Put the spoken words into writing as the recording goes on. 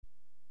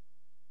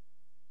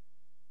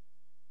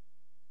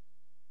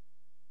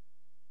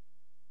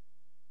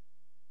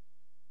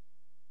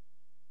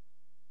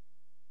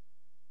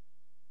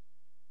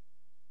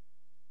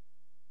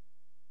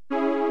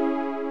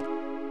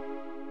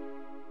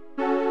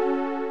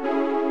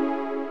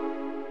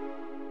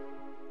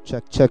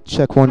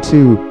Check 1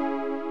 2.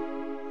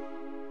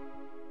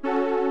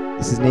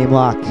 This is Name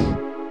Lock.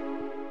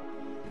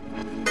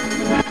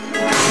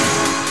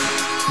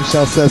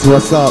 Michelle says,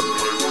 what's up?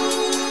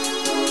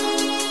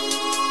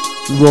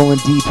 Rolling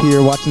deep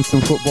here, watching some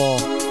football.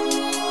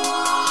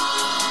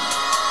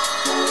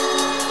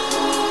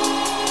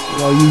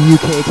 All you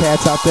UK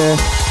cats out there,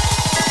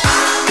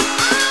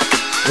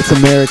 it's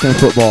American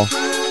football.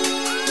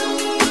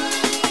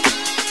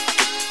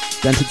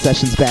 Dented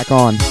Sessions back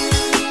on.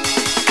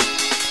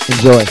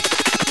 Enjoy.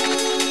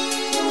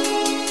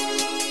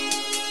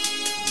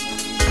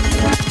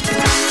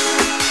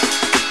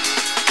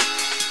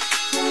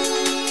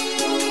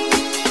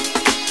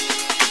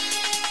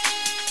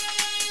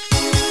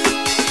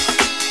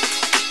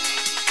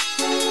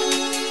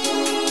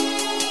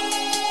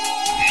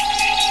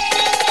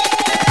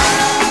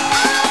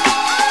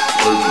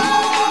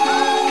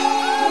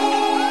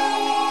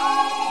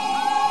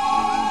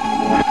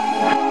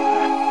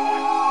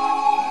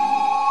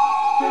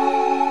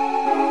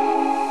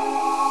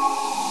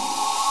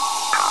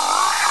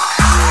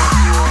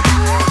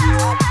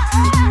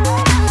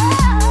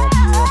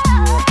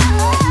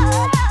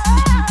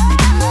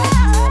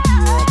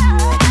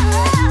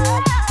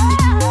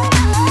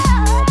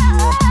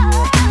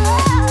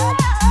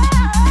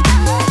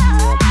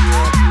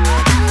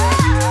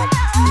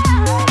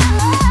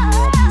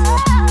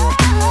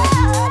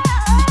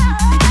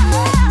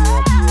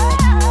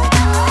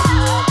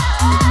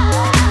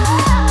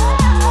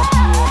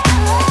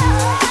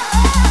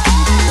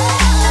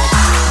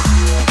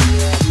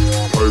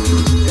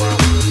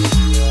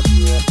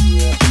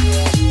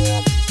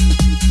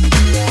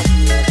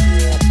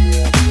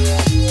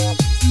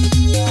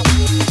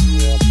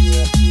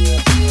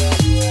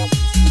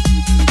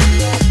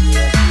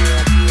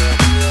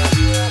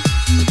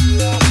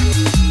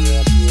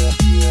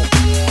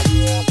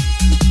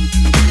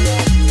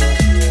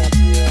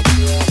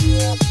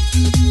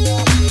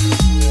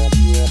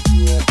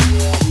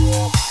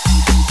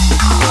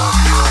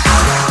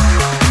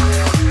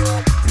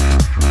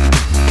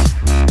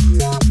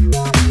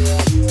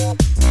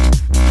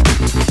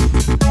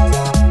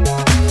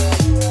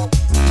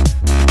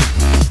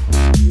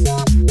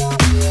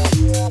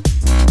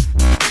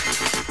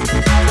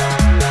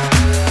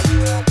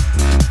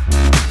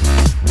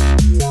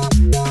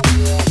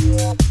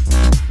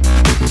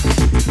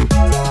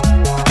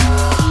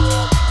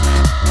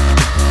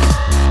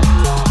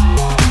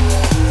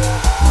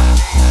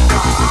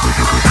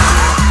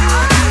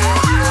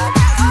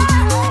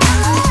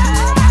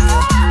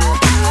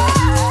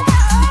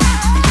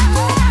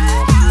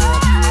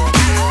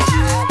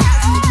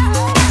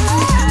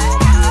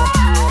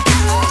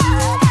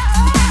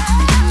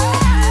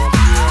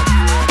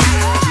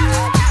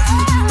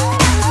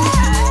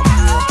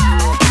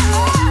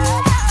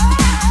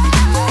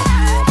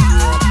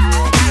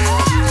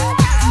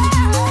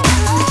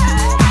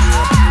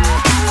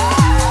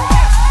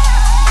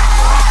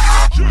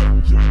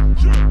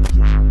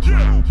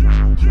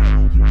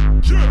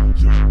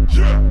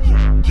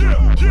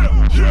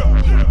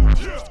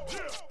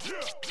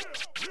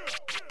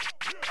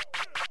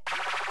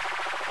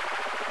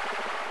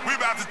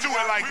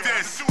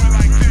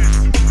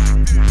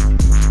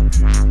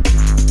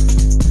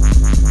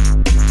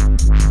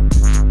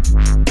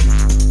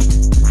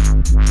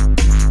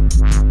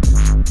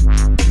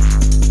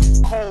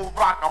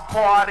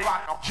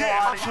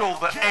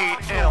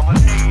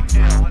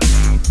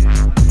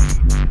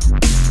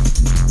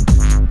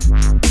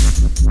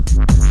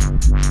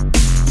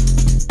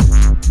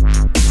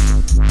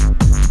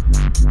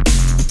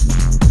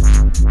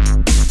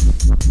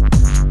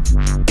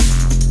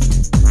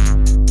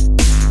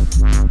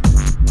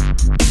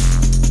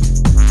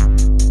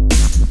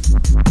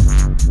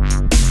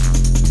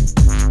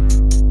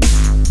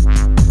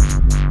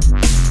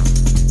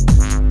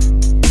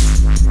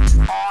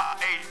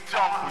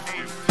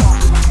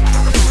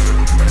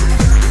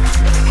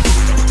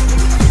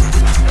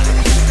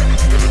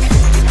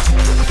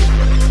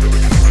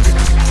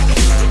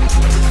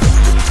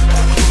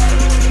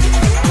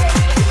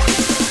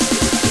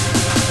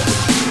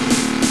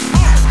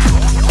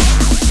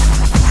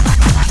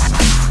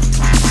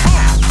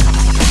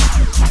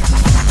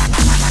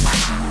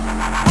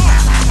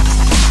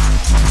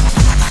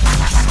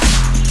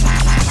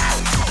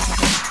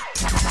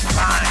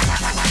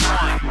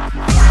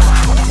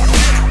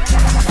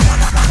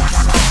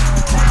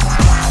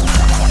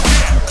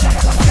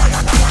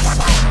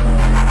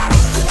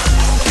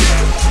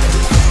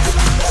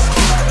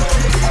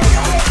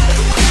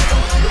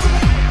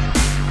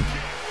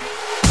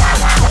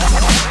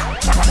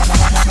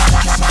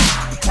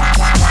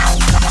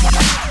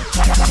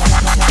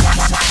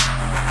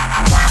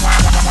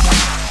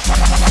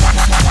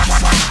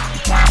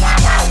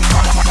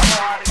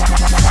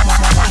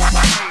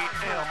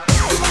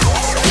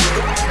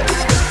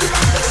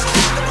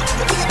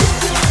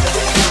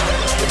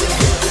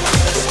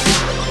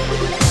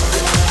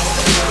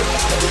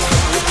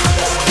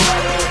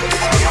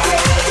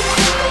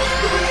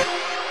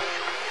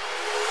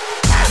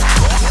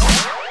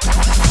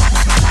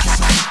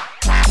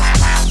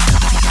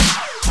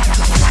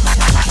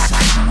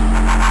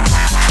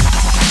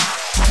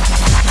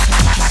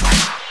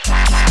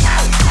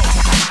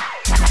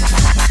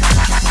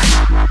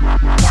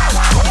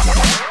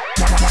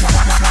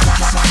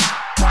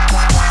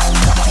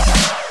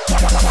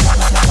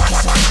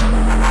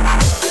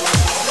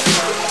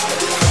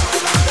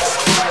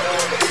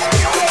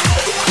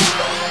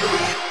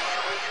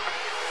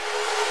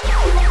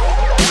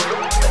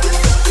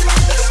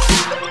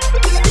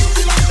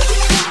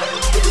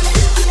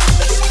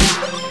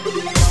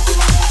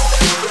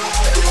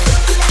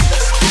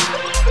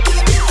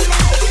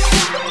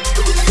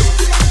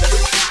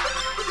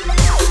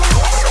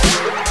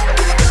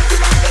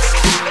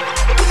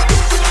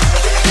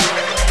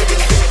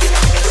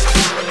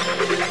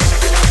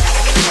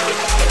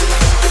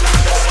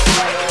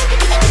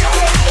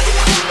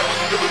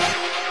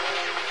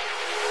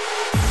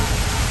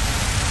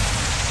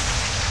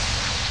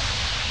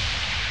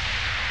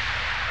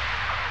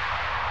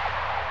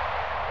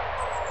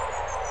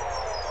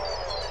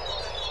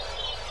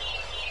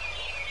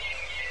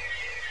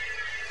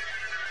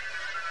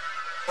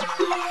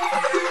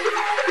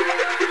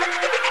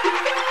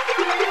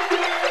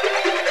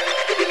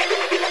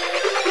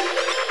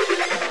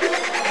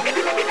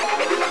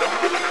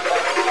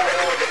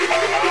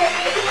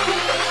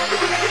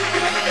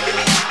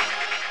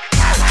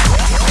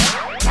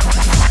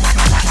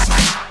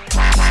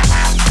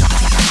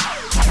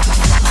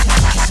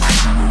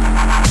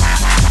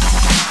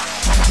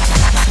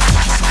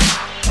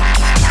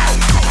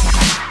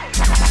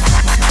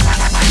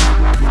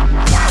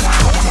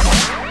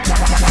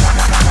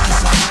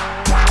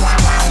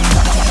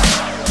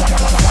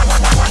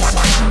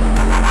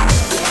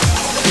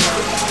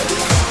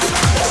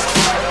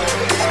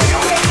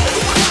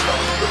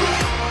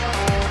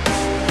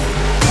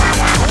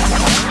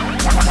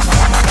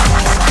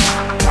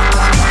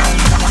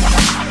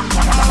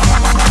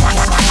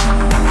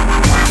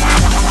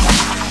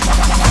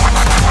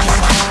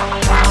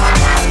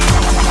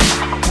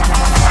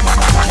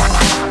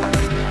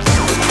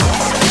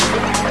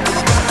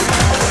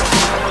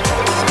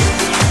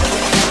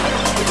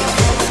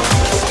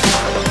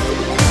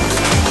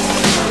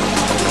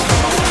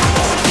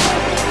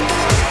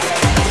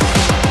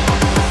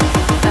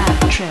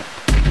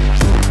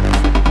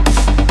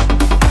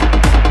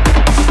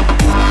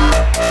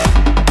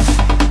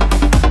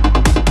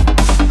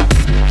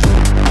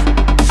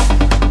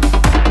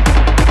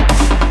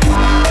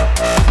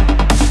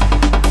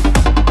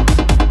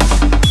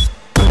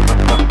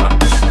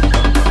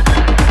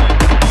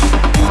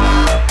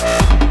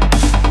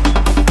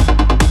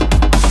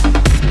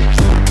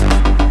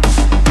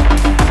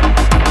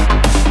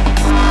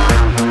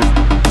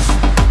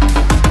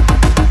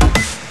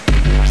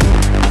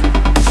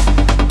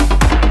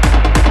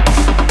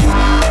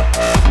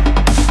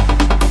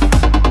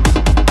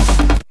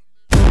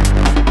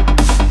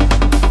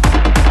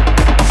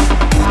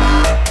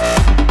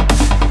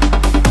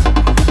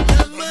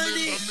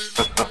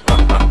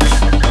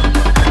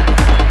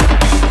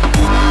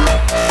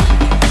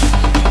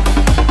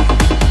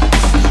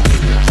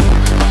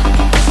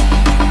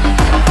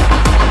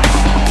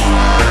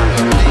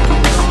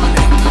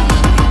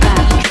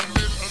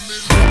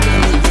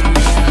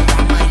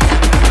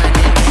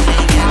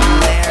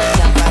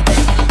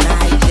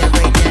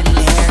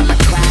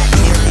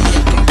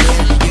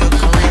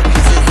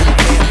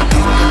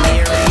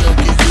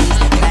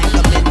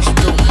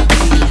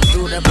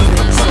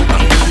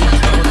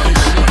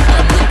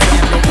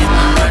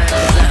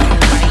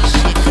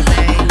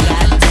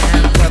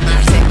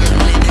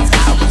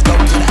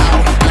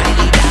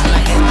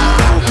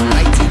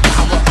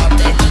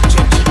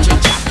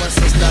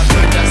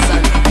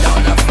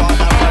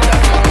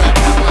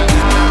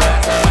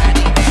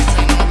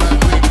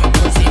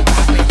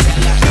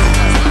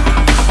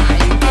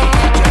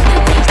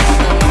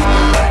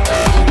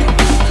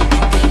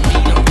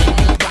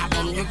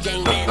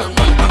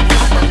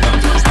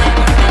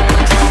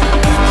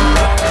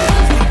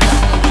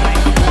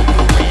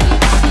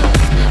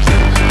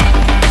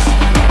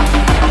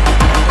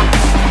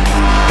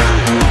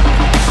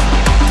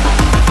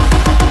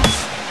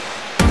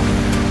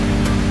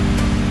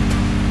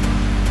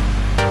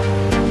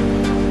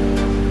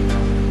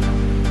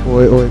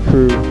 Oi Oi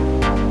crew.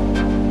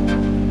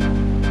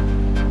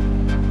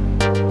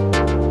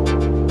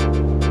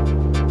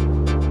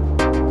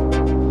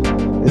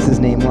 This is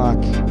Name Lock,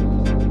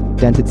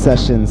 Dented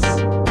Sessions.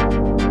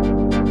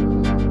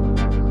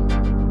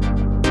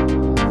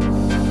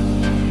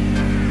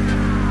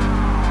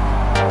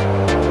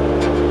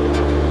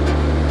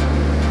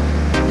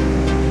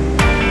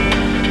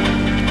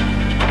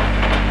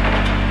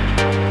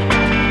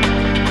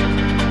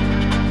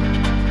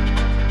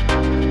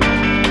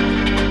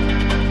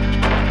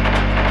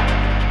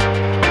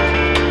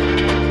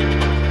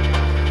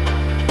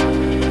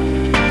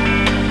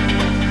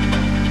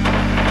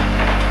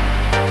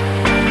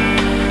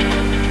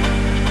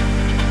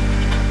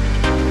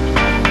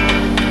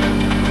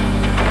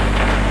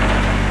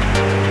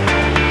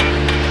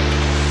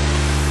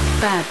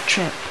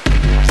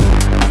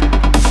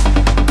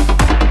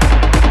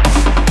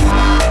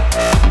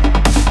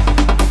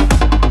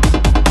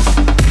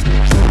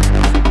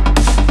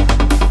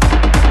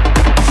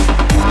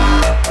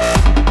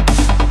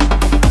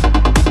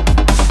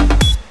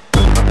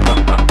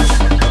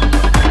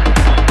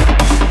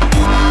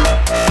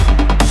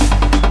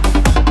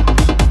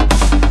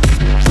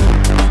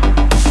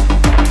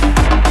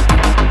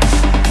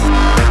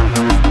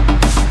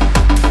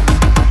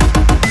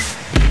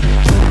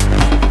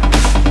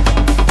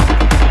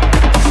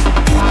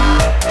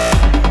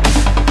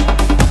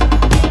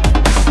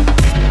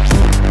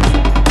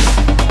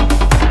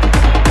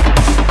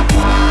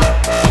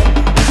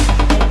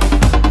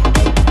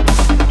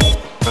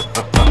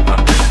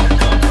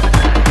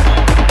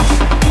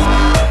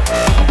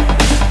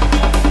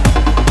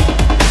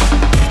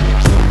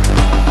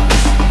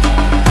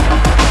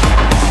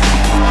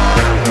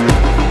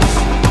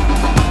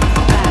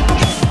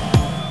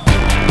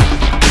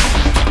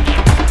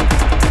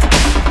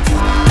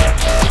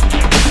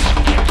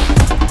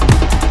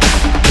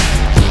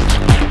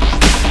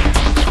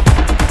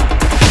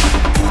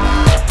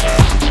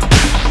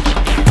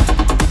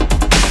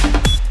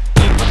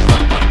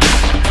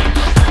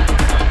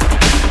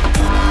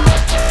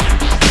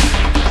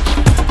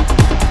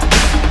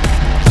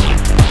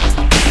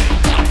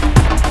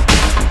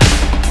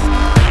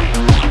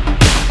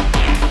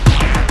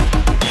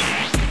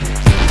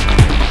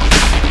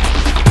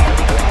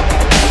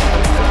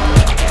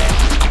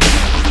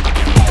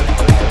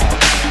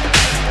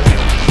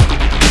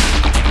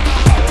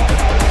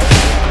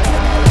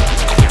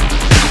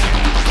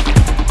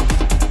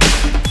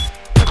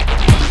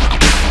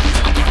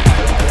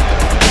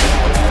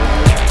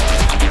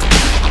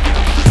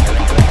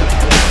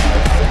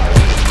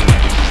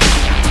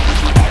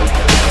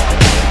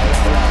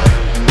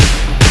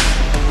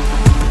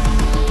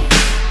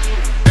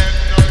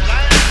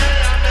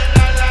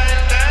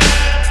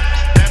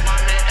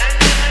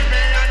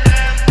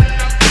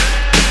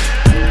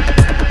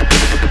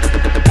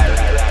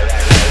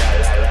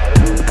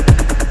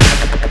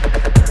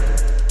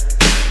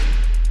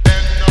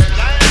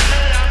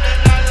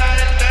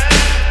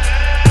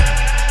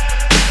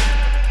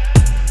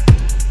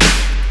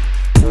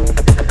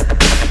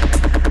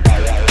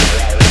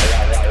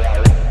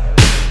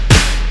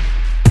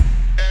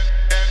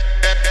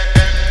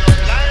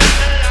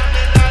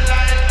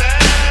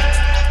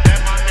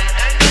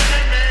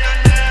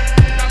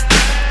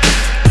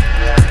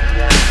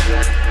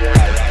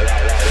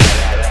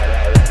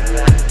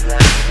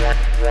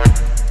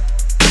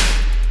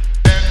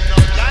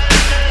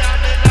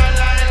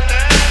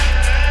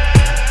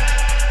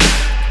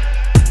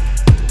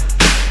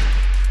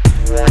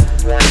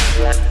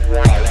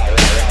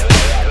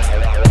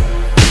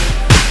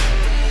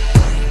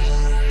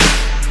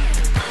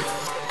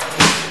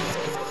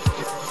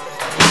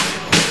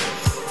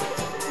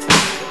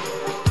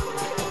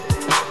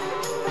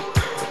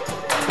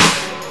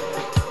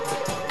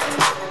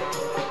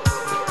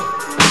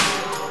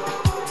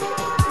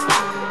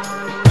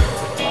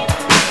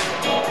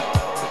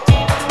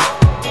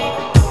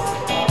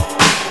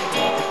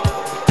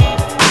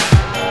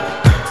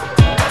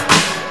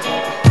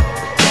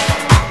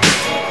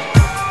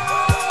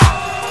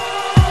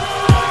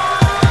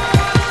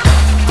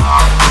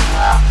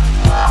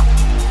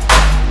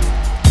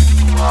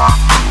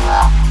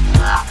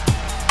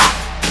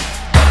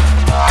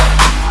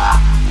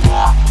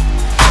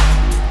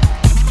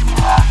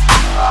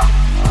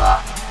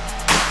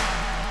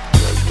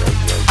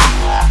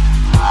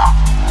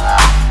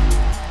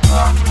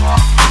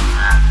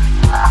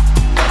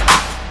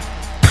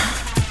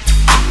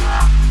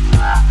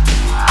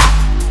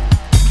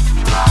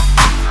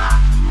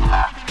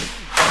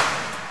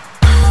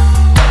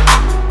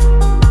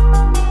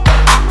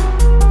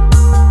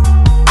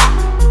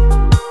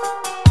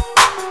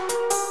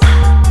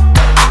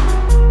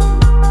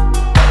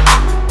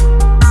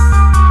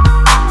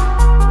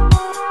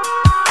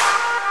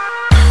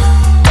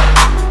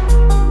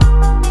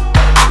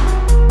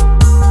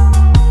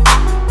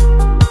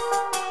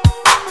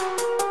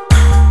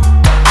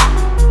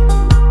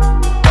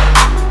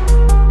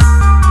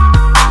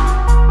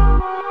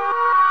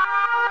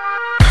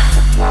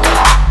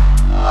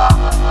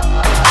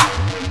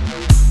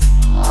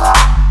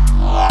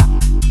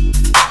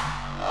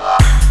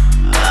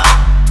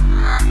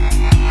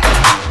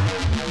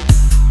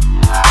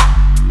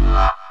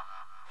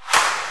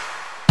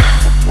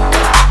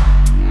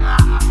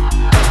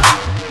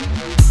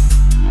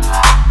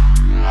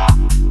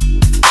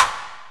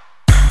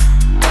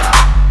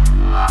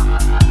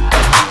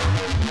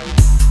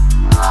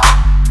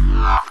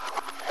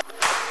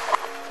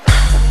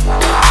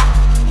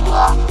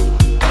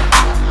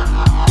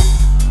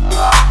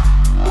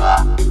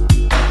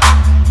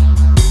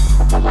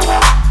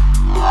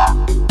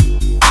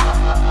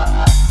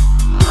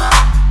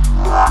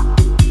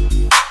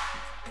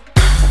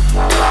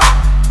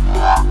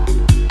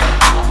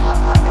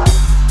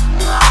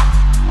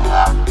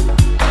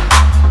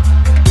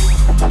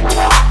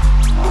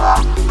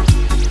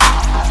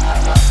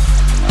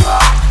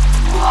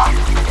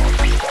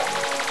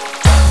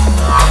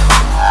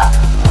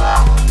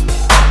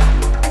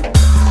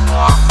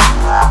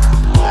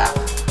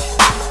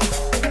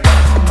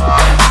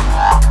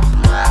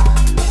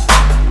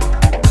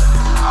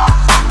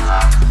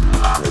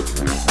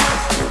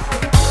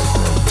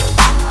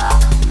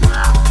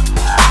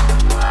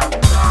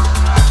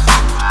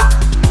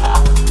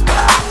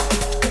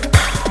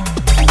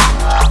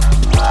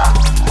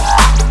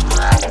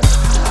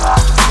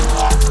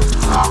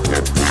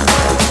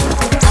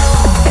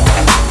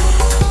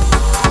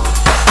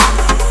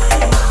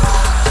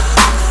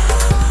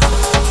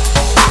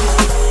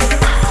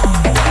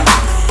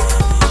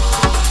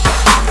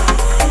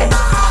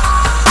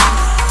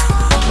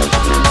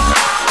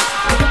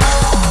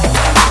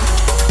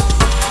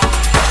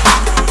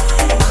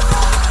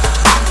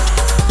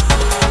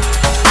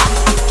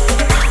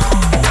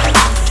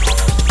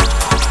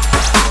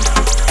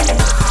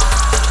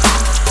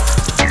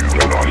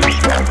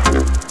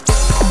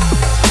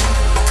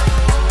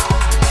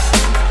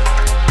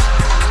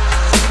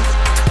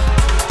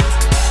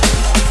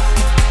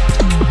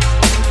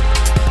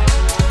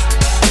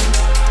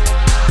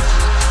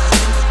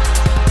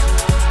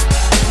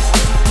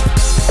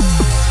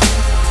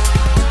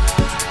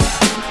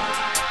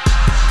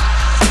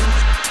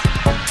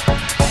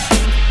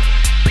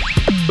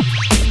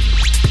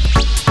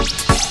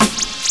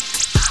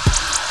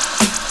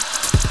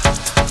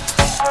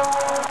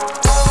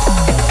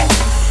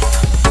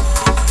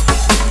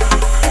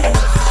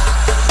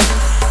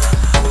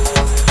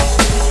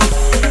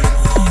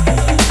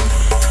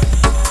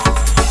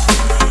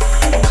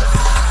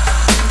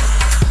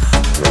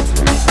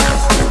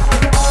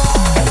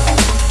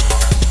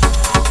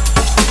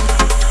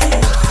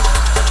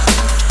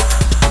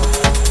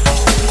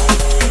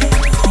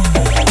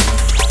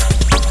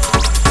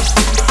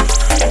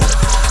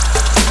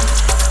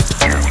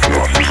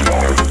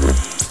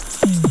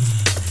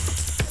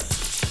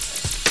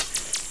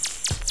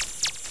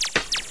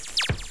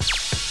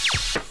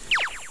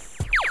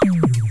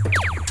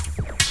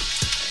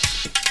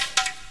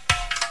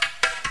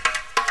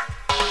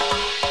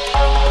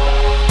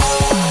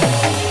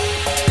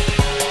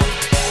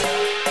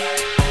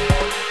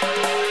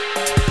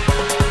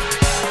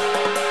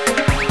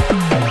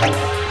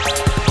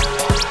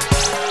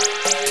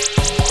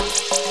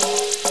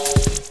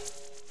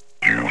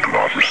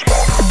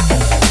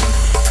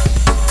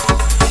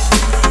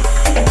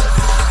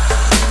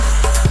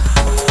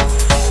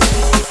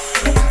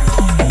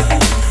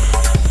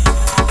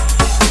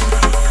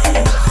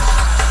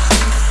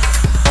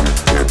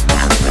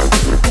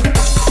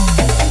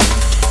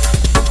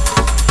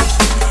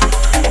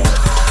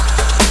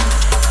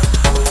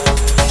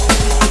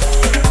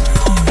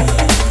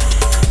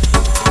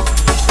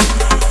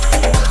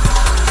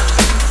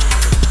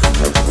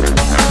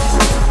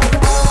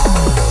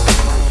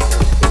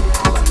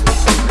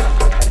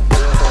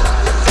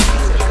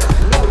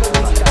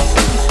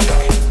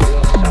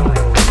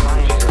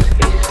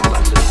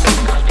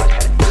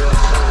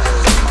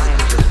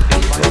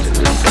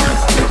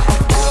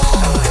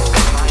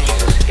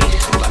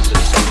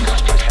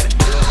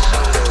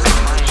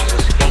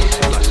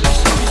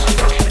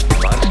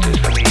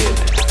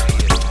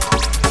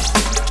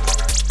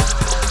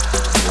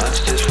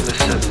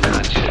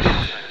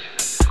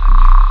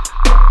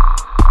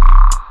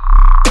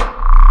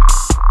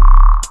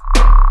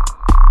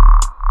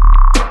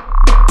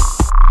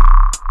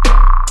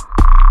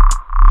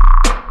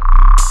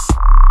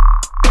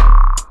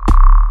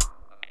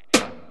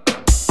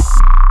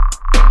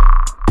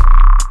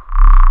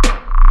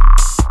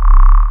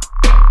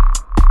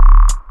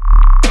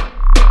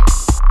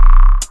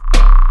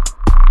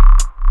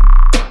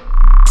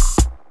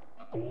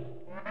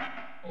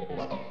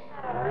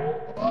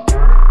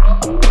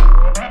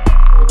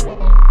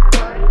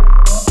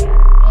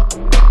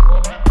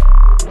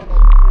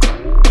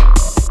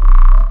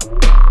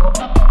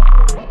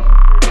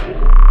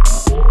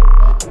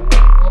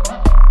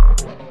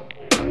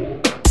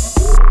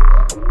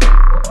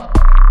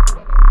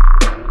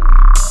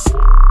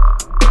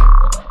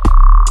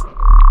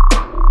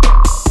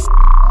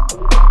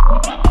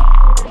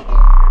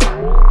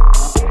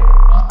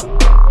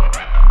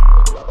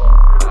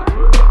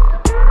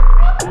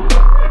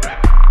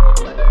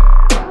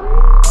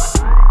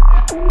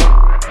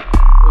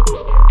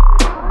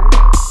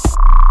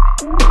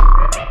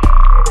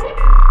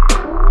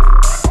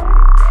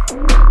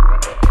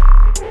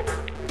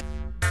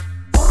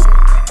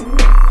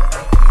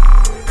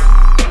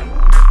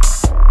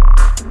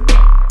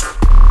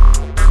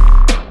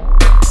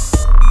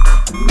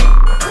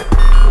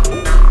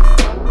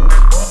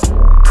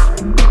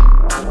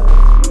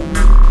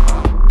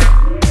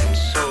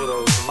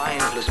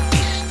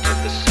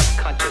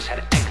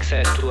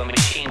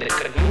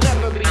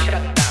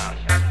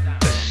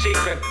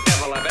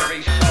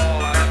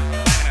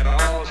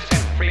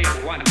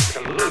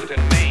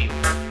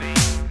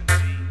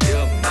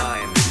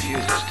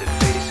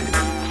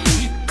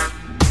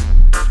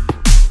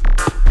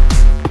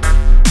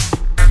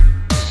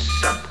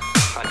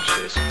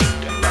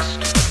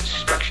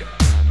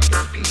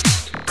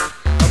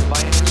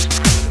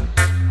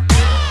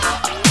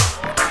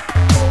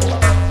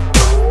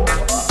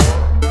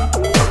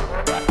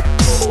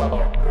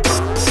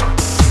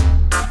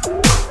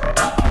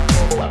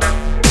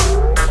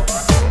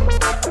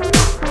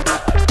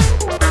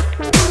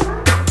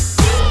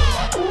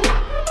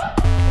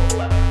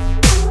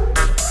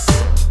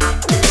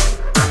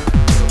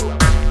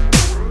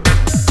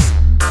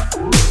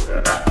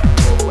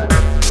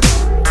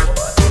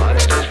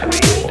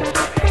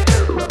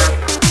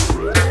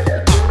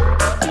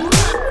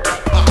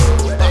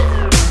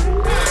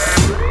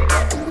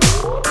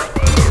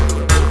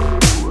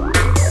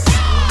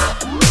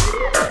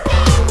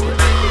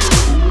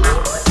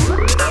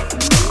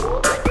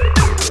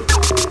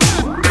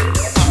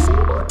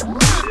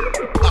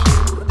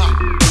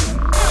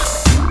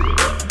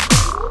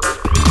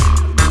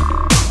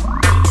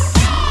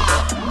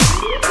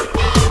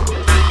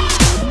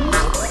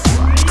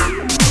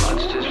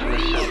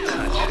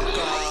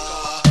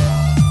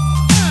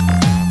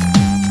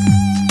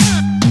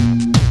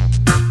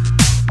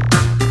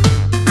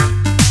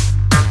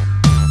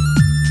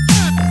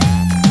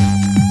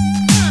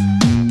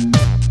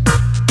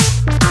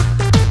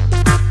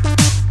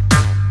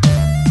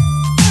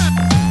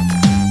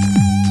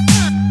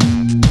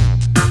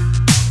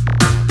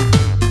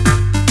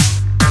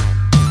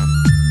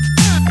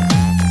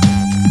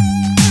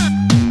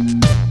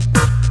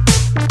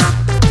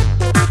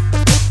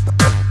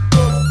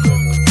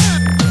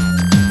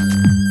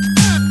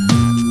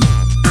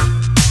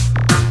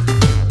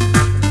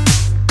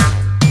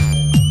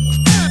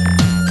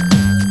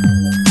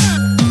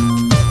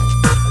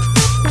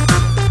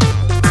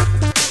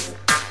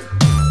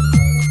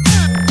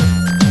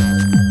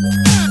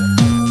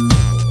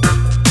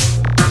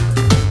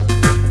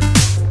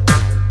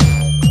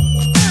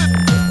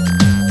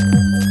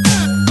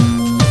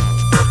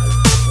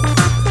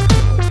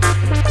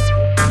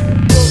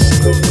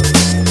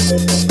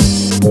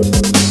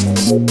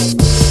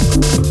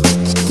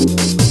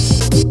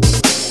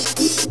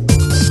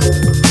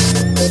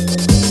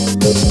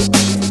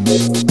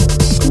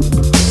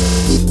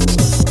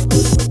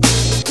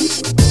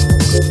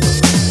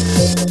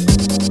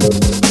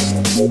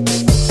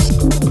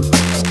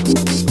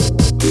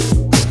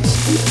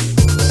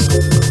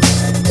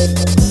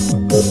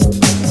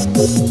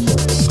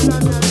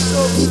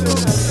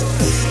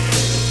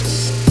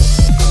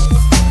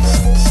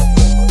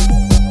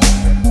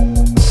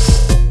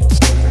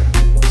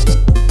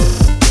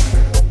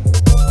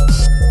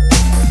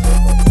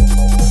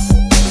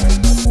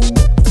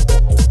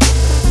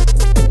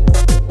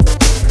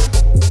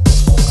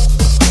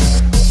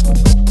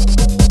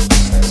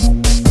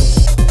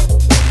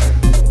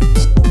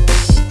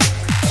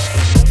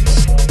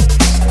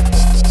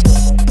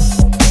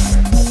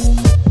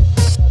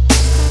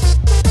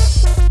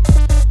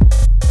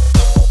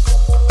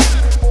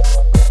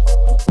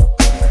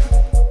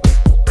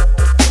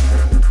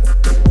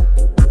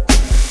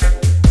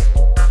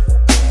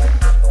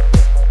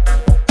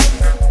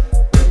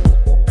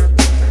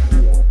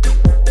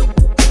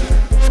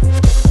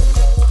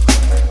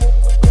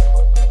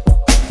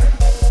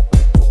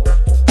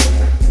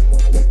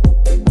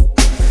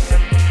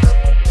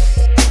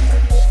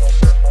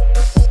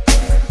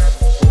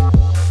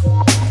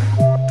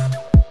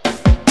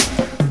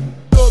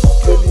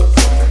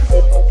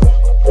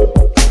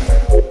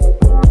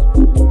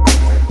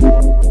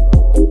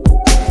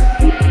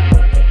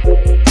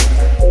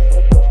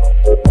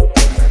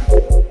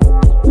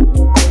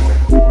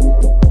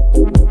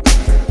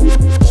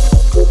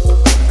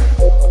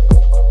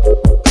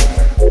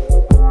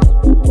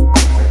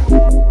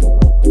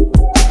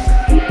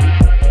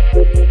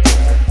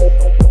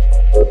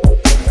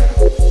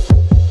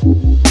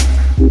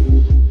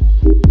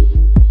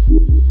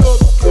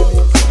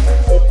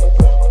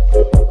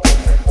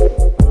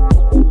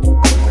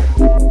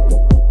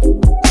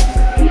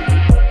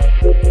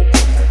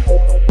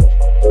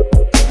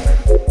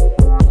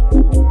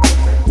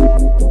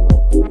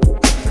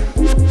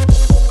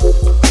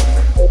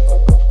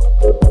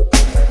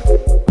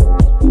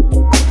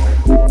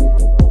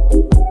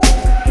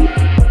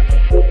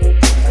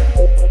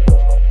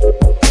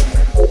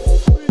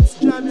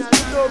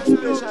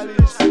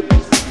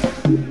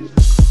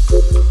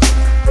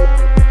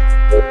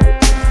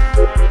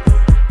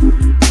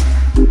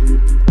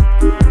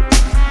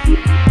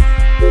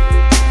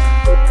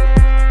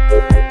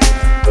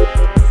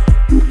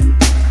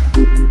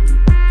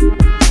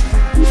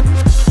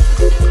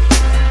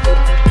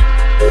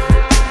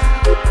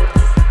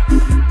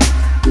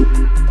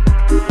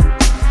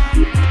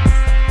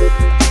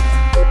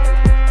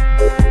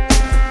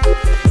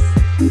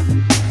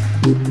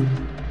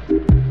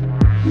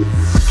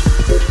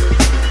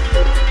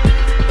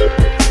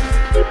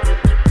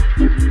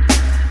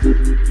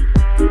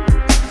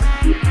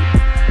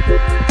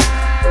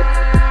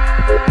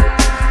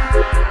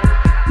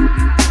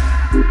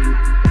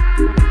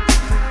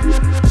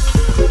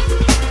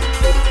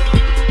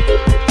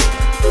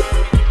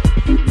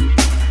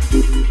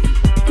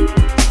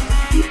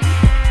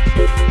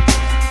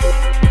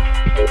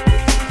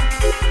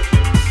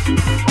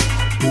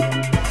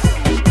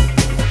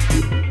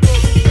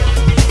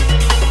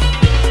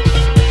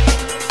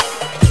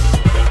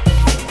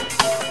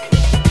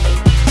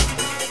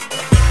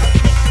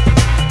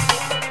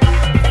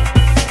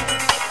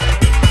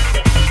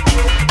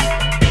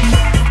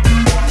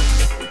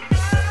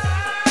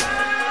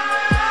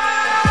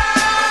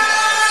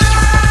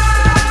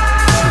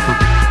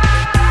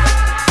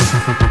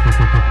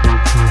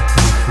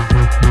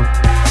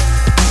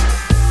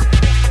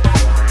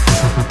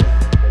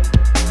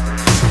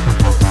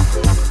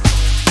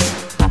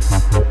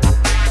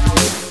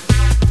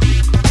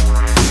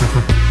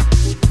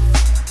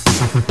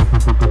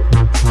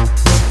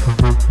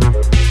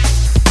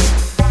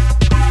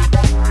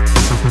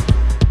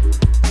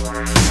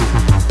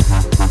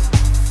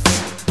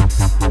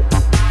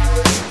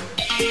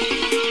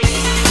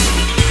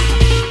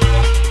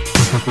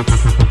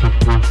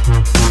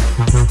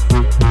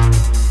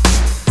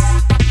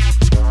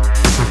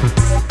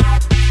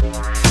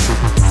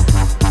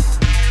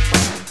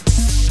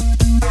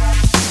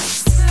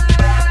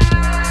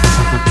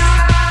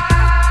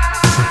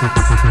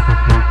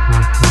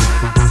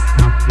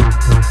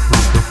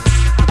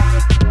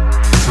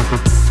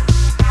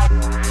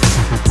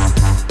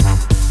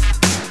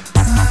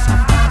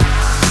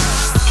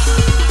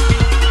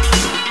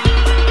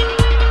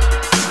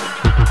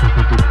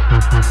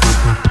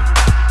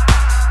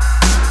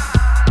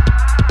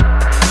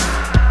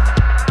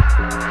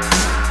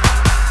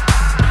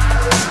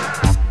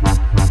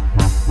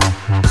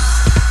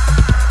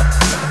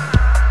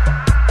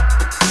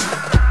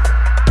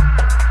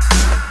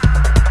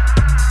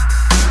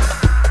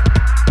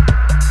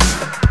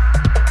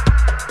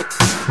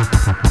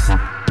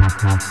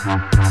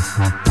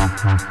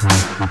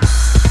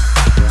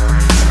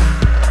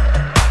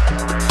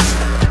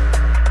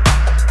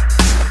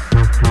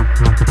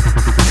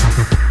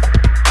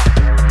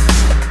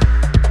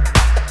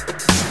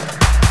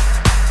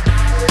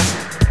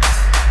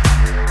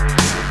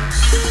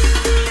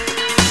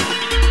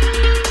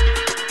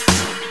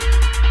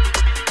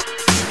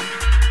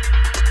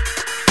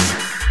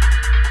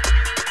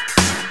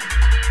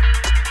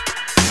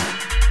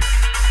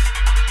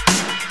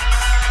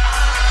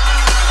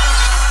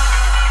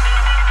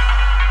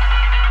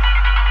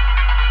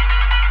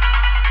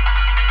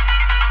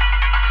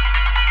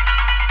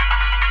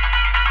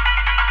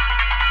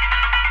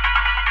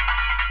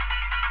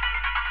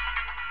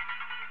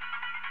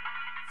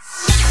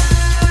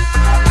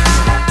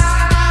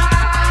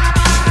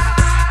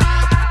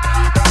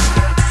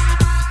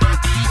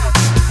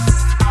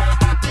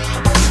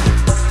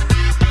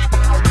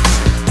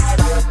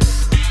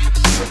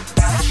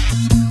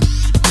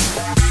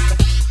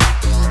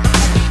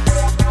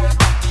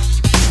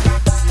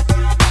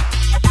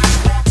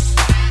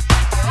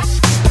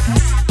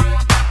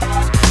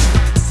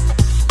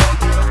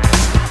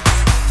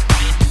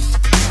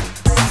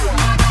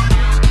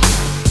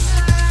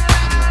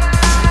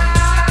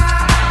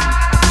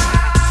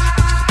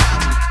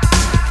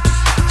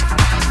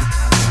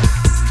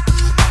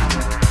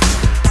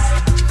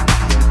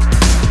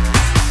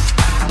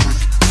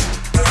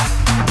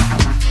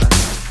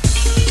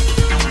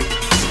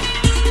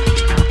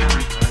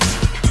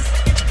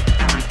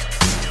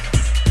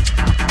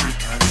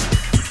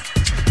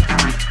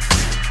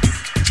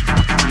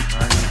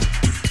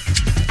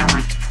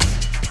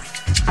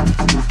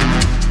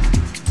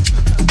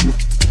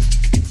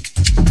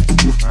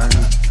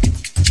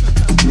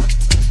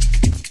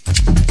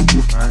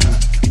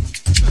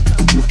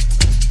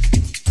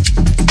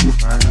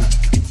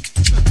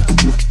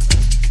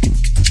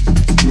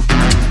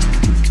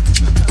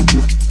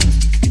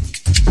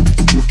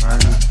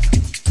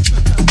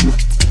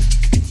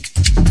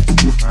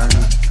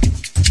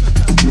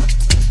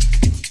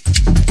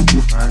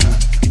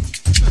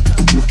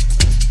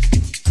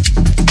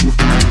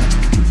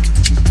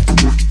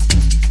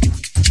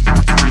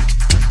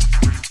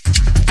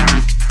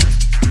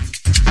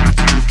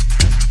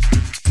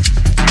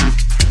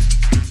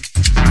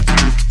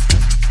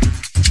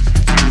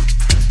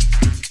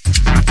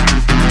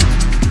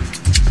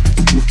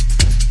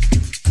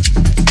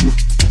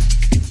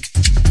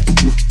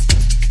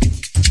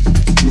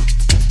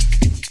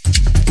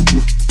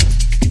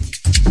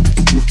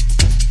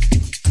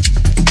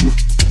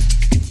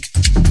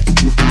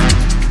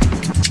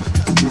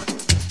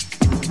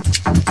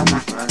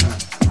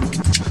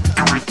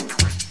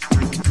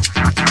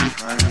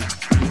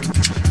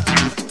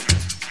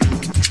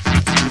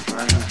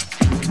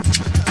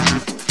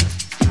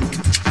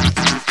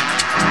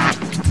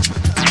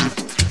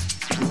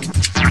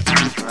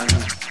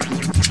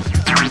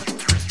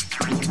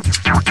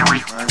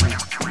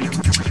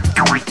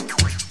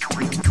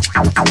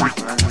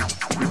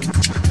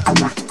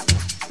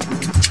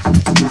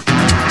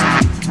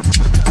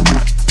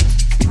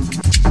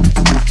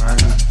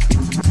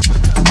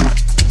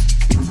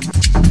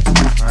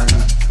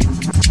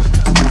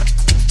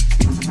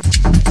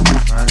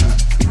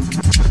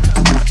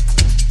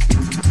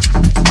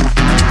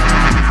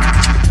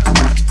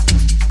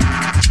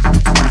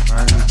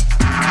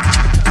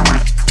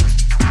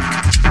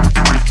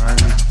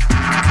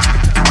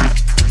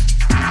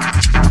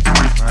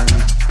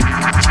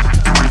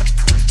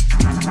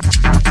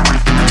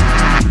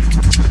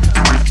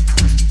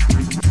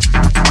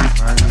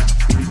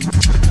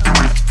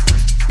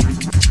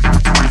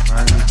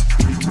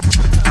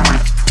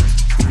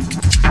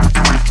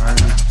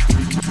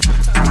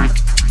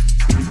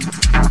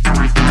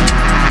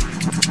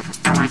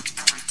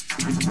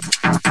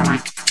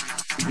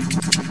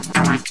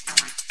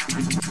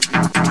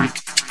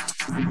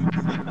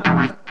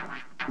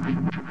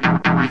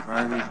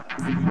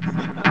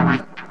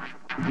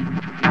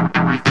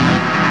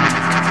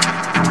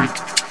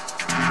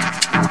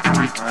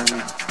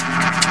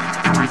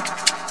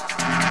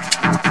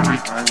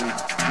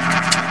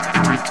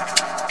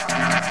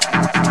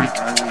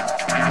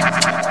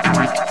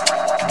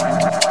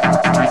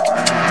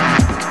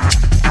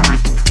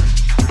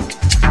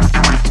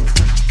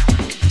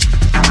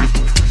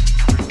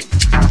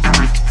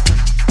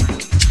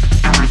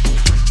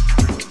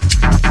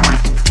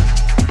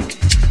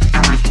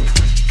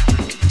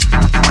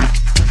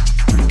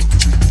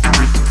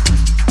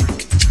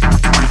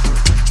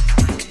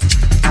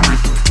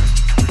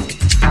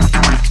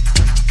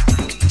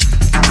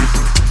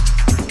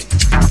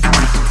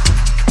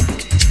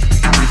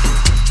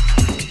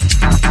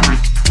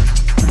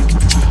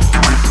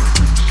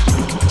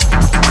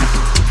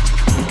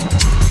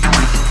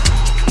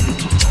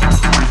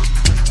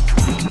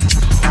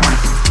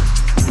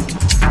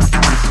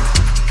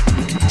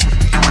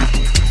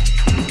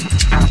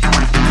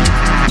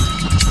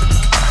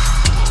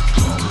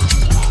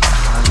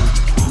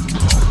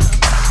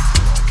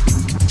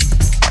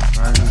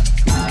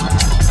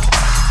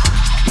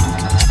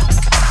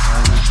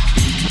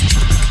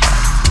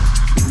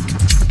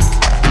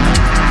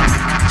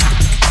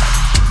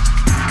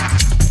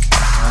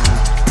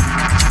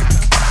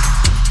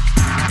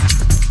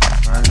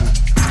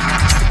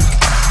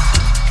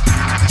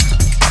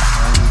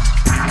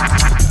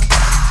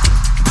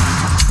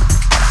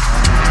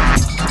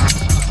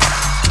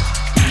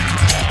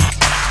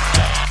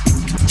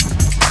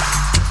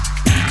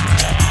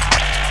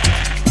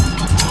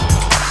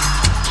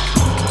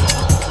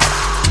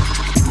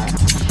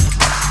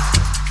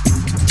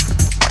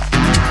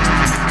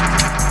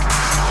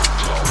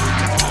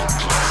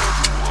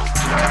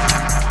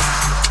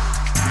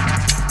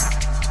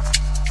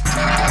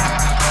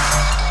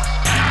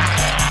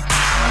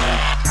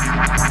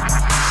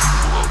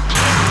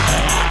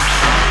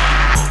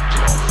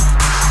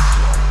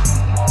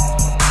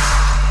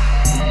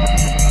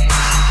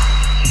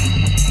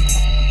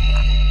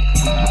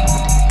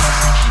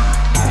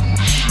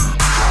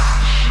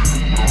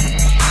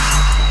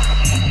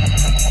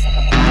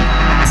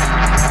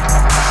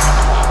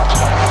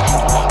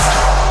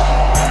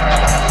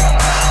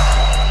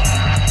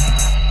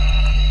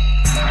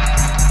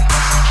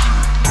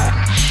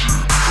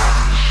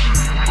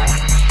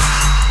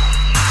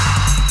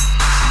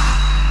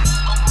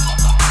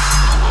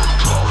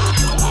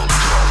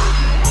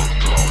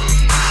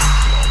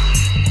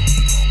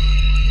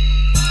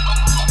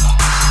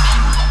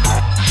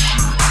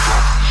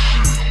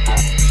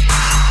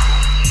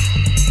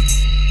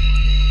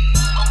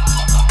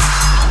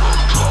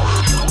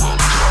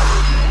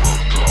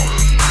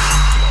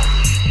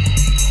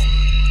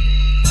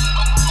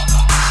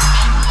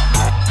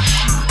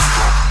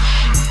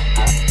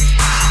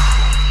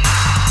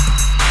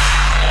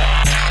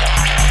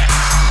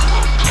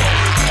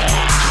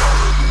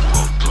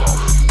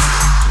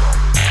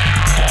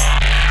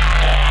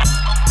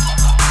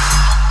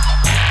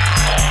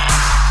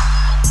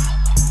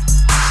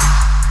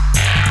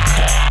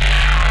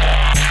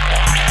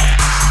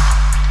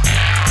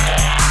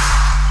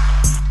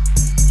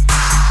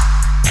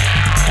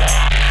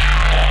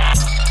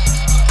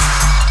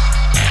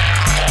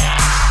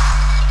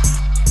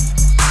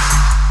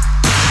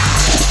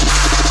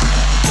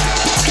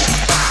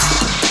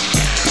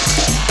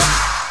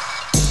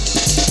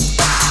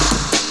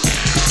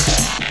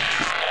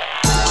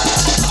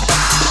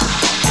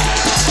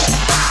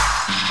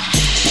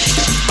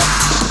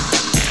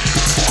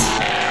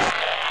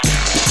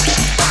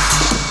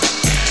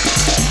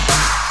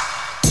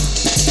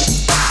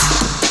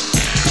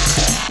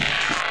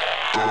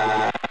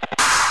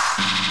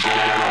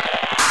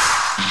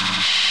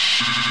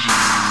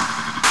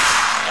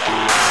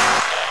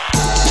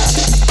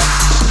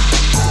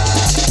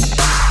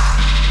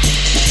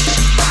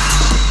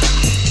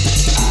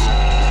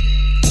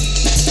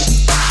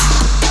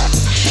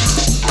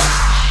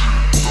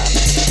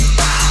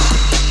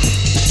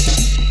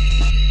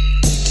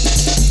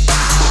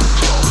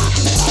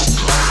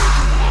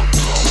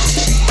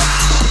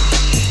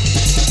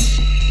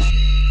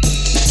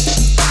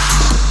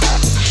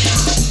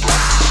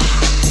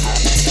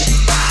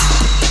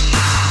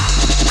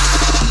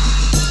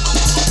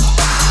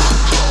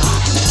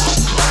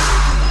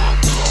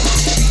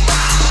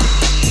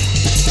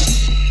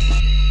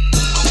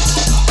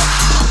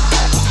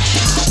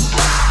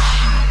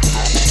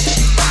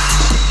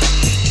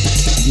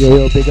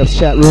 Yo, big ups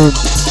chat room.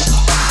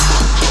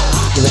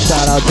 Give a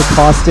shout out to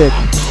Caustic,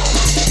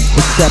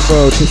 to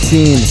Steppo, to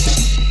Scene.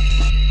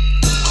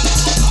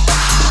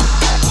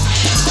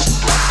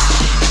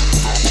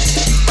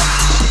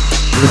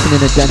 Listening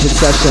to Dented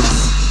Sessions.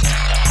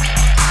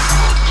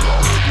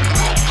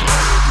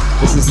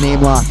 This is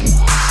Name Lock.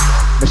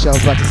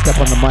 Michelle's about to step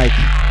on the mic.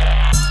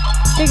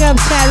 Big up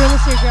chat room,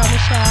 it's your girl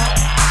Michelle.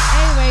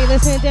 Anyway,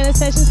 listening to Dented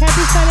Sessions.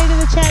 Happy Sunday to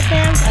the chat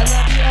fans. I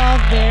love you all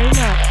very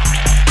much.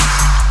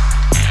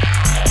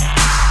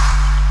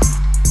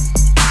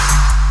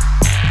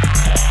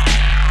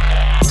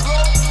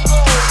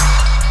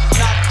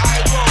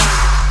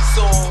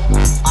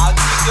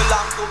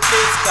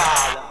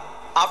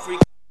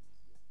 Africa.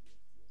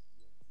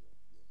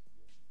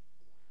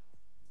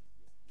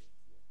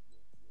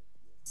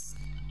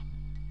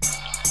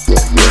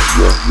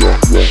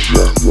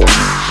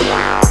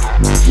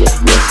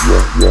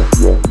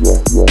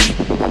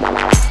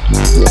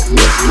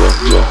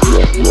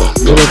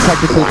 Little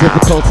technical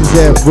difficulties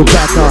there. We're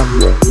back on.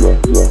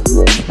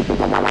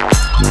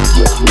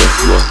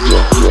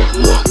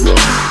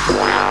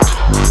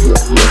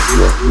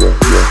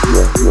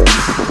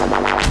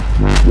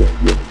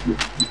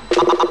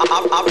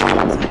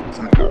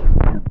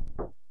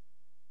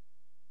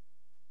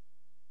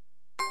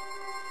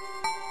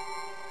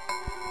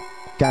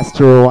 Got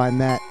to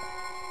rewind that.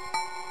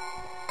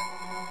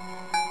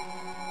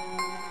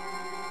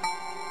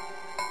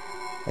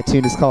 A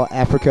tune is called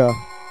Africa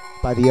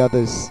by The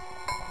Others.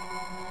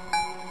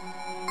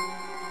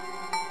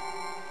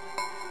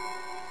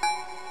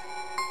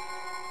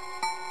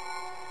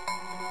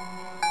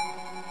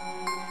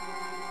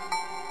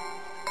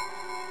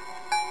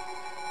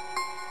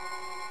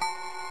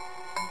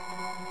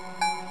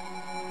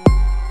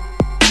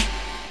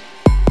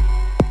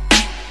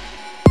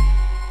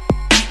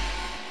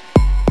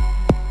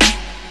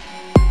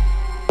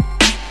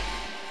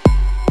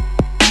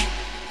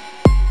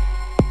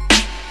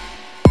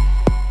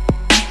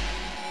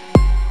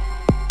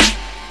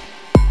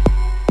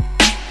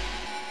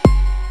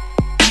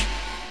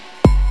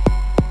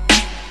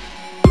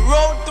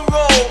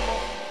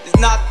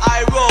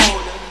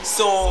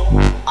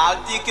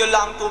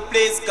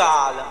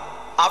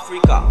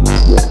 Africa.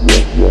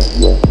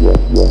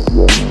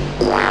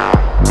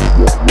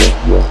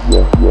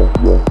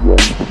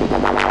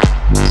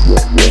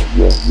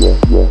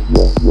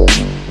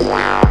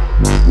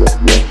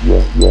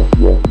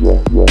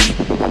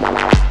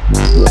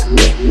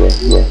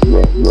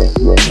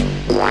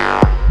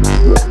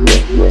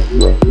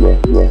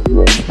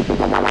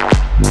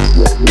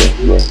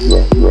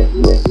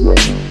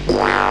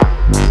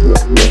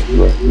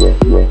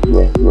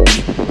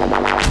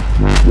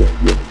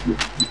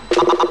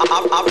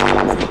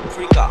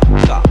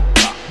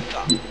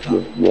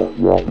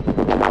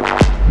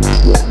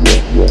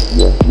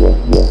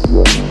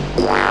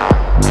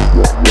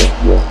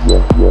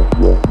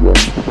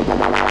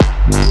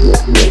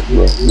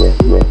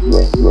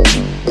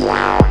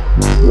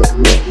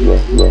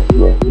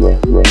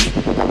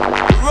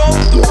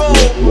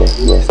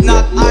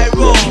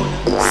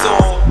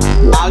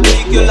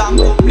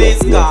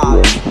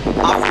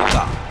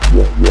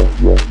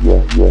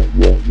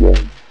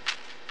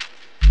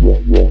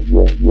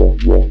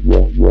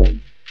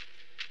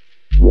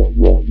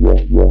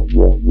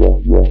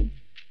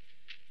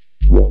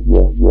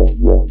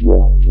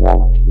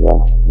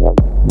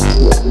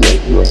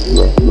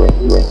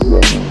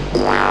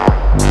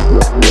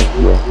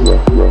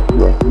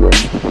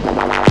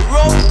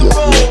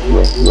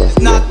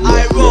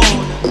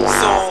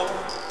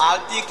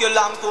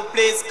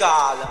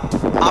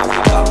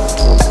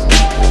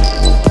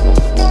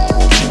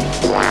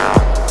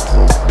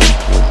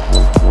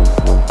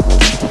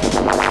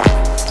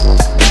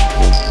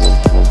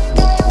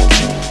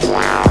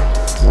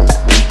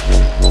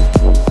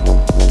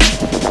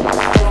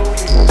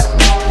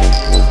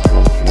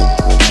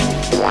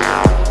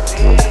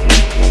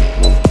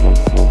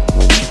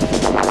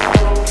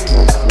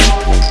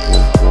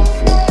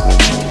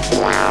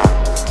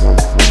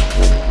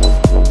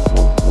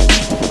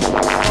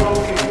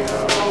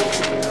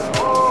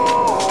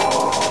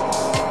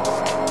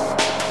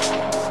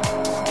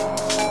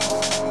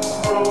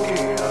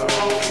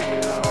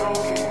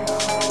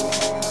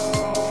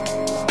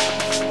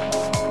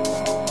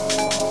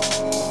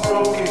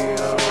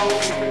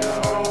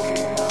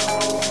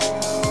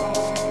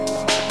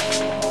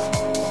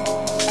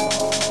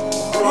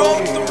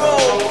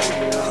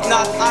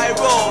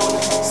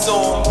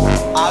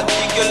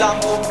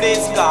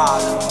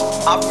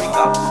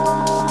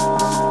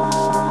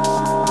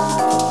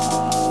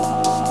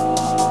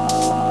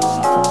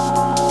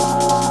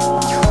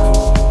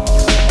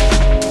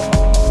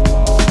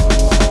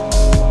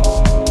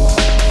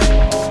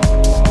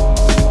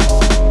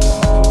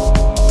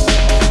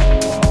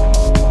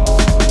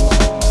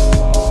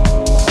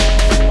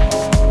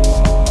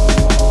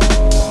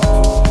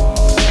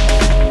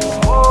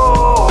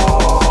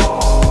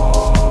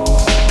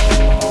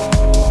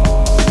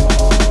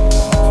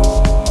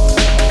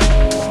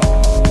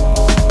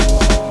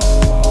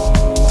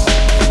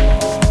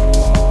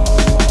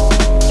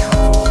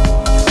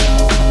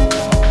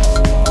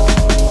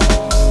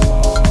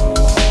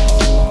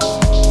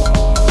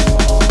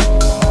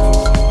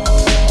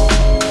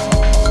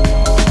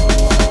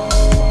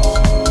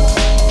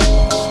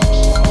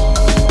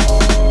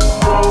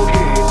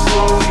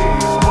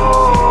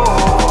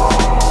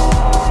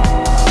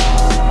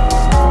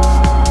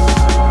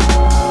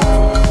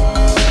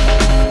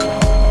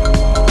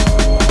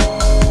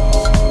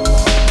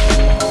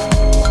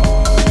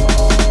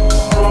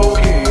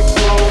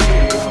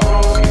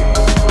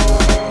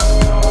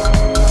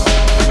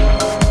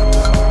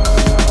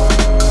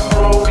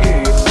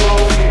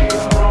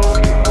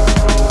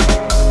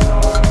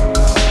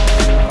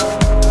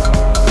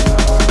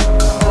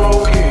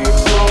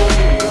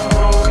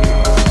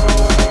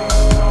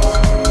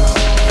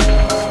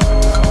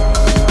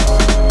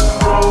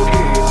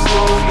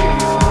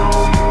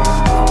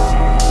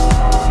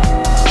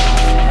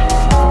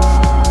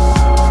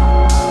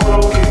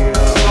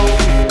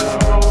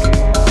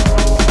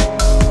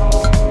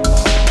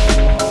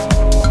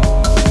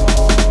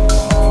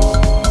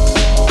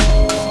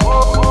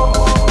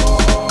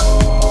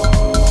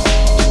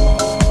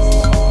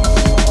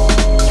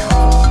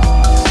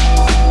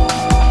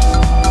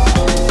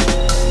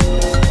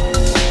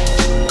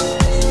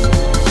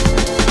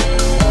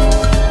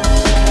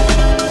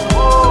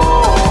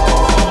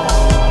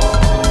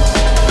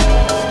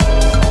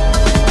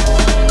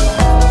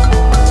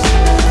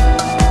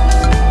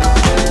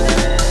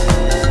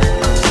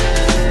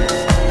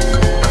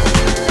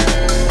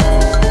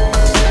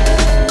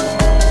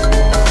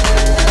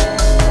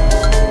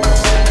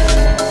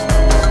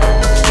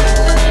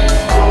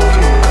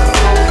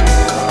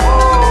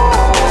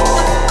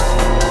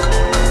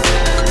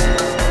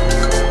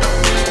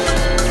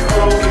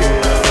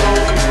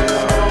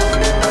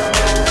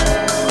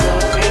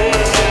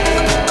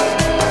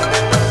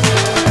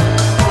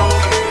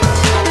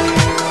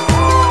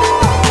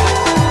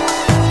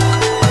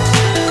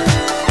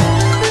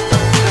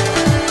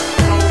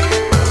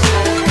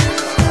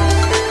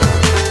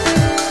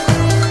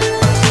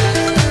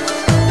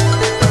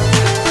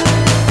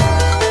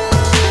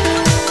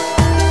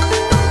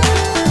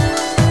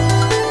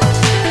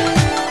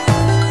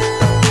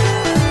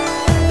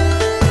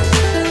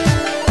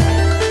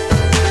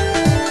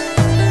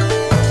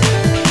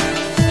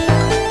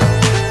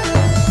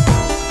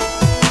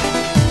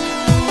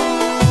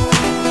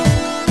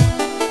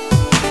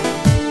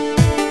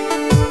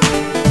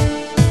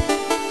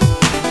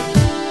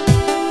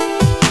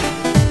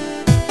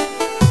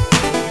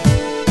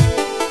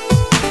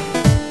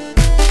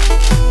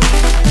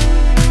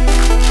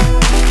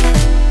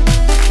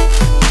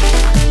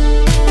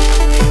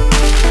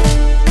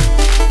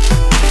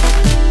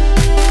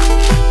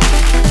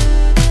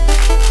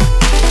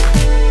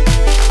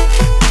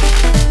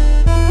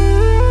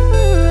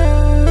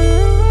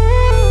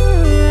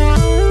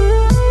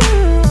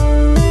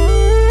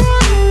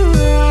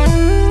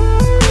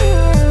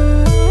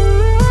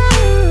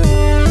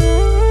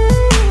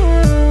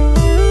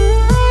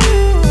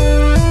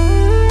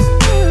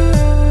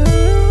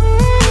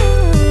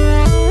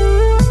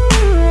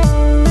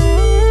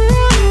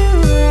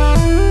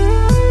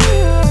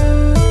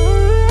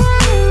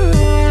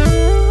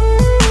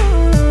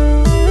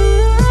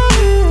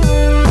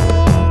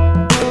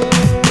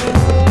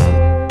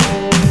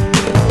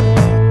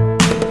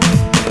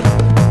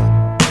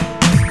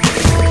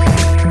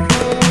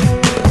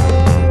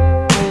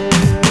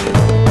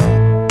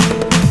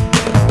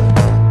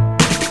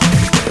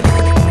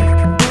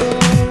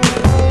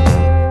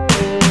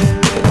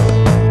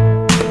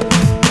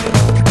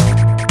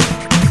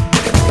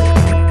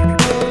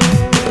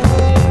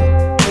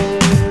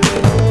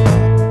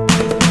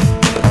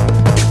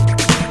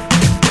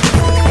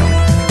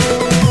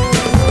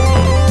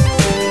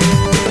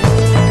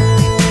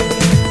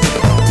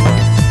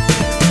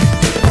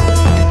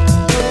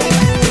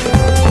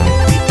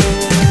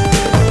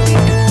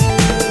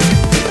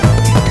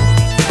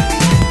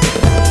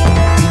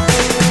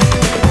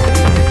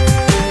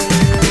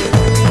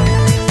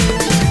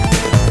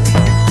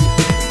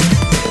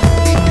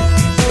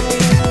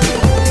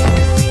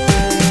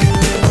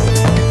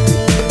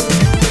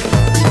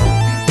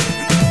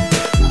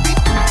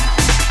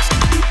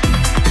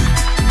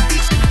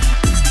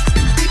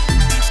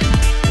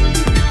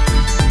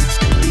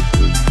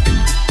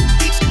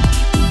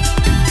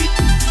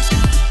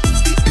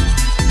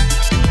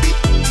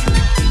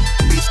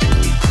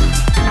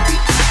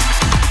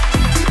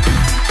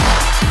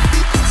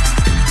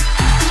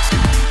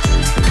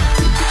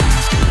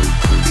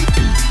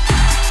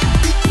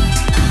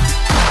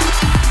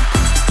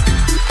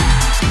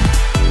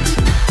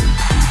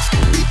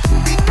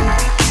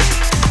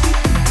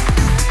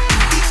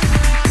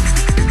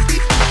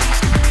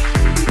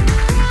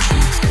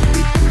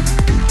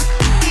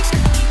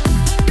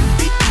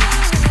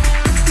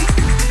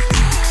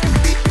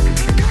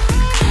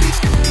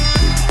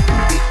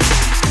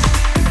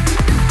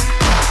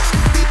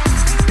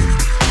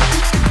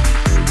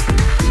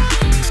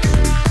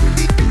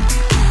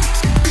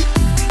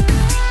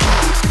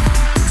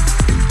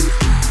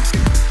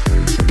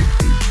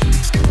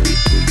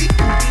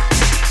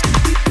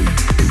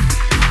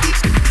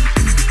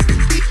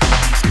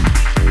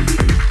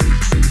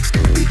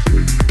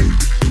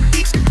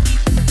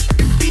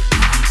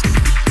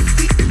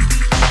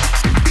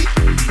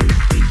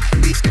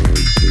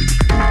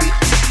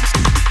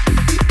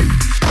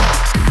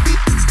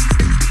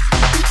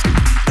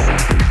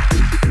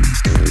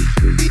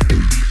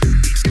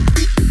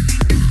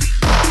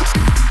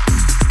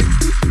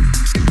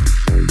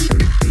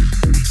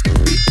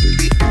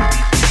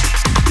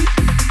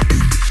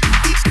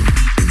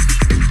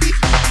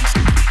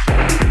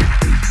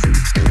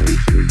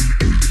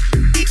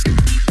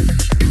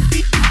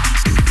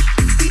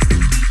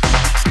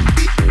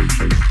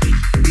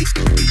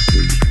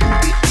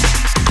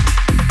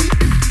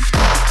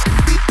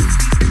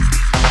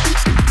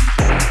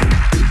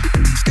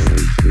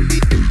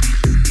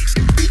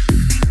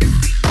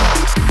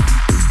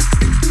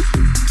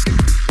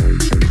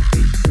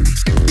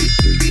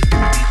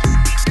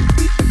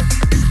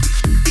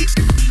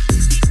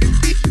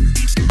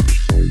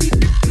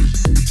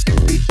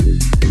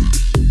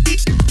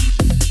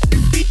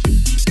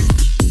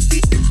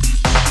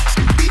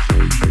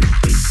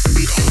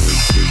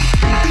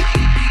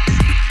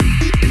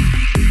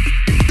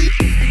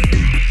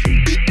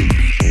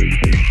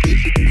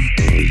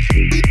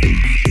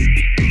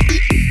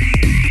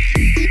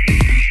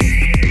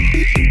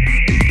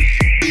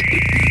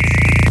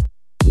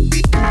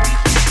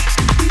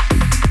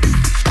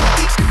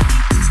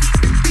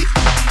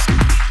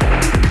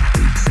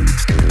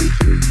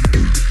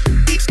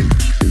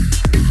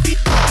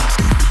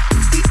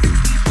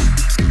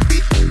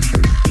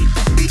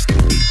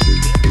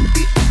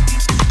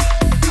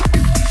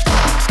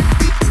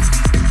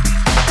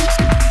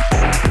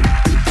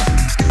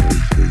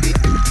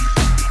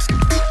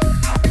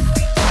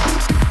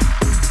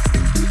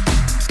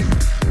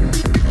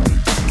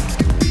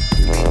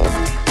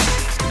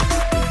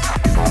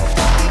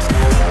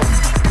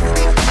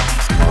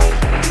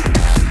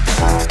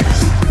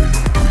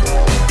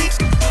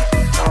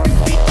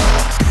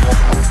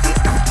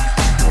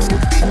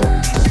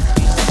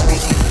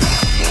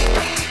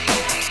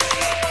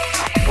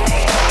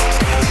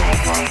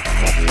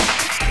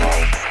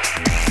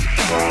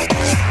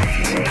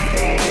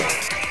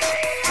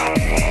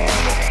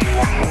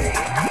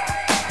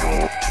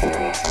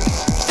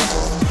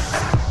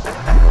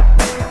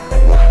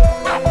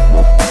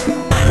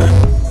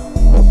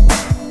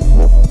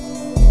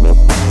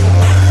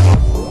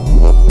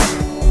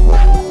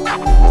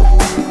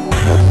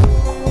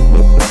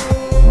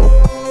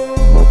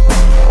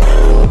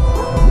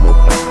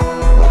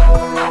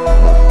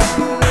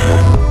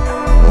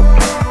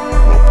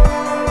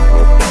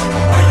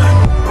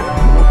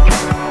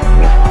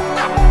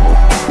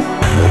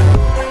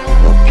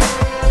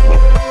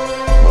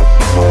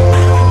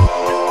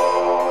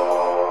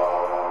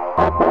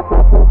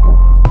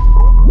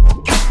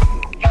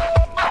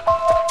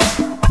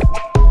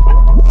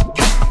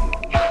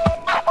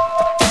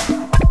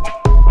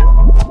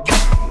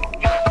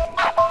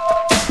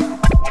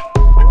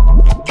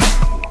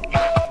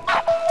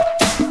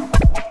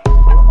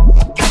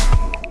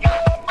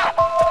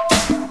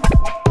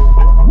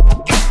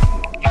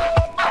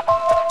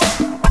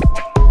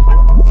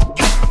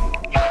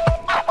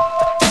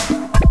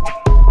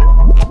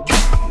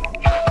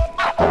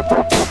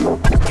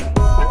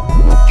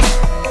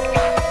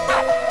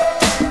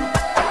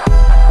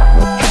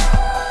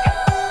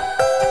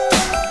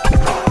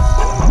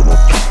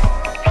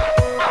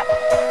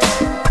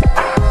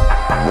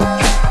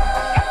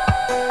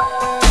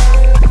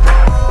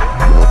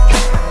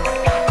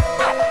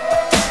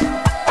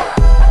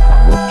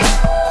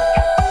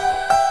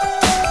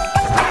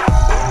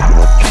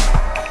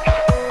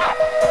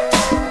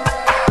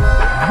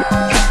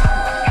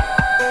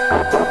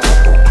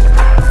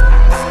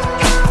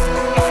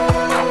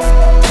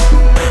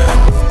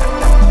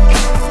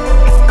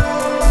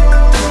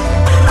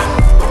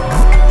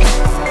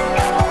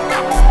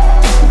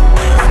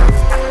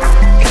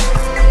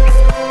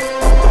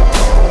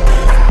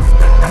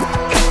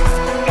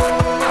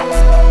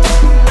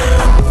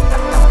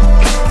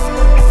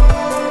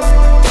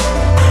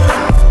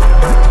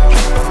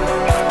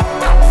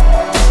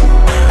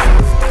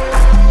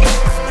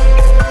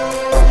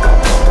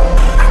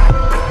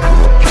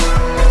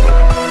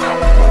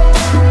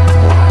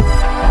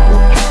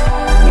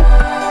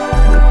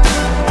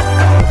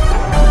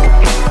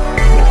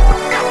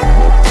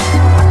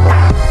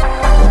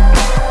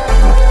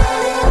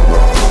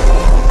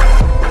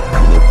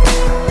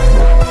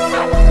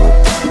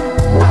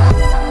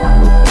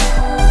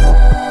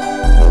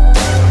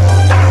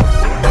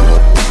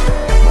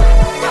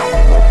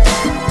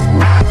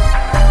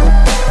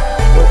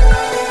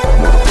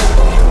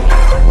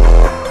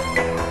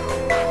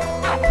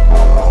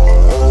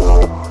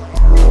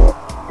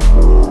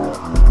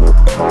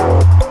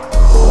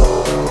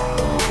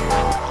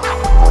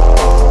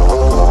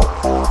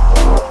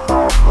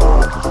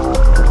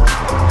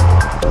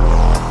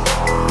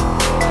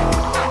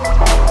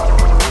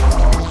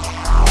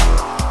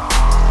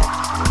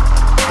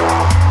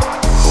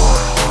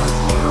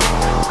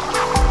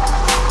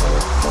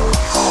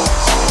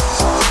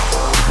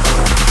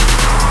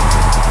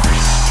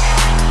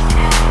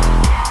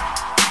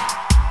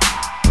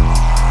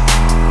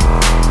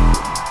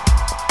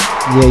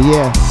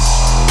 Yeah.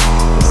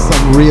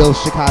 Some real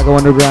Chicago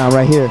underground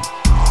right here.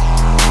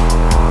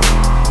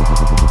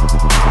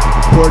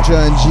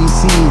 Porja and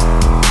GC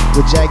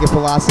with Jagged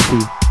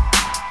Philosophy.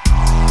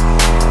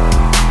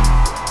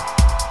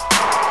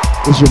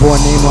 It's your boy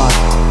Namelock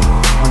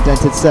on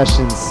Dented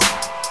Sessions.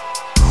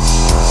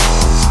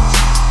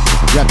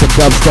 Reppin'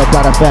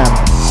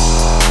 dubstep.fm.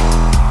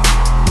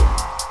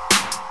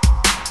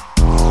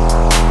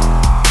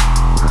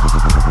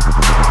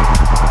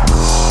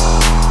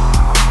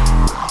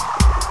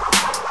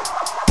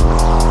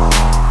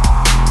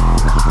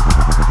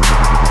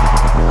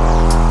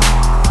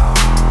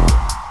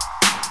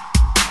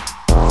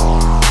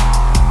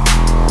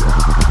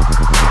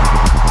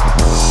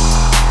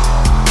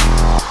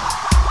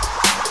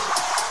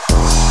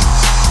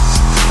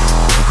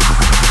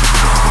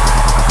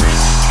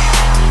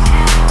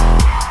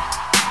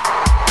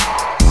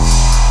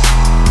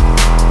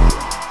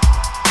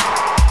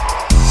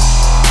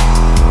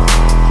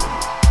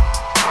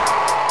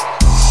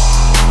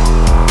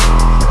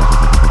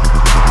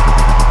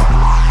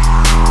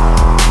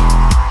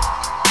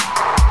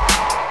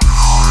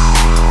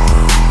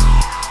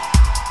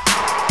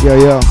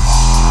 Yo.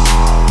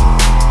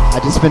 I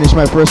just finished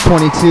my first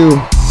 22.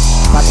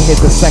 About to hit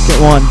the second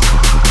one.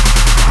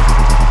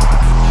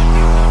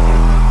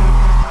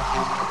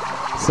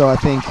 So I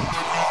think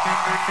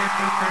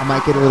I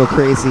might get a little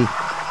crazy.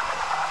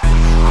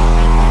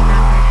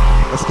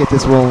 Let's get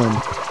this rolling.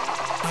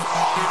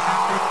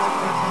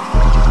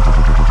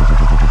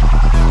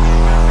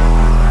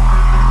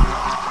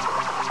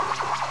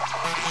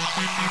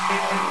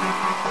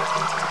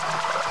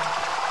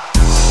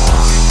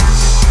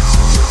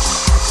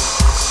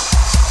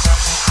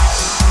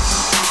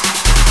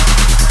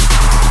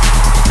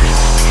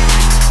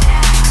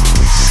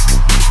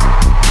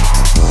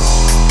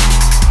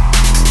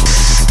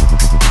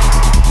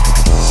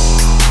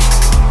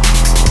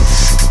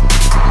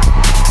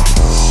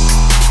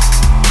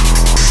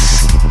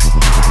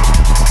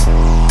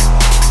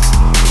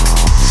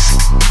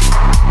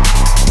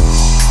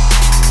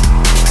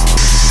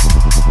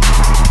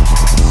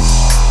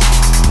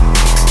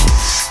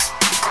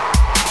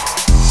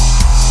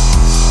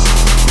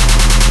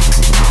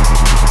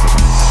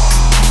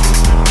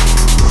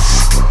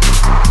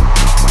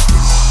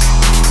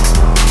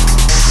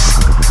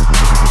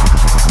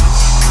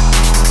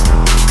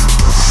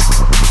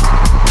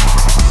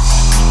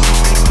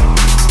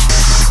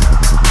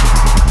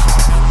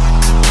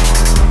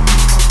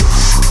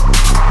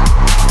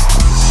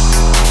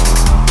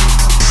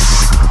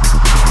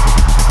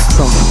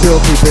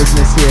 Filthy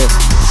business here.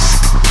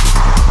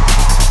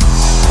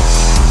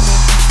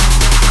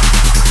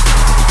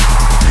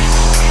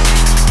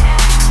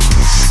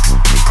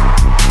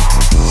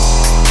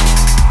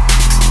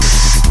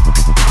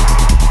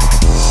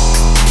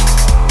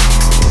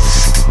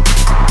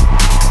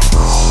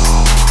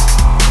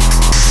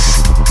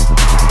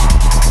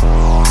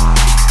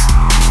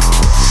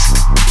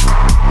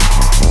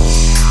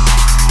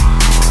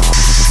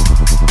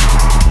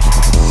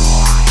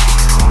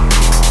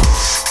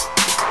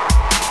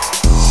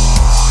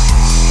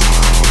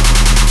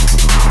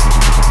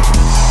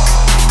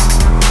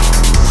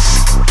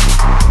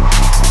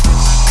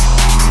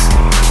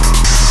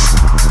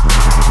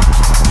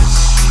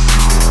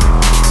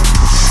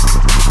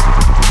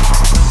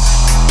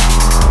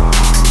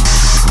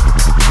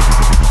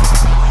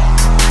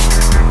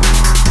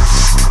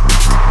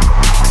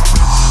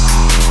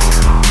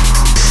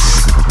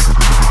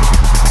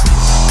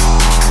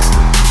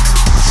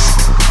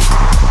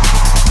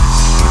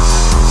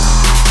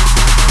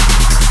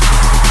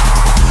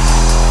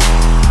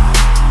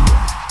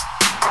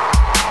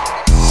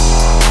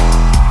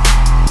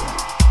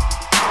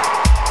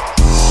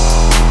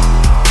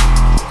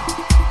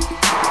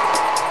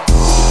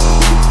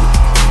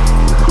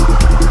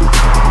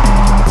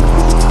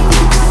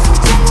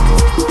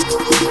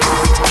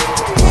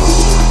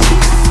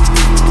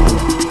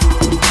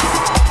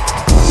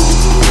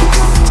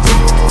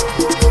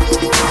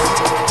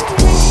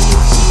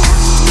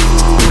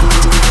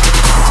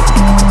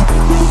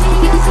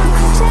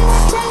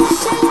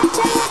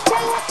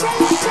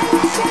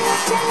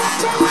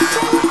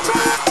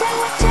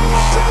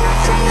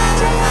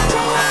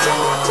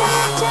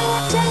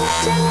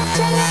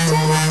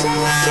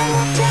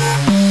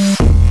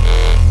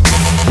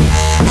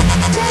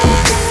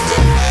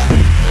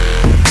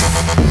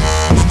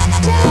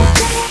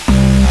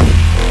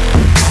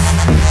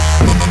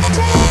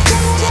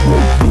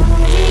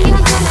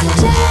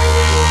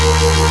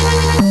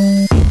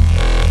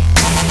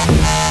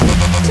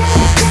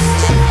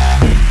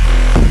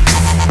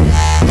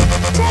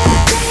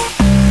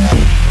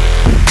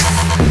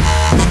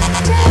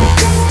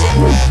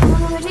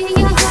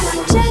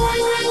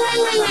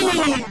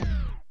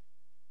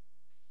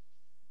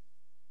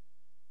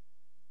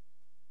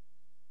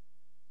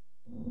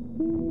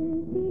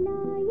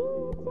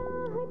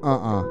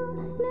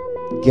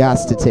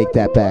 Got to take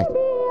that back.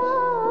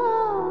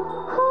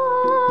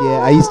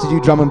 Yeah, I used to do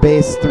drum and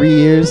bass 3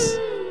 years.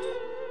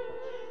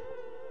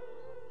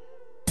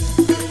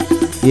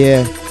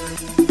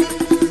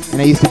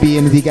 And I used to be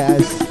into the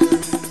guys.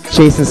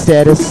 Chasing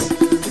Status.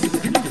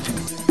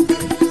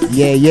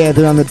 Yeah,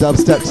 they're on the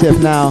dubstep tip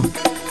now.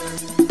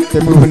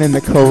 They're moving in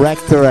the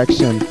correct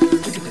direction.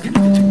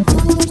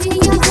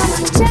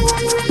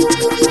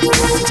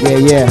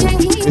 Yeah.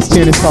 This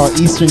tune is called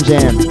Eastern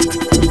Jam.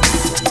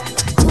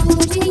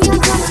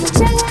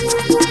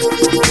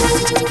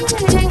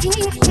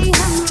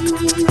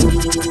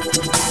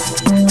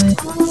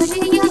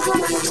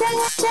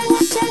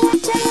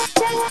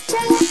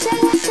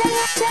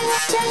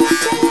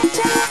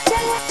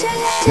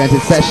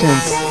 Dented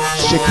Sessions,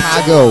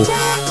 Chicago.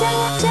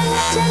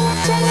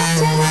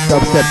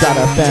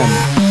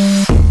 Dubstep.fm.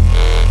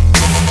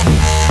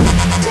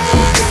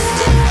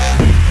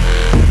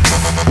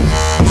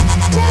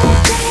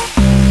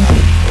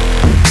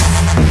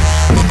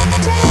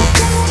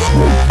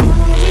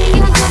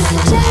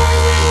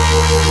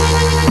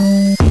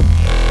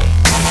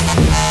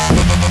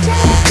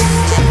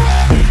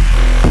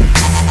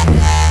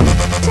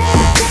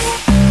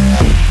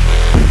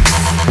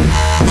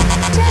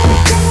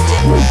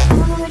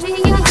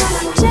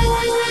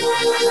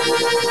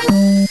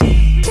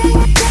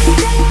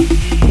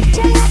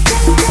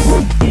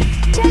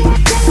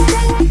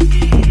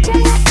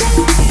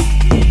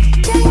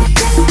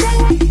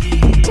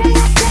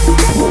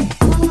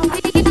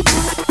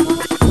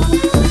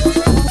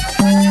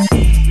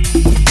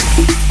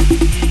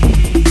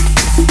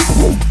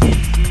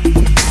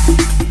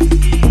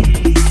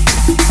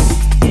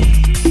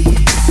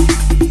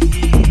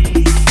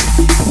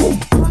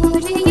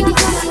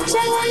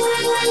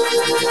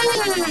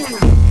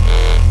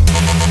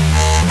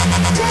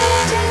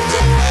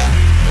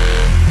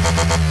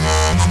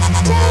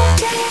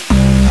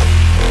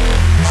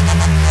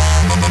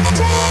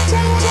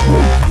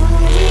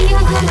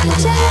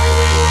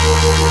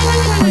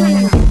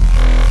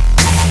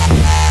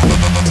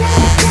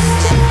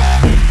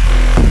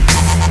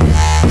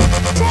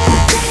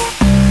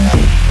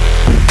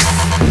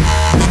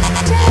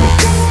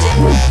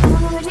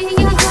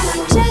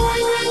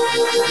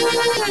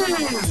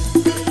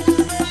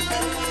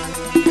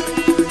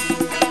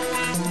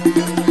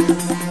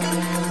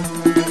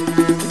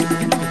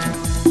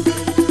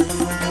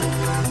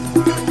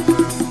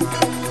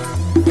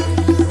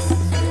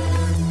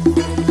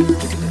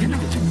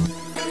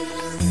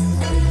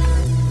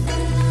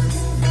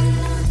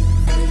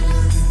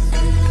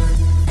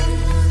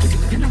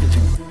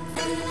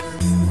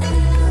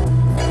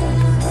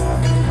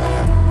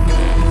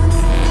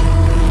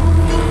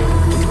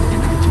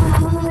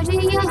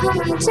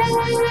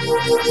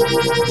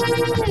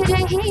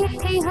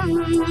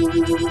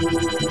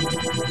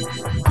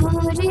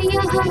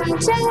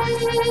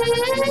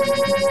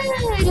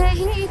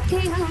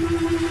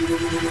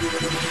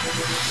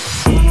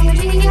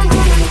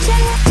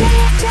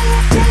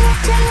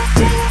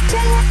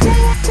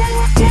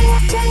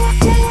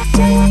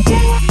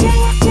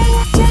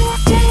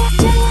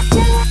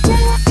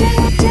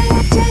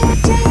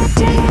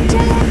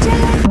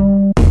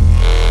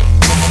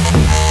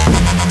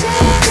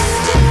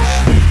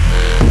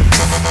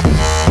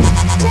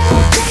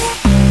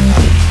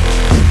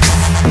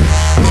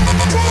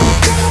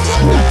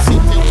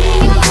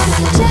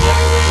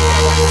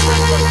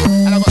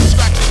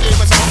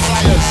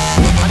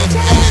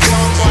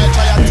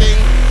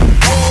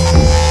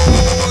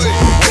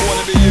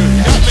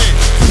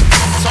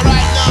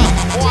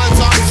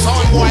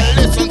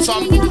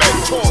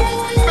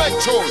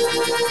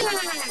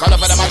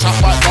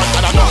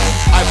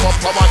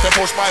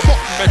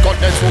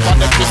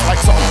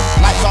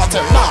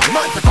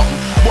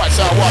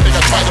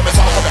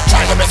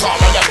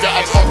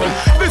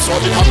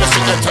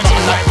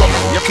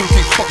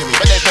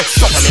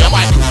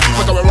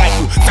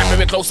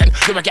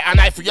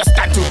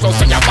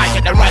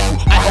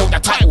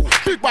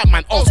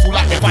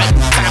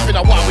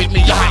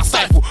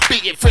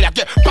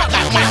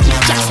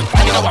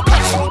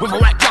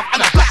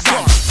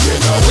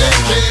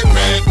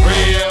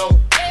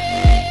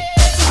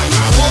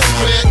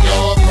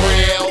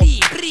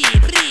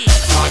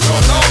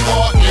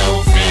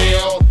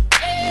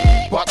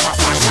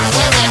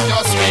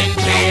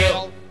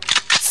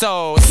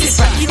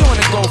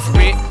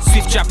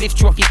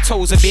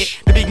 A bit.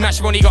 The big match,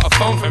 you've only got a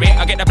phone for it.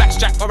 I get the black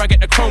strap or I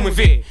get the chrome with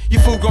it. You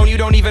full grown, you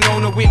don't even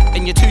own a whip.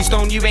 And you're too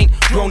stoned, you ain't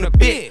grown a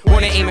bit.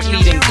 Wanna aim at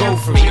me, then go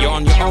for it. You're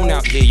on your own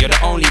out here, you're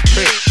the only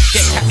prick.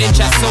 Get capped, then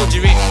chat,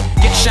 soldier it.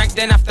 Get shanked,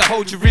 then have to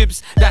hold your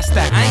ribs. That's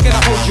that, I ain't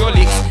gonna hold your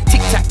licks.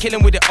 Tic tac,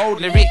 killing with the old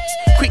lyrics.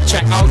 Quick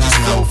track, I'll just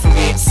flow for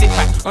it. Sit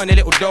back, earn a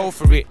little dough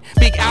for it.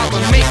 Big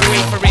album, make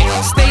way for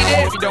it. Stay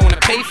there if you don't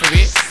wanna pay for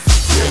it.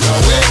 You know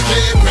we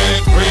keep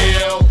it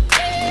real.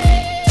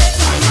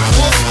 And I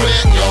will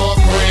split your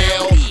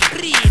grill.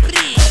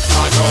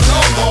 I don't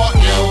know what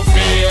you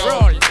feel,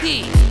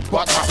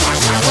 but I will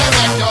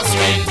make your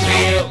skin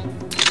feel.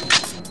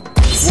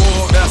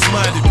 Whoa, that's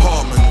my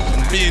department.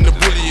 And being the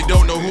bully, you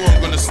don't know who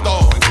I'm gonna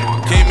start with.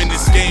 Came in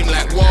this game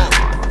like war.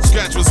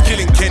 Scratch was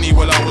killing Kenny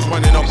while I was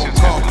running up on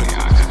Carmen.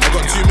 I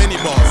got too many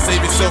bars,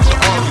 save yourself the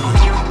argument.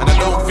 And I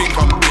don't think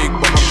I'm big,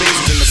 but my face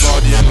is in the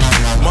Guardian.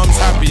 Mum's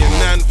happy and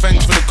Nan,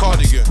 thanks for the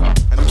cardigan.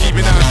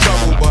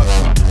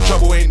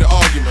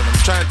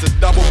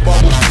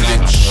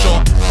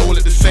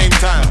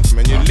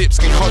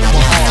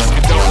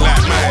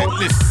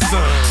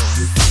 reason.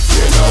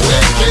 You know we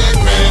keep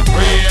it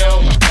real.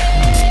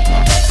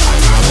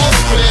 And I will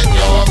split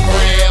your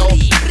grill.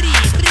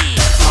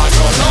 I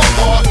don't know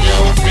what you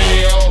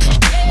feel,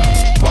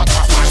 but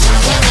I want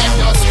to make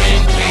your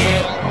skin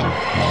clear.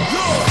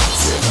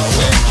 You know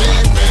we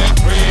keep it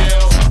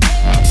real.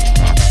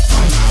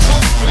 And I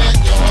will split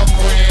your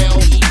grill.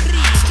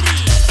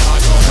 I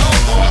don't know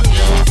what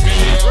you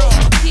feel,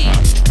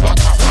 but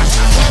I want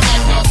to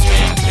make your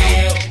skin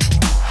clear.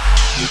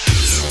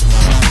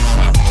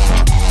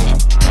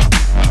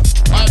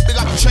 Alright, big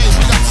up Chase,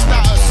 big up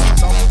Status.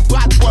 Some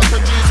bad boy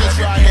producers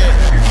right here.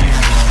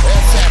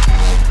 What's up?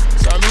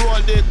 So I'm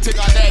rolling the tick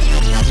on that.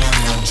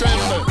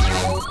 Tremble.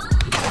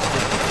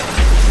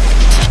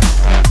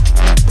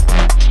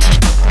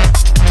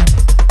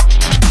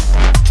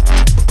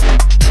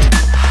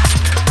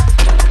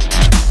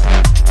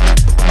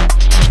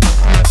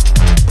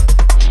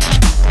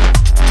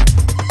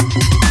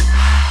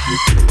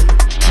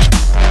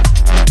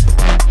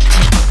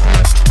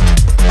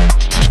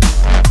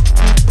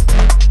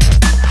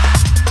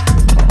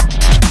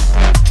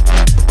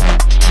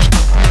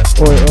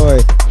 Oi, oi.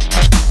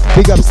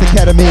 Big ups to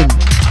Ketamine.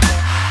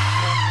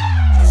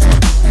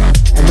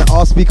 And the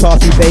Allspeak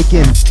Coffee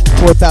Bacon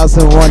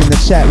 4001 in the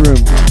chat room.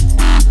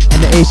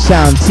 And the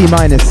H-Town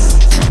T-minus.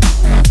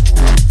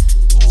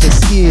 So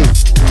skiing.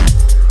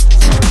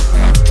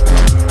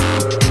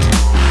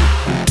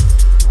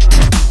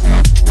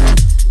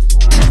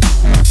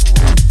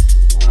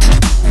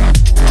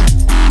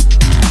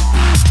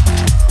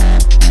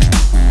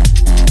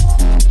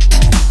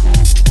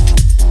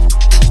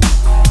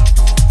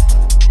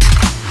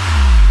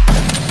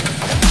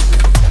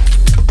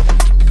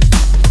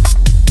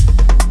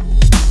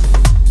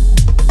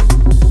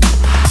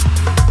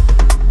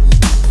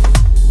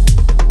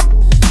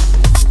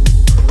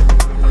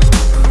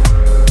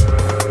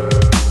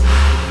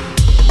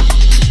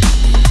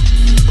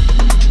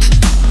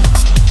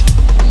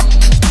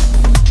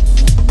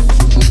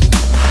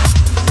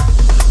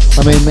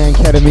 My main man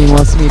Ketamine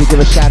wants me to give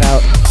a shout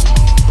out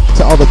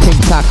to all the pink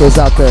tacos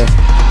out there.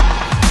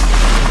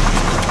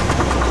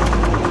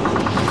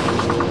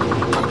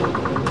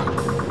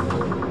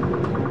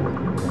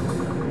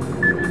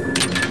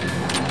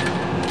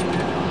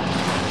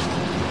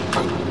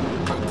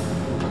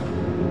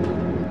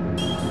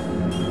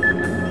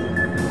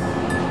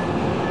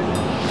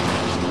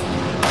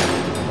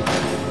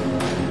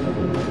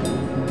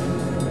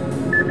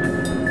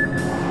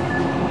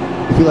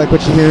 If you like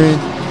what you're hearing,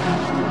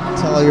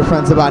 tell all your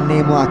friends about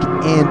Namelock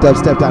and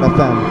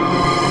Dubstep.fm.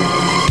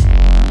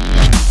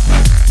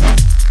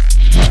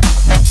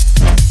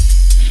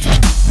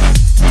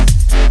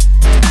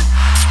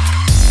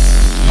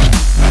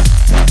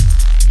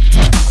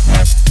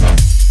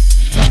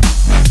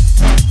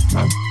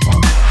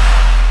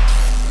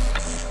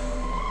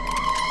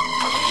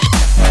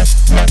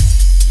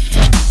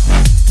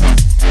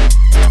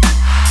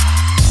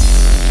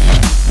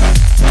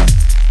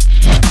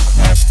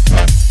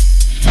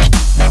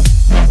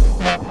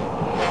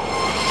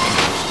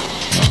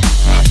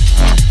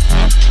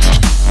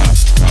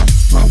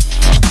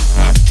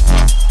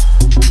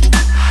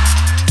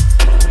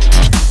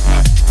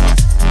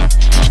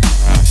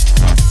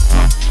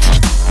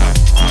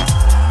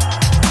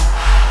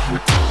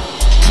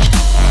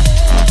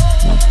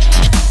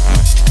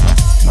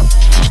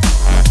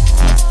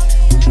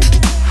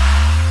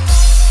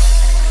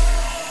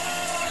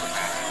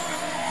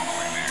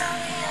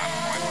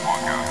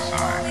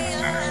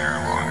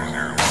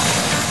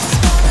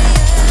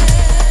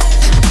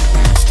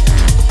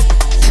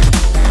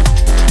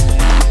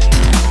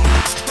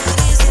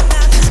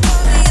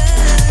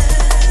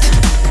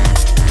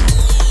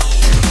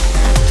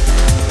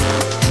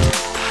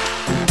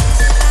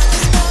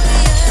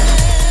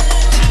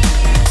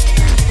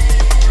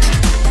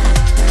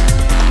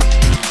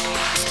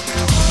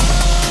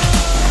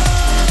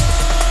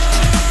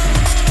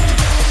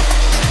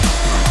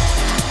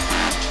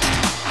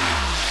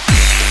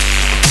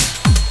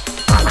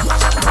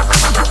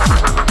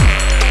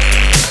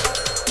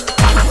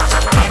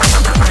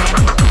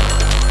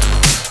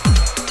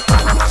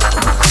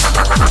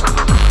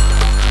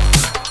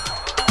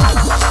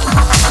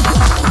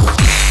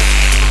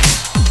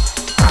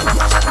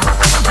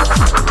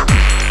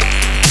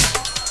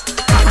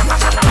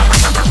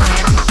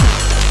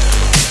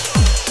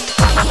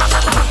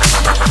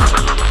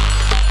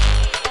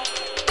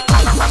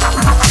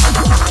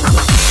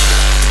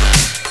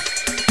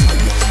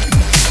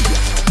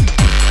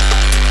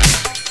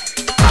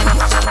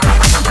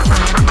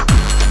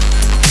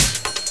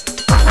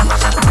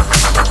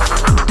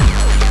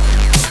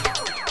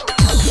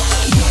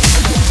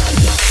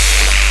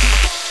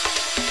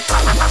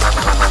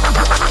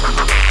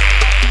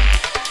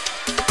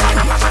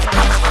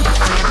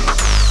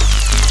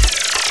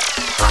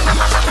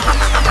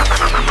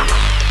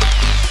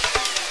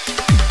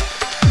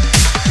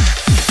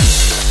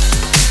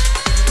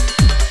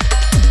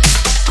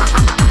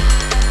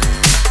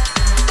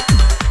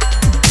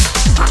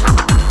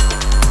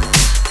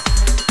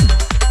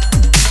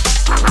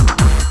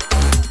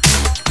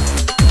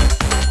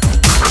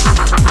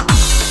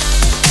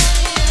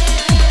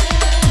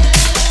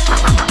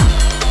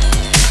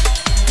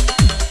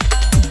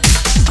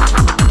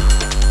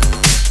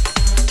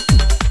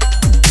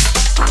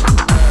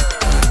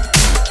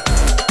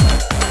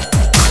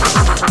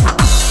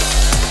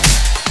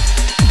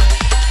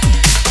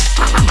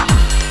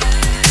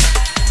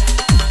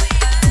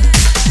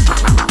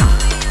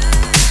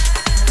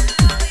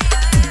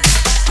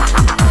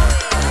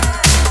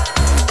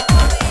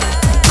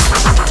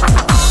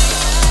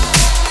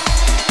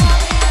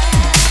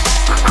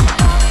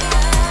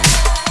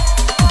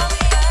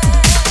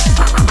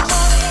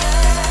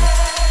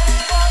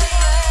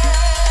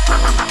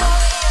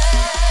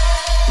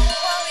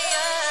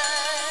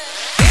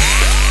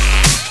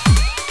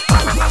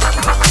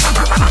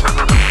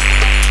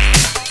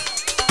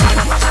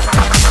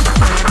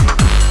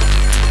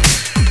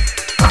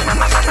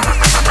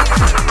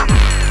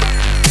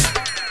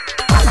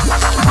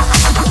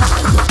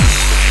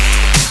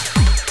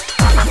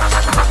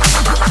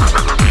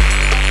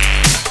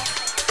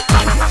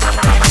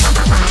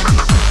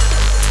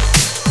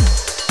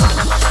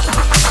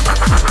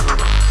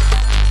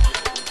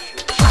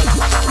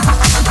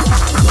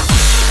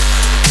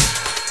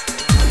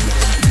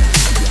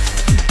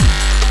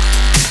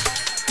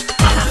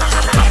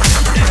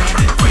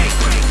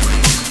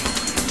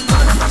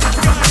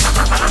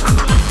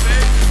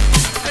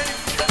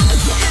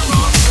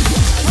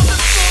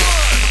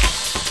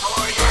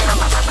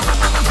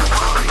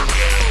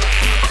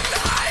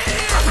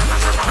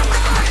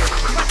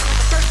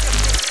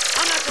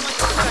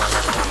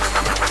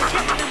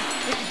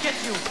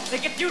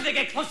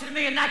 get closer to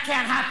me and that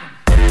can't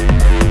happen.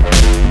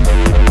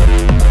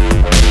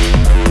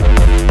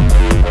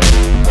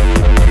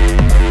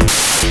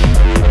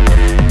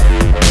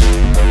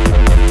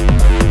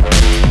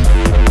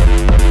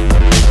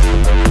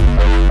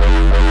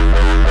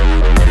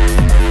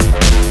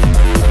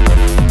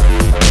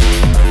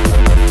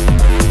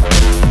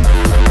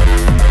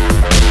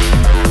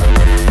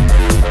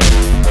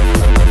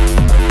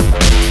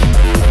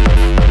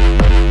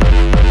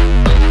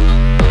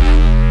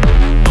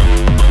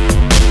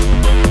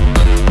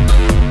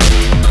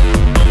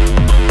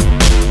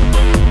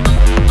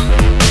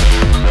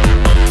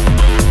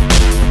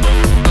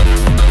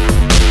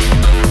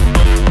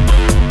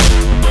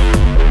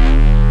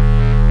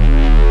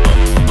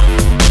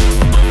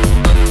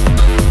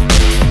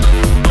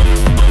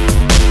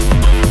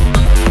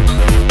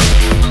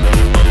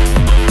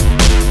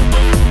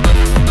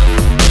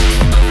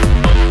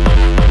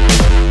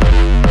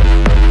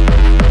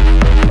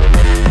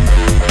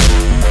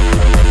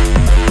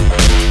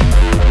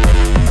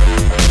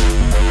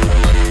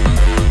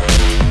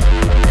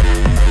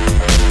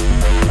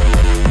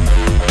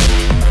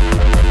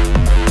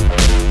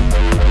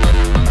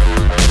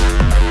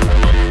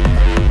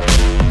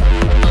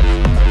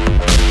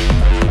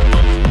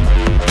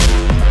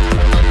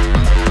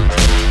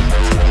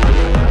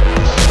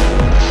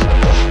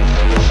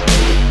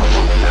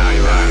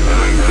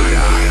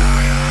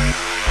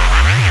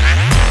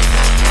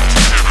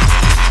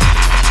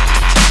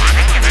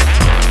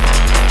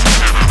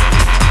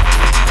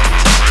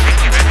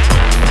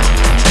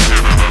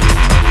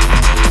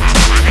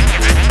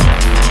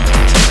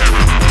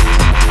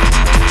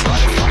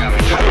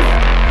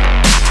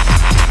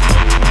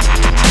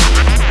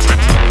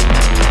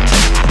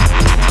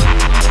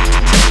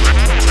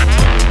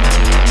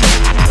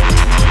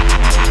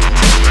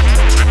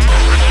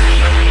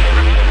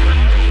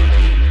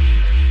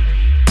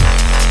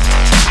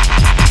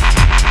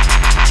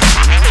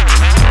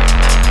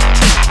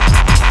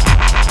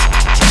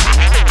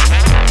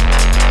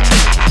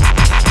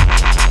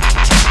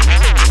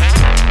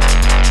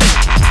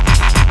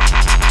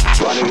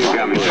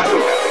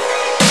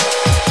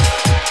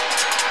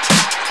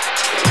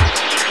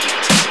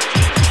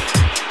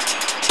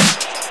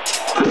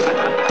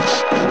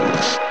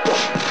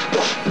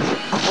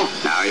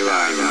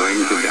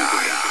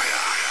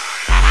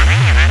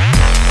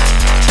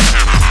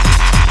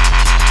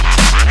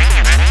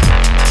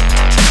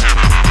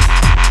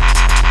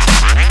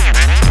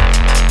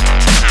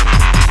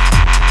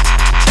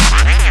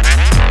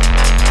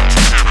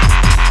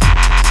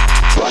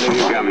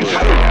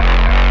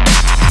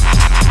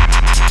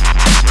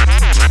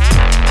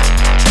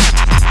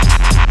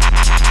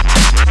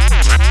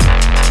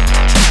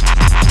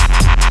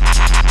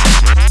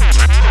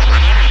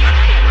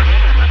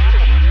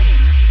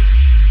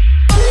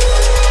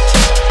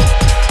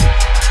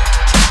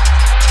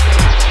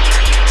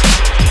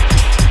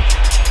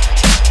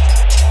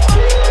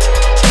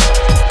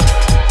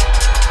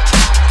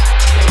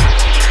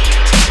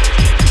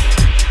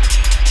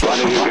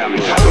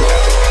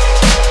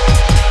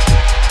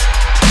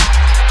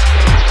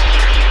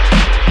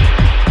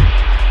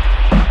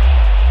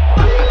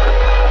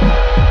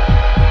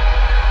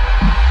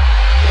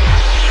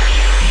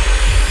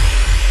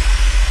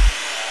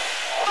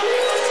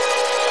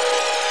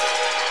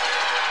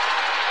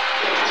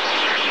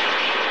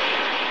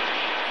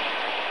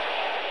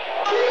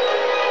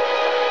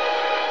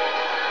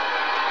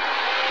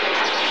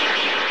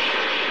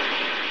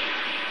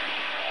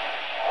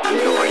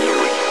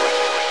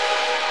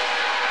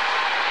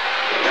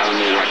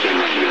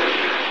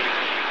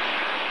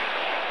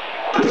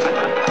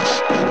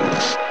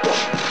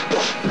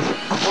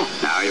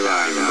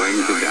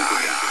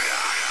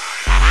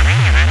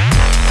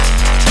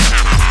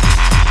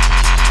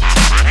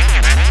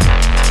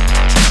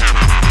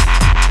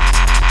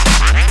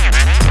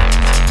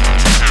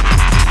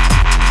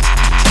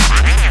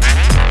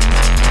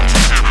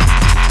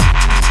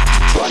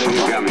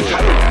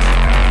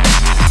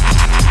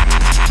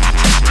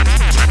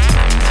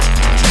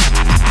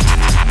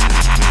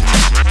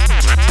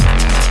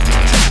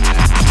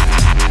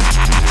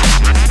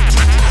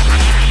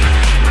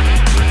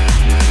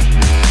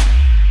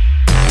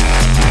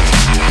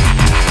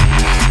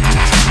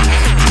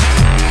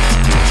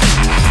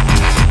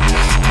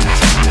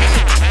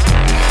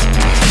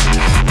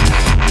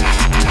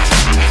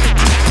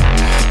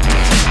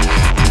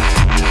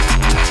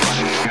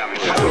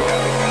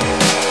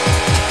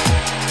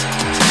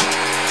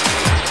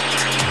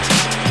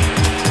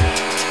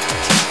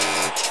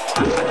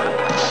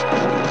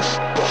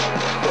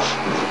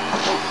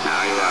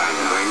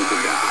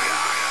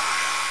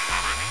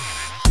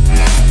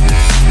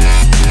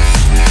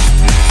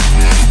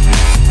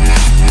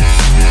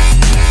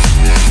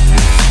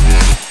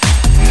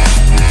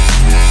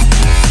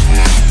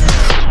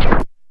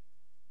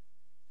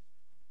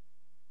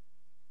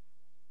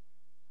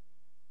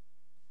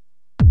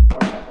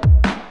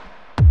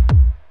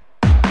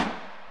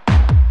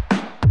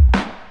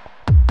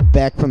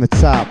 back from the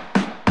top.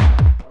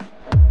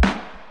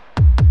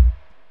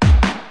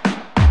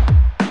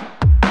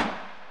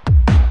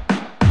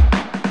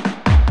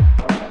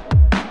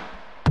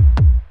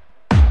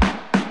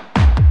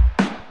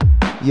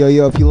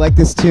 Yo, if you like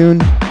this tune,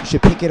 you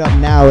should pick it up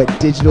now at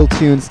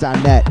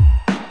digitaltunes.net.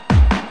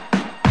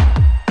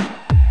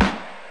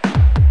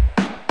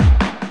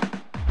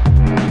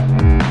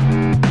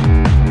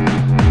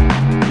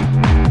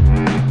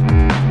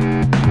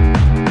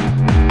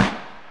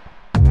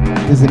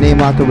 This is a Name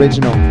Lock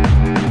original.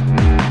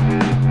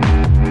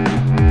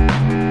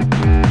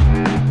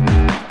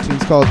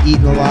 Tune's called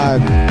Eaten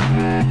Alive.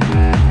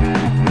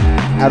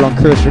 Out on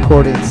Curse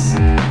Recordings.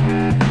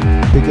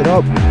 Pick it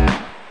up.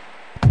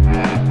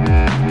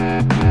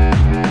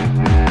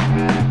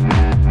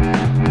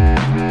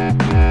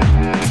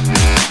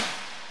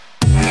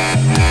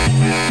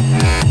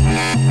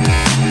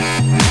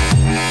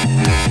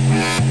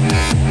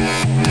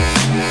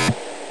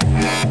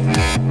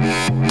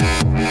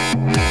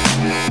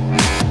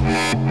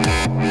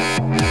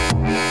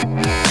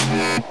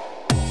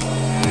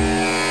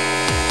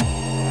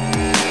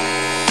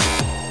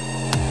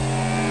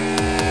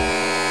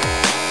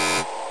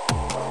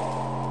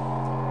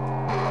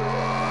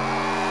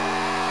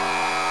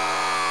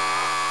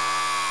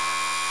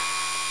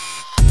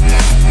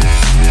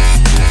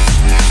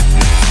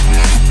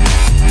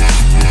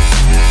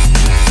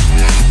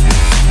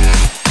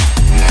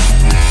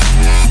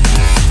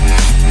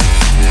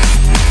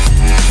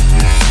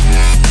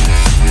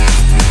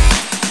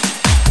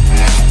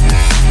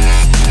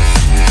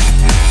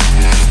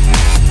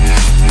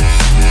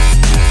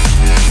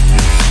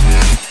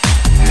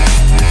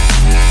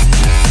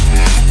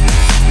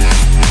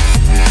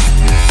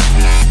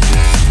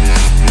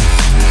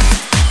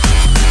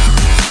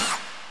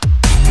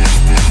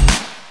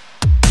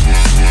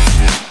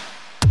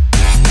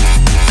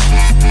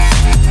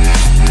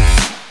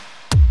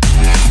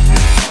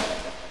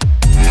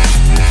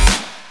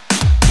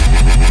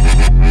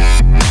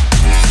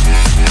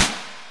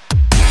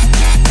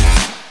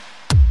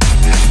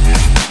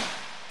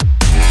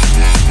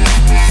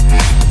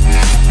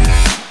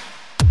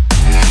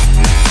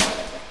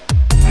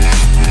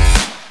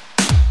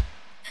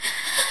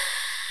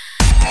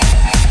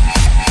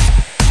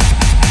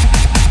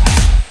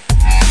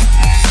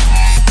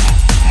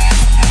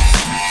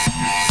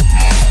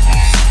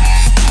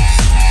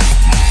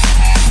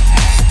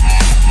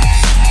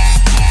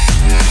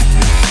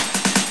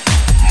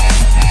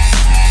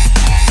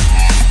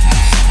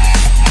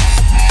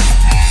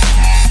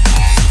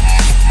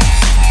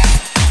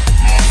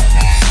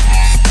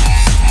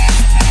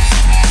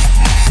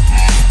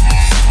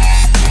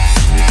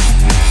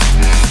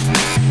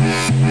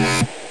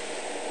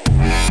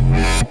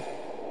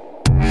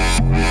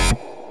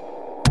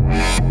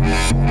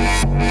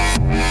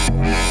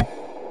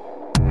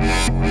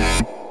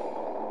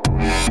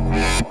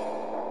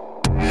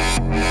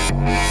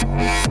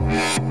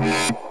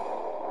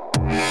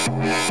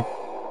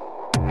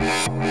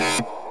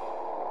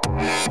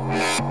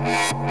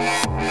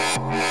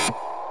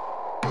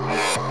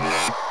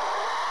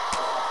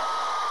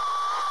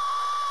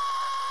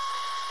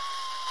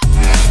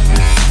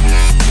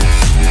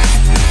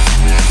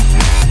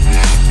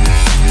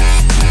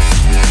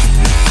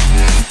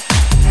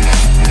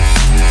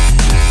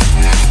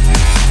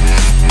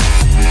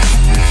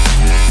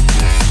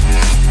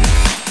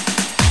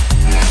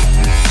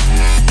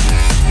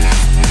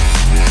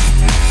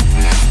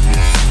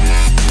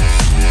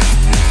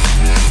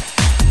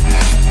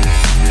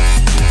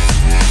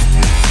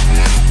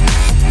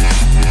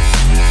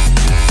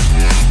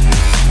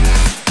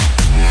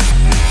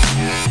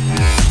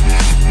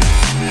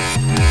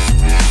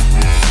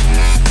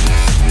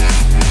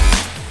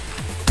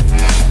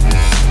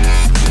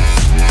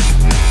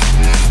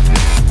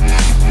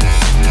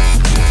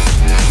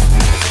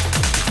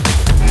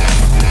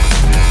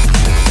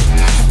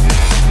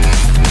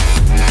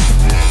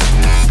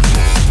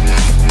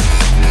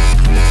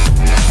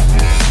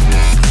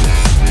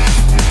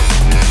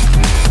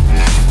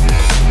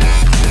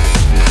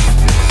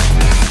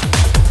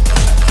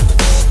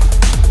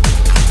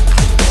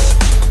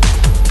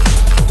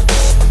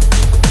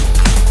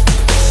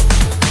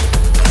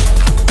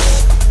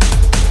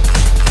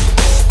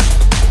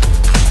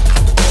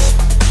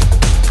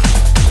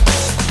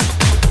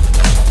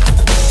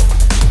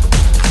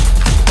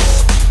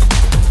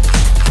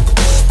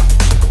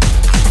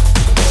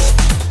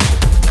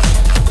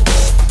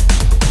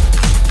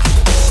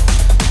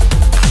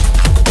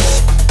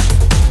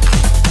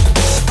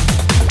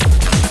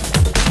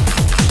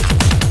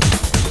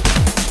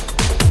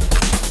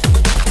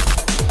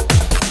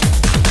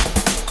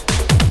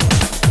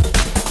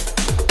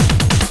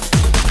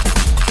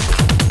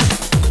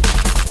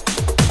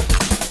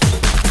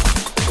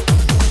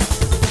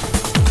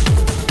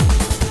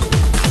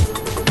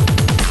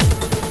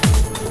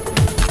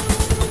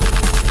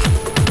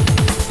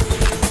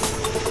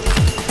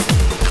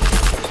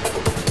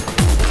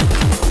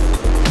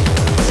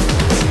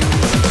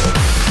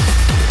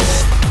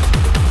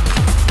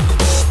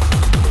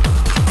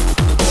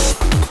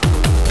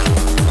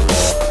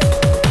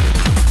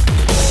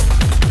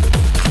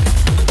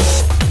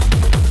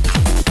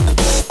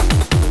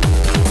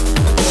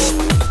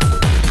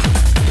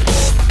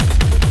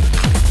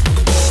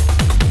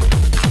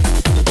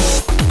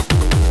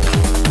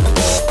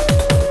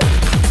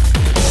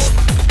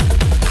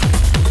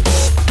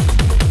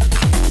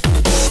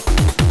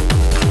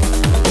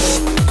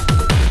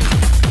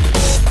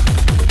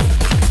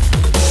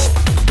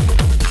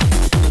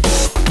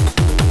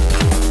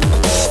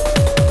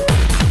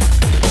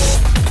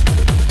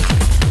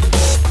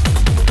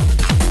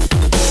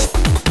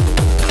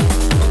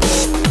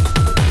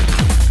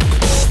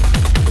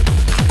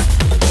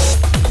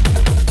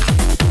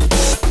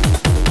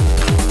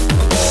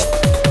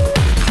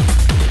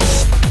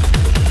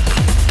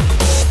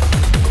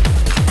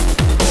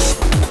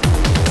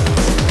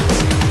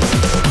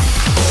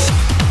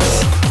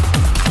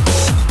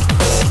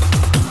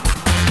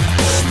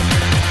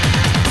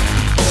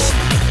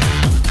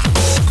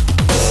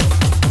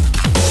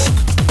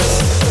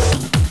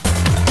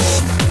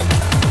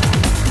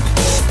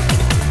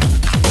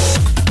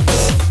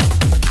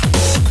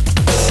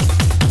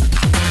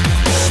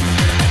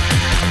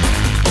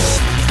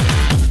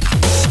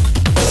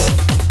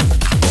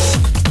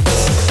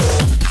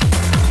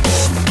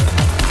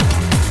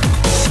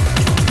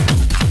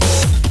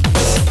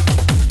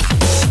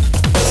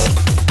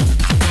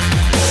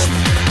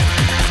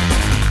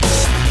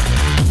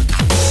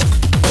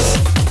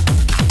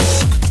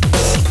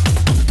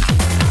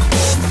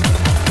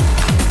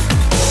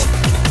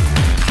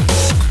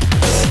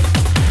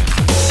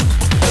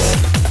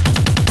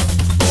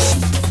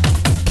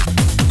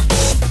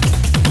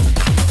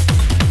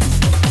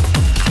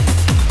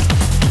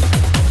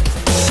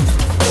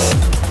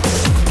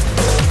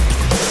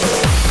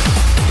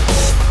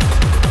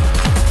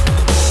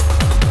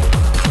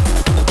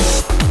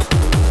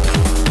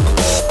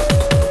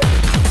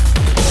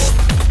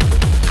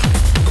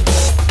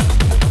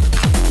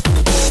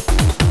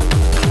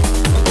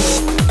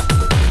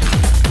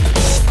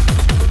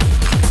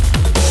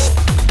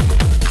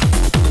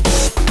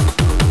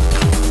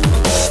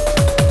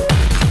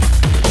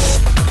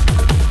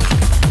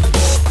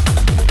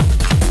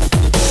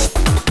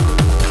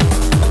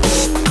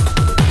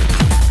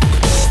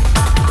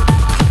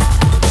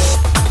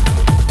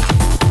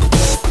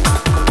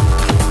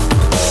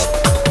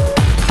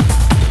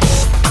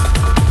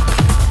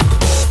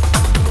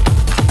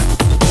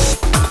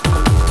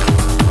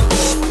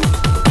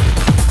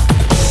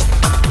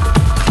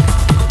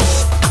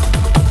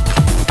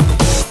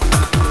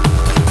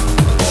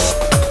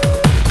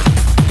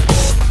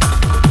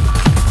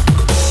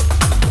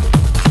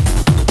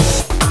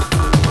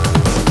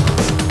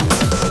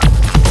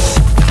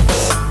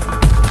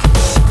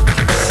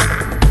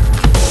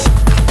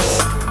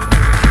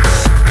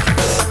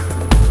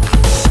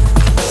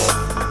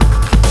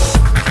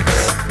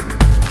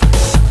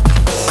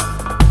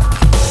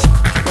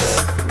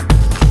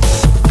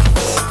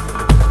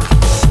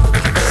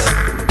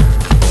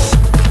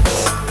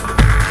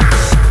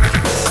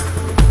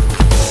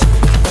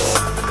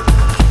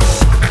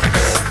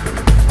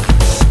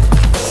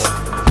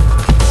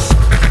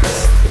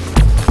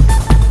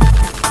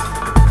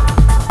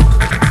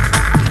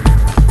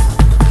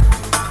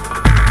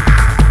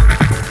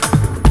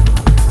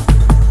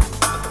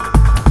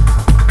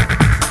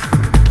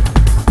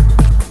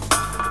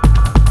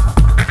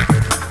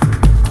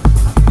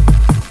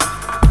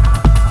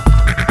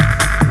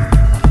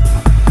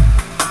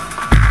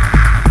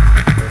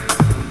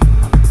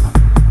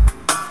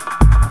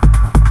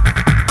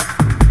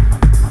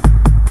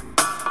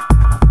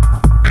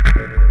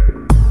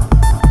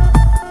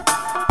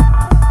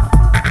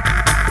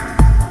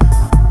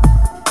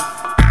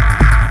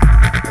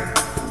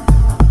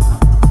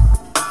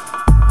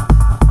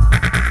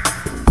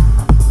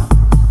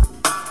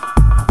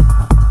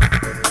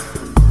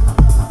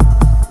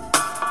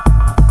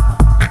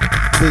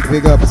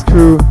 Big ups,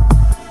 crew.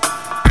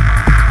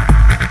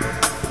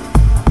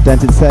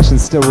 Dented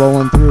Sessions still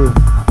rolling through.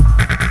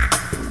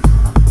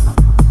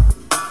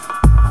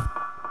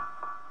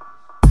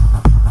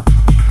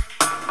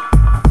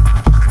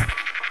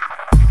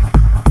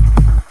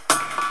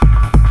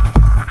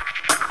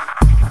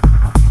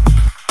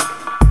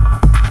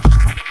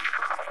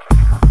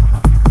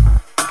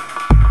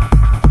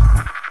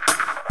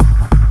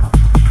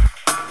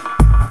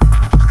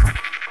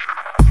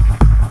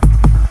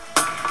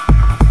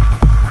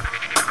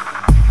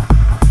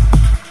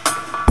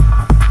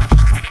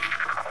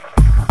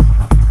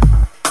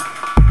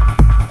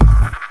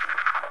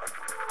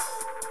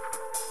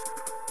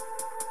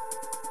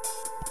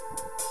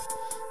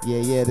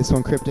 This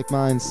one, Cryptic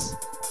Minds.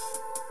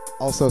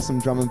 Also some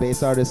drum and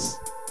bass artists.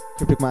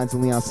 Cryptic Minds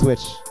and Leon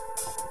Switch.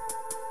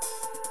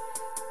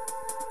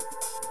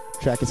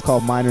 Track is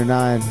called Minor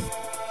 9.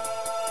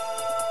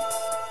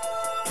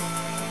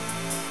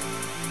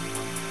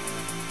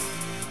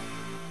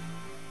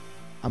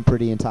 I'm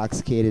pretty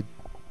intoxicated.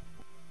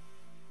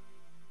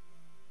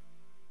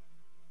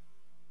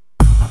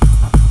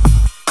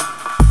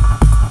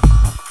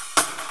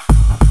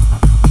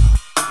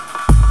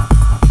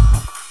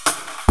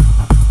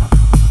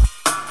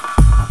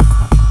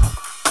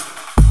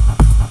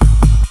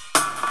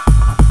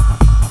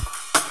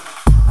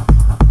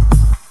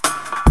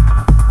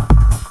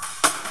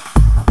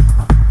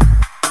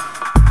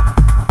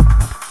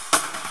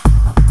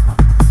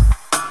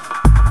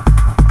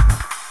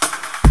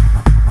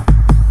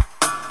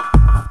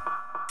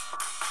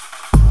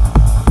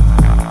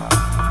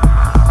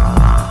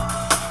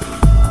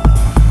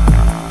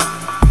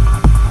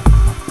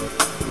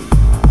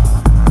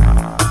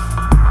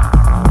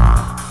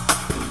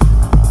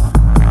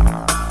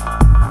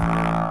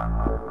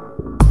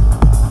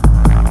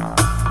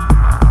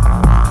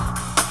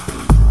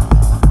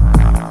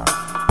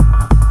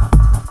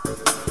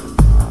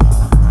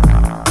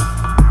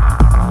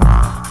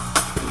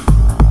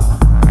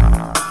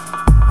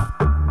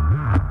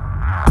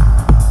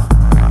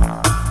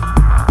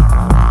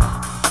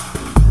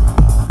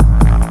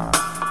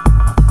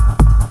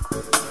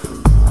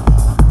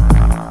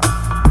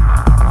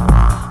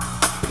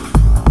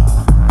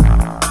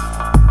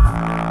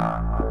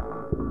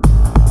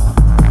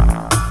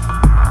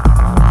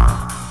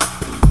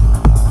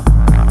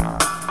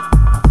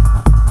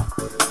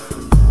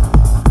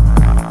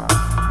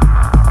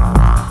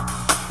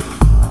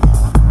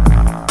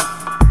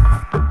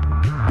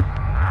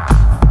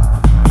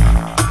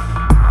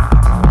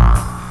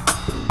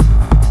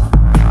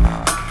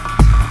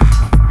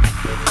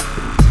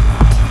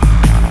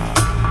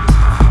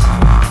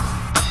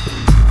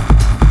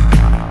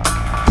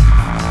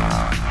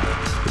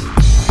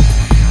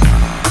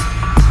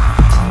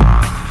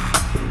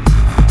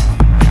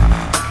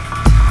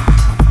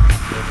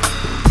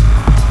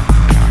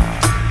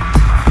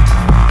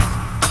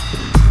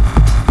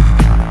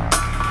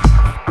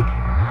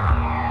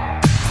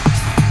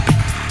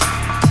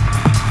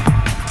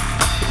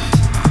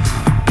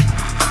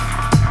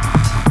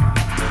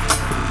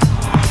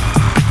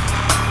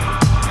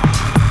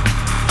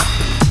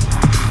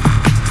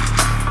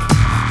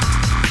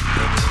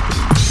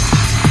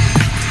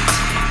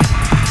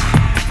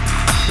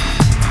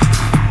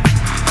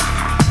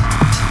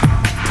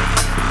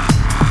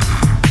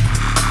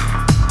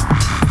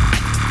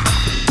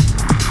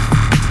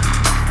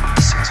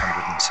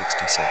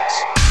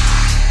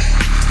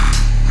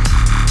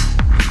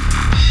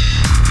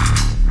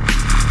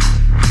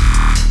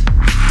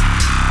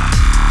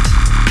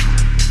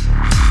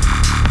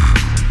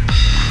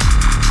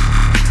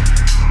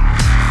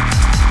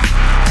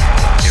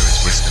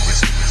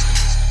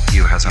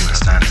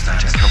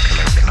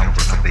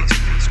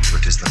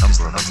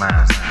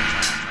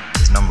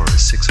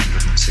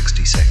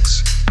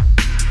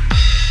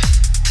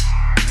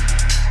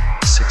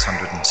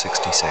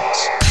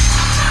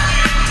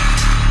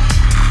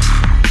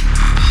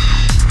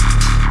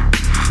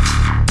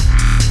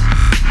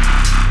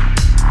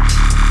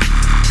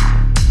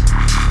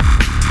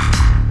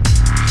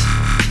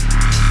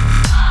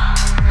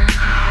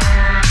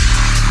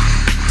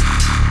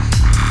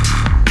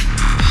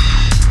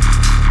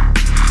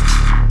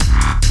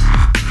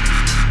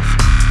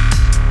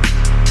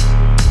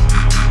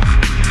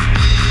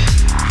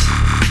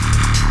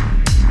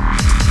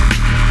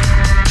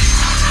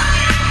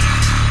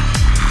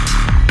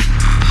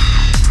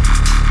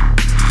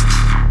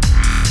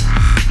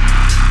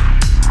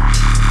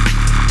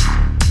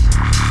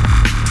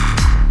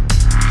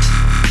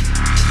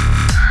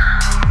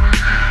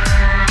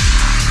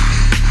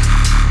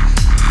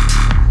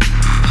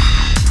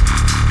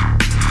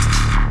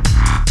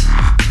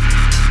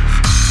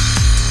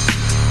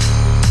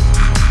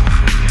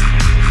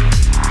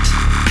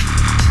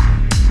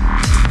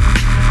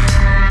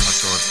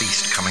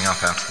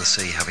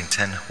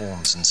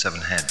 And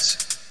 7 heads.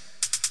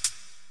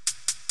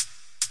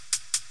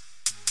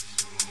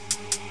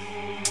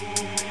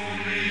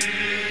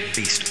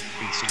 Beast.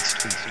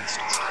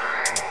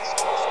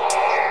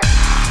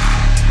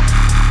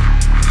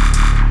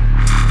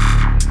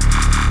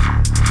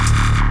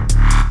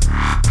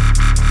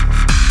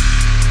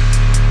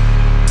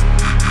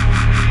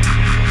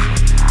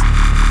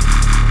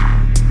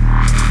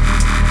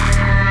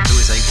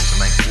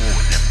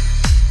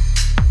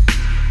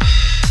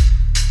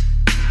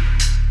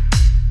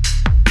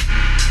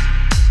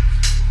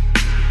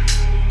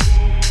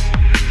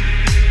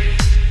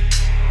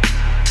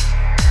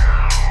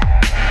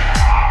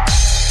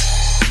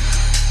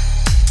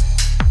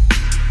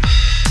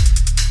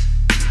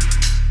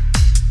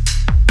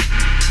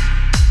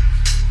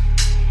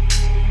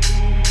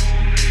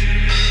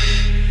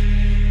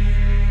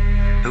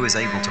 is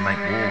able to make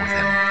war with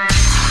him.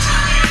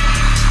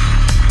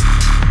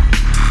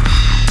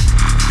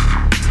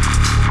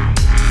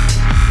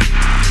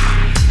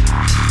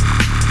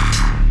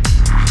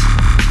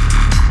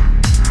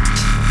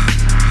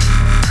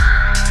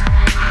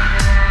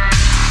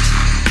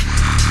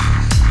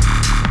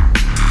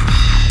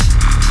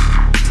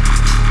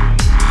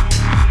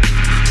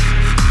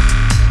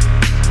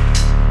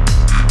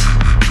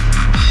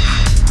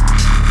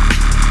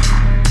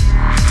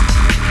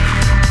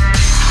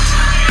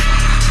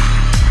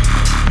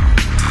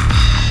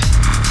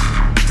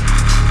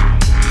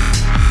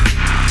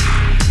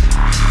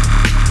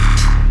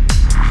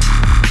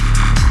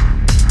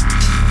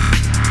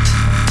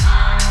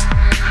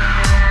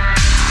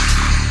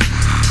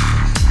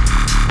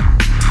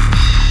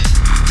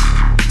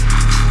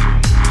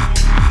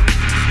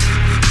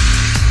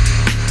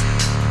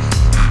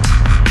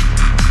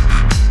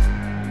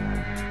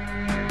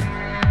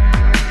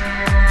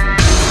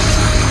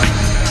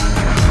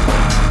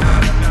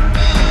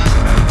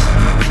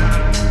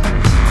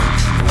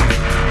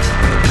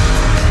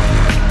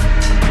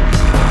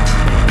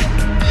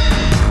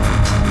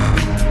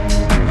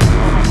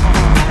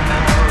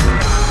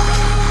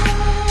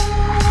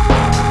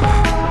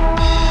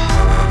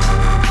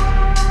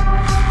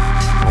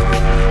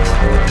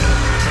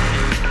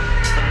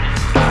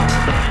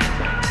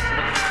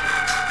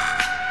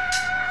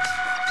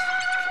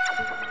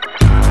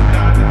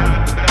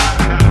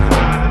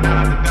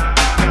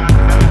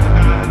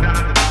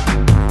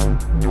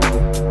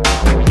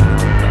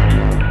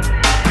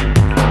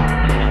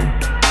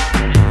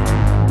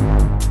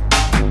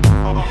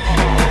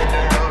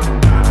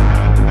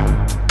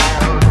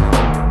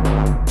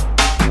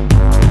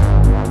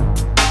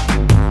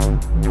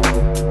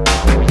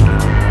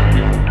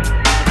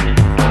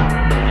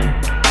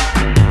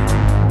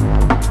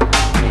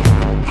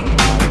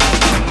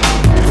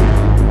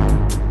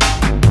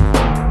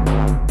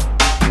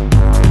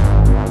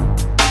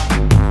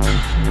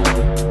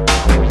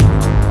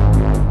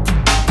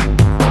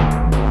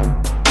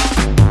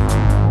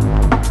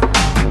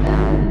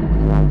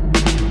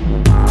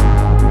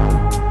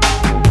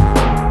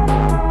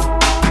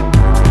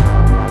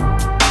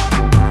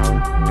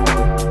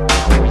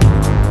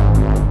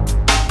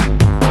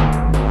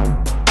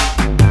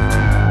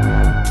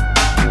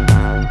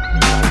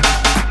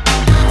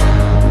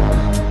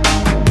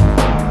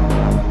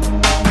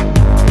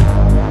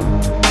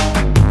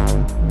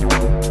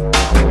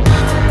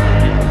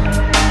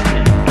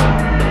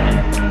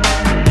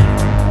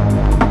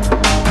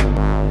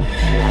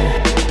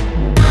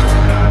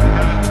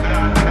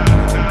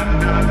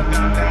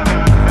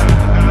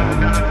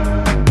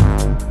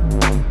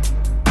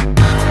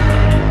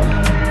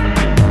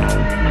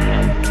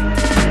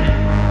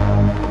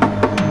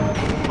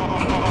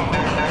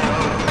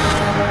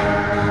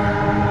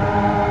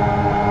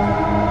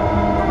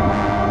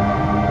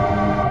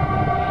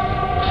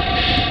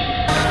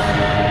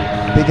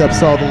 Big ups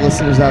to all the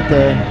listeners out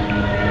there.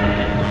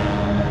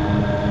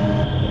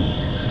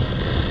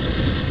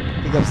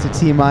 Big ups to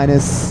T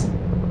Minus,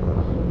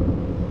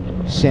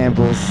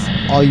 Shambles,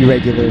 all you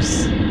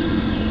regulars,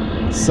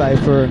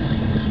 Cypher,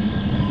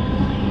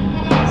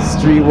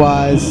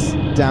 Streetwise,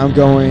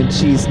 Downgoing,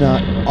 Cheese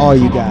Nut, all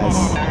you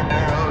guys.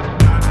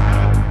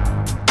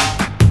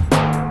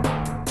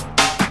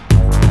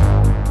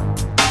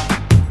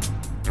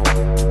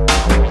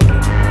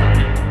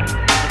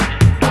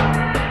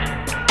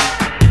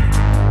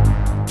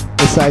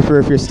 Cypher,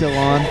 if you're still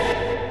on,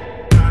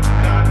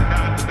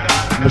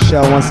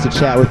 Michelle wants to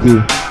chat with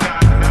you.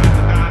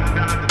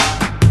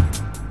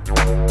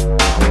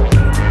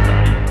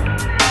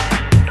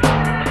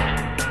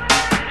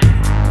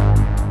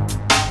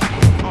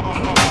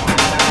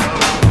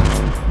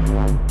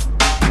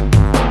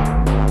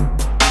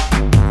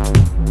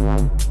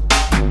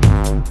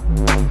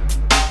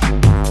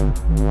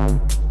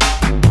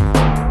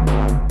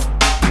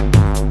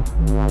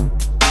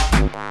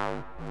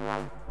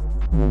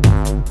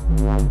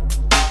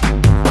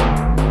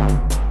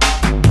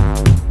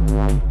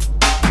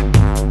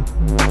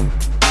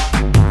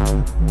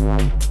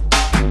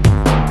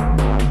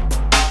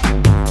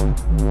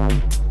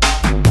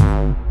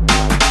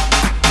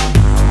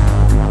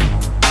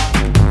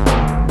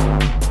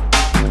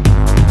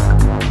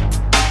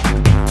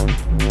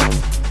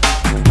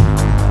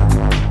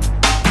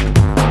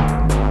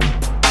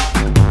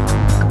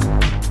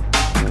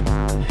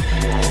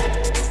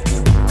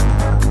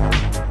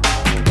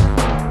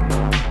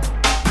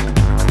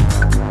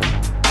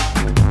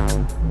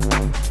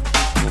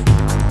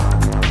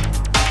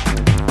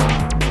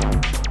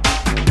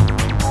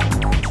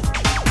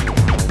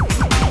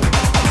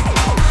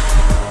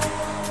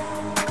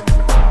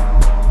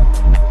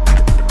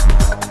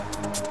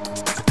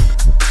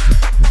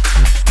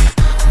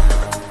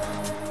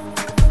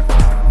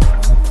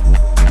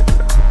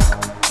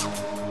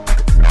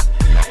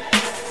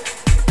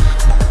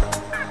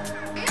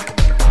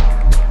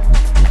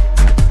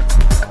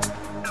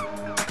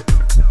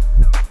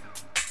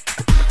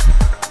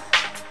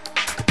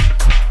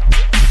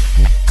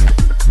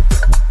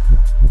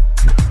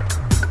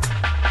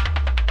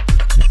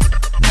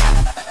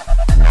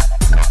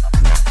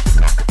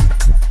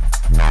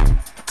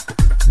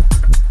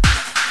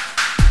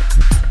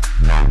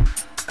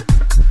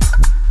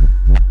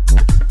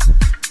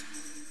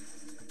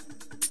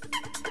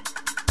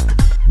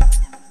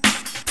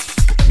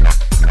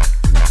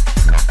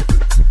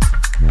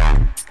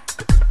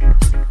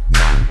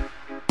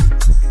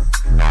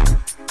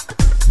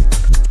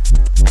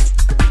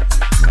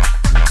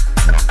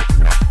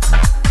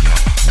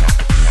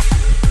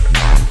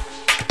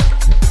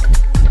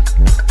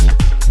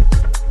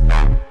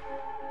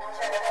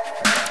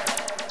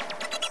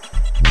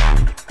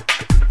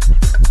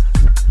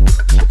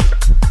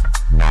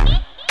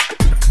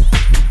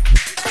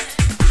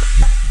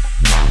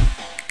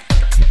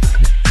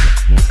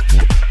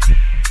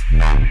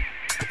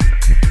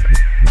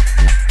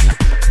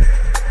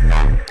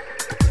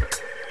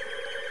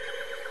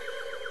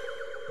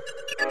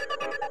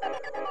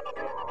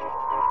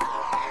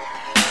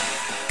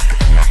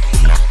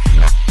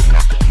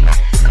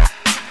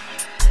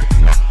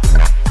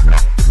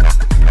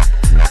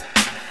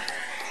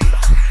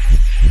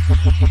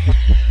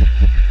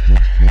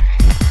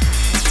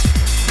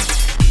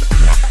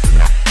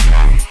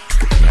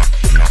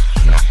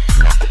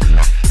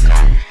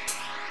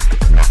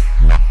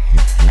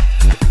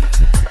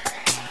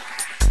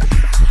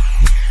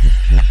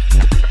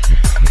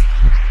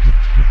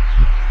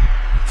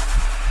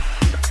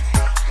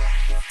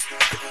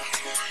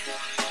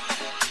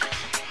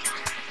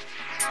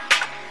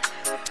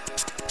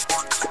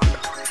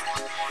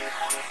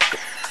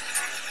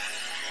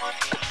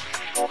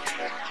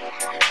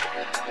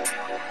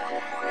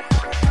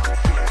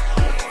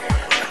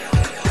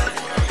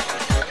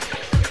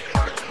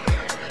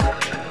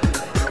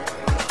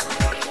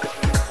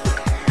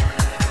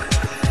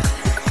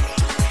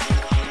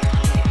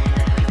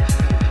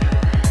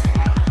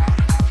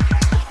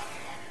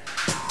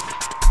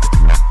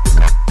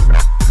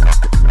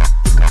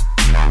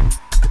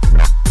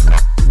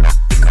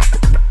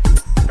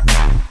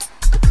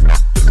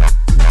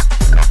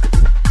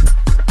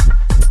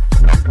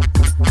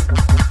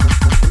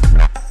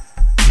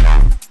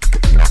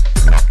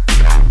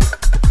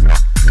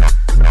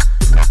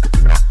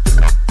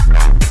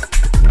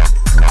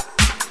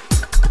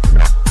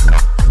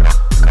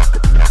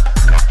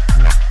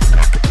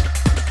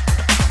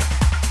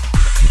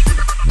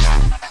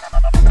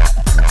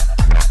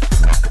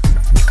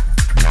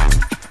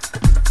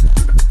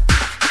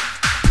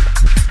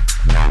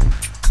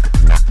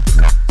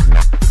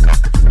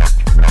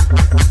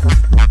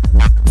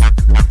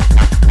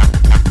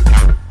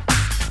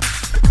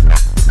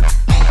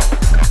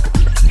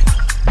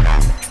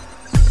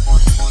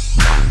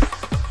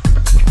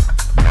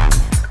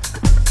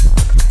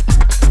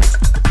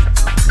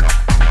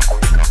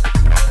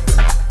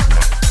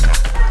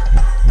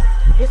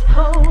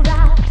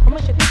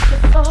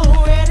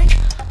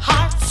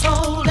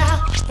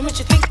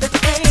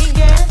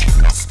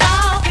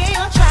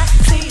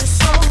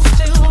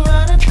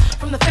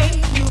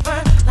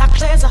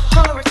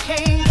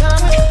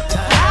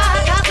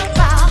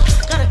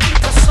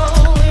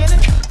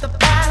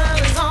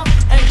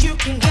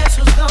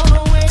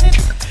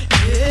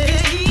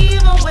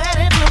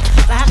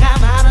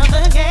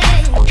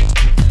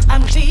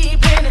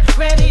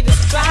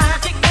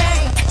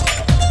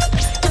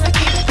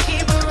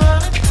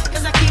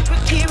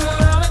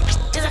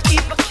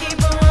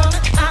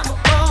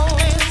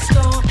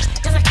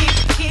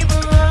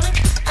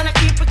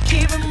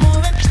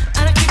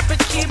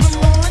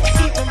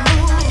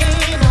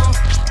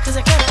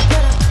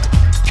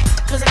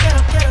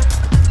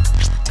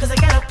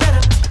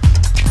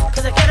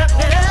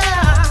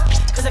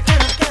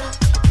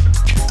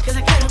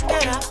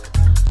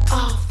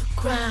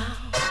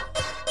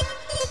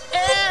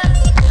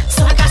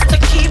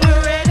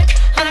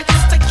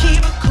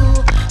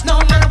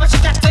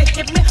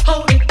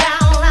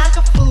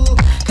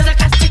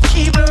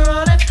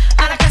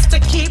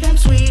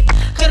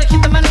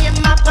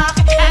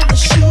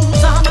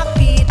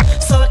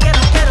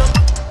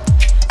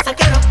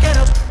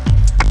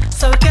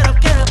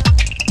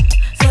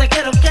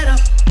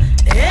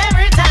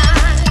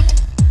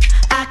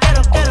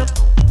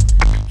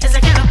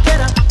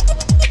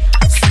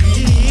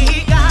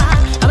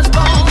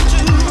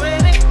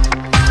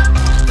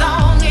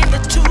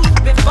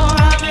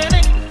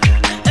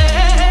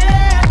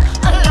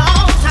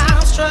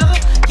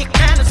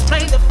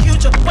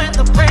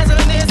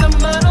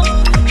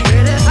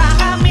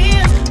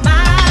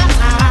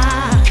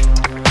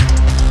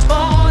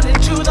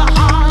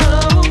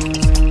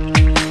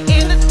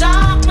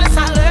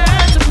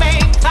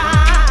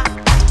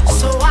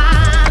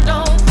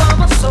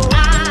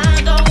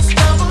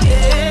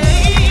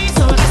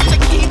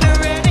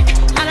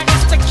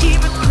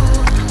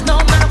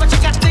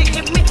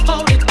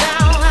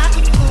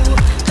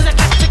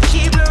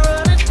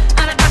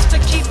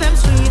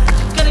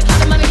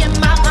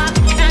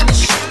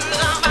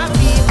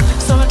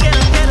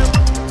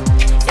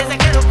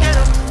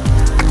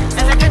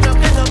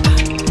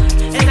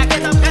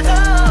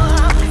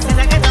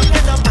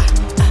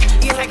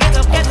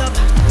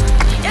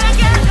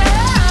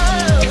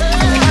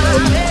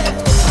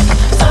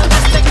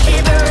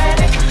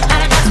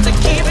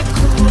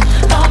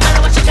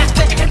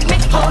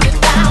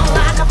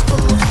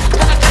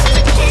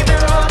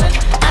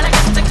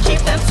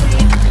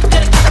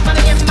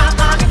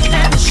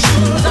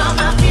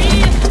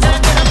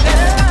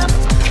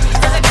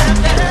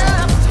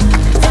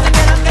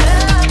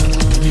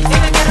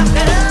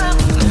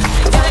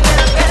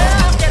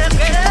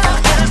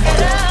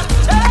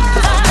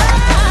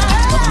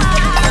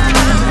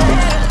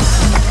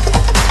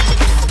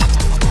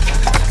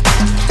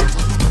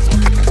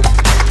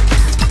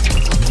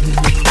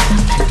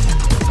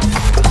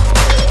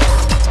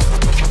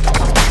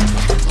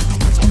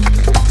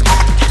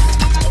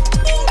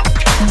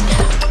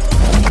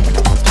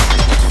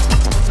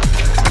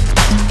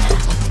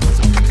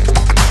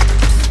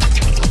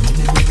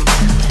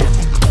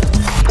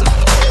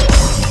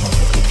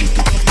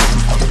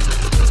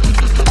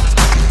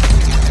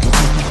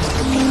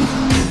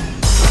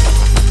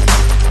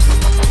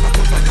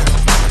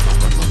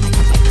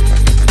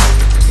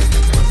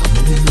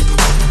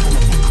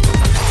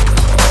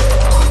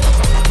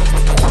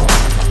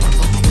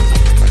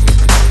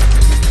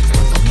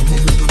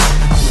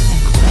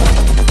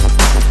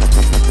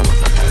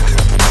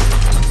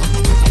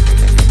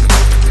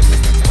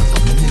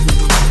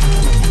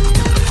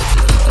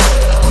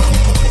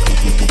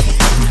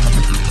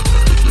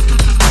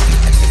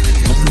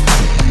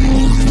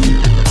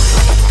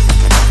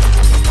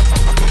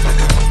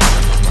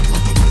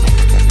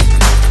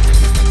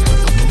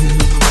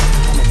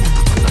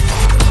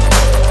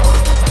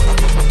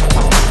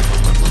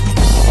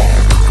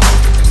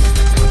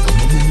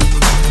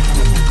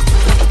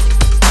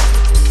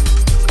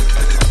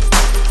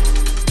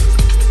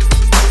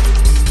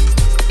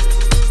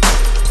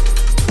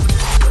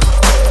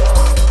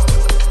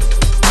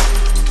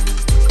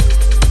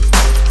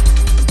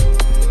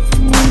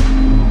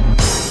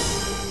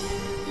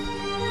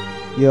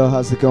 Yo,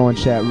 how's it going,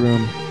 chat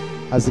room?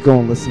 How's it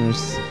going,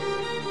 listeners?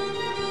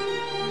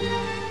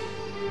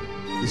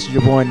 This is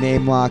your boy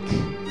Namelock,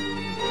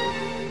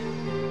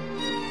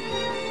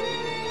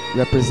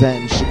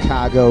 representing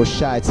Chicago,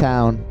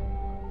 Chi-Town,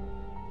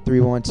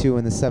 312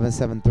 and the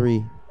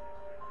 773.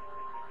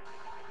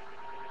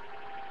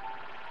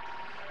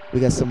 We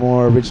got some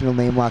more original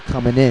Namelock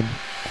coming in.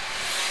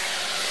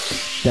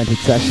 Dented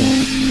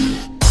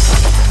Sessions.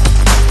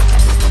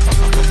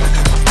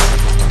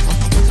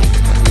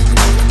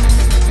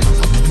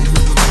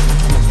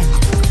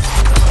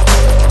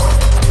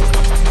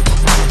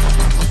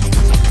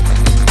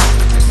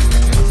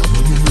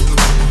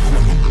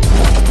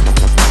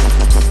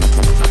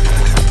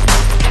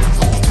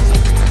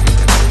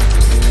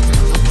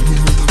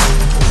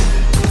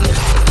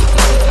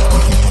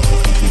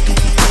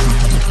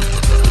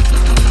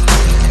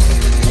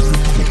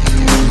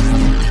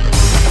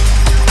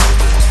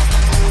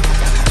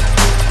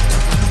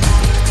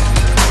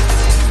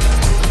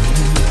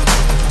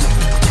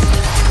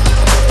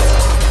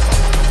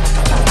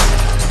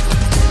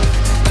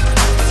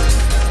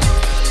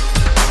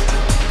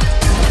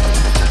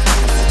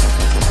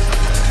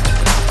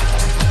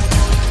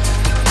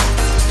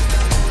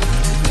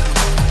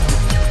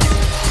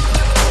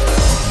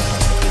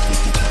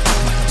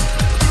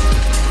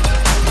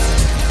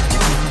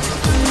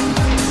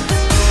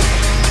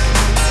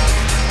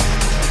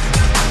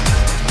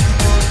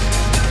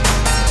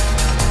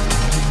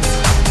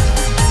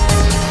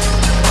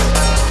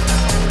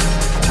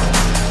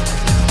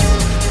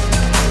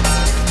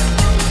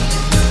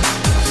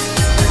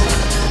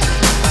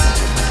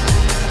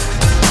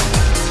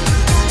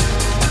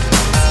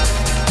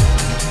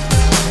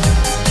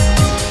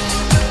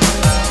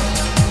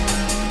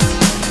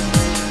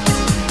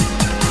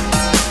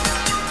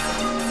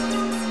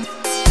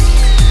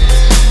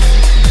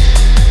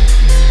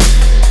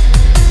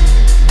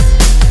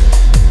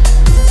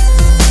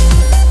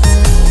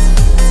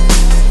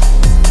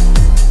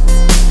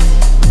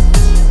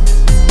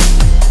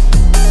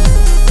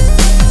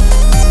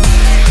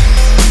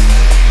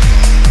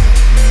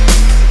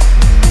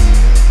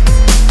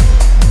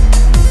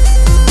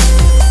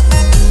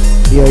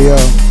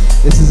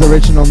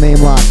 Original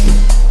Namelock,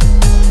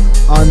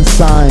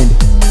 unsigned.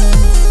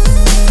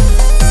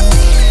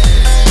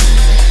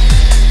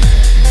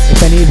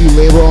 If any of you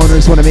label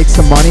owners want to make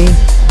some money,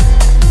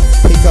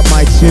 pick up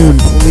my tune,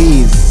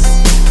 please.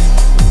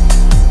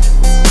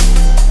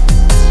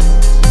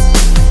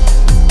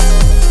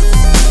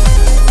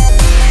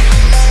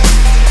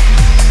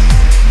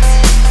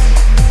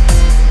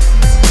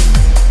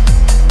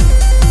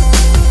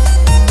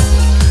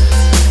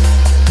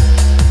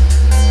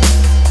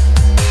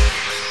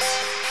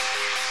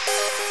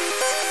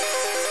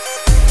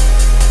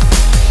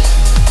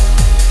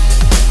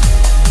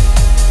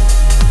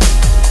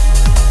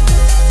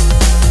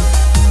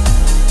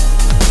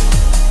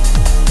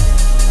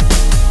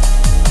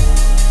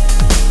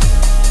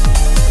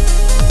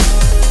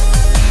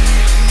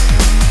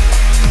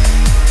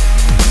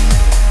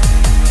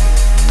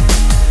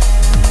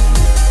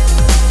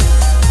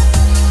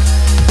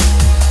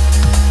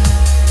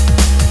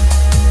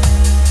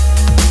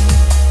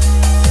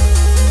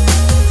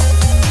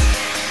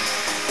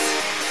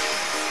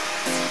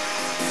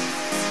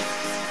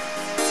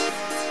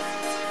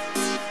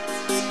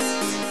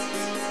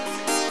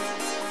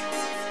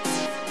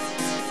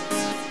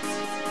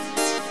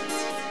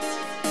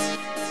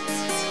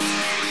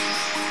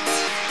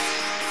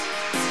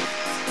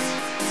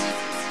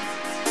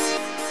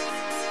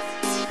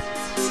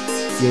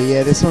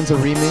 Yeah, this one's a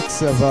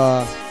remix of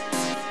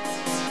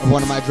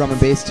one of my drum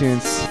and bass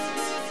tunes.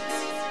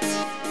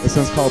 This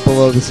one's called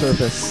Below the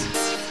Surface.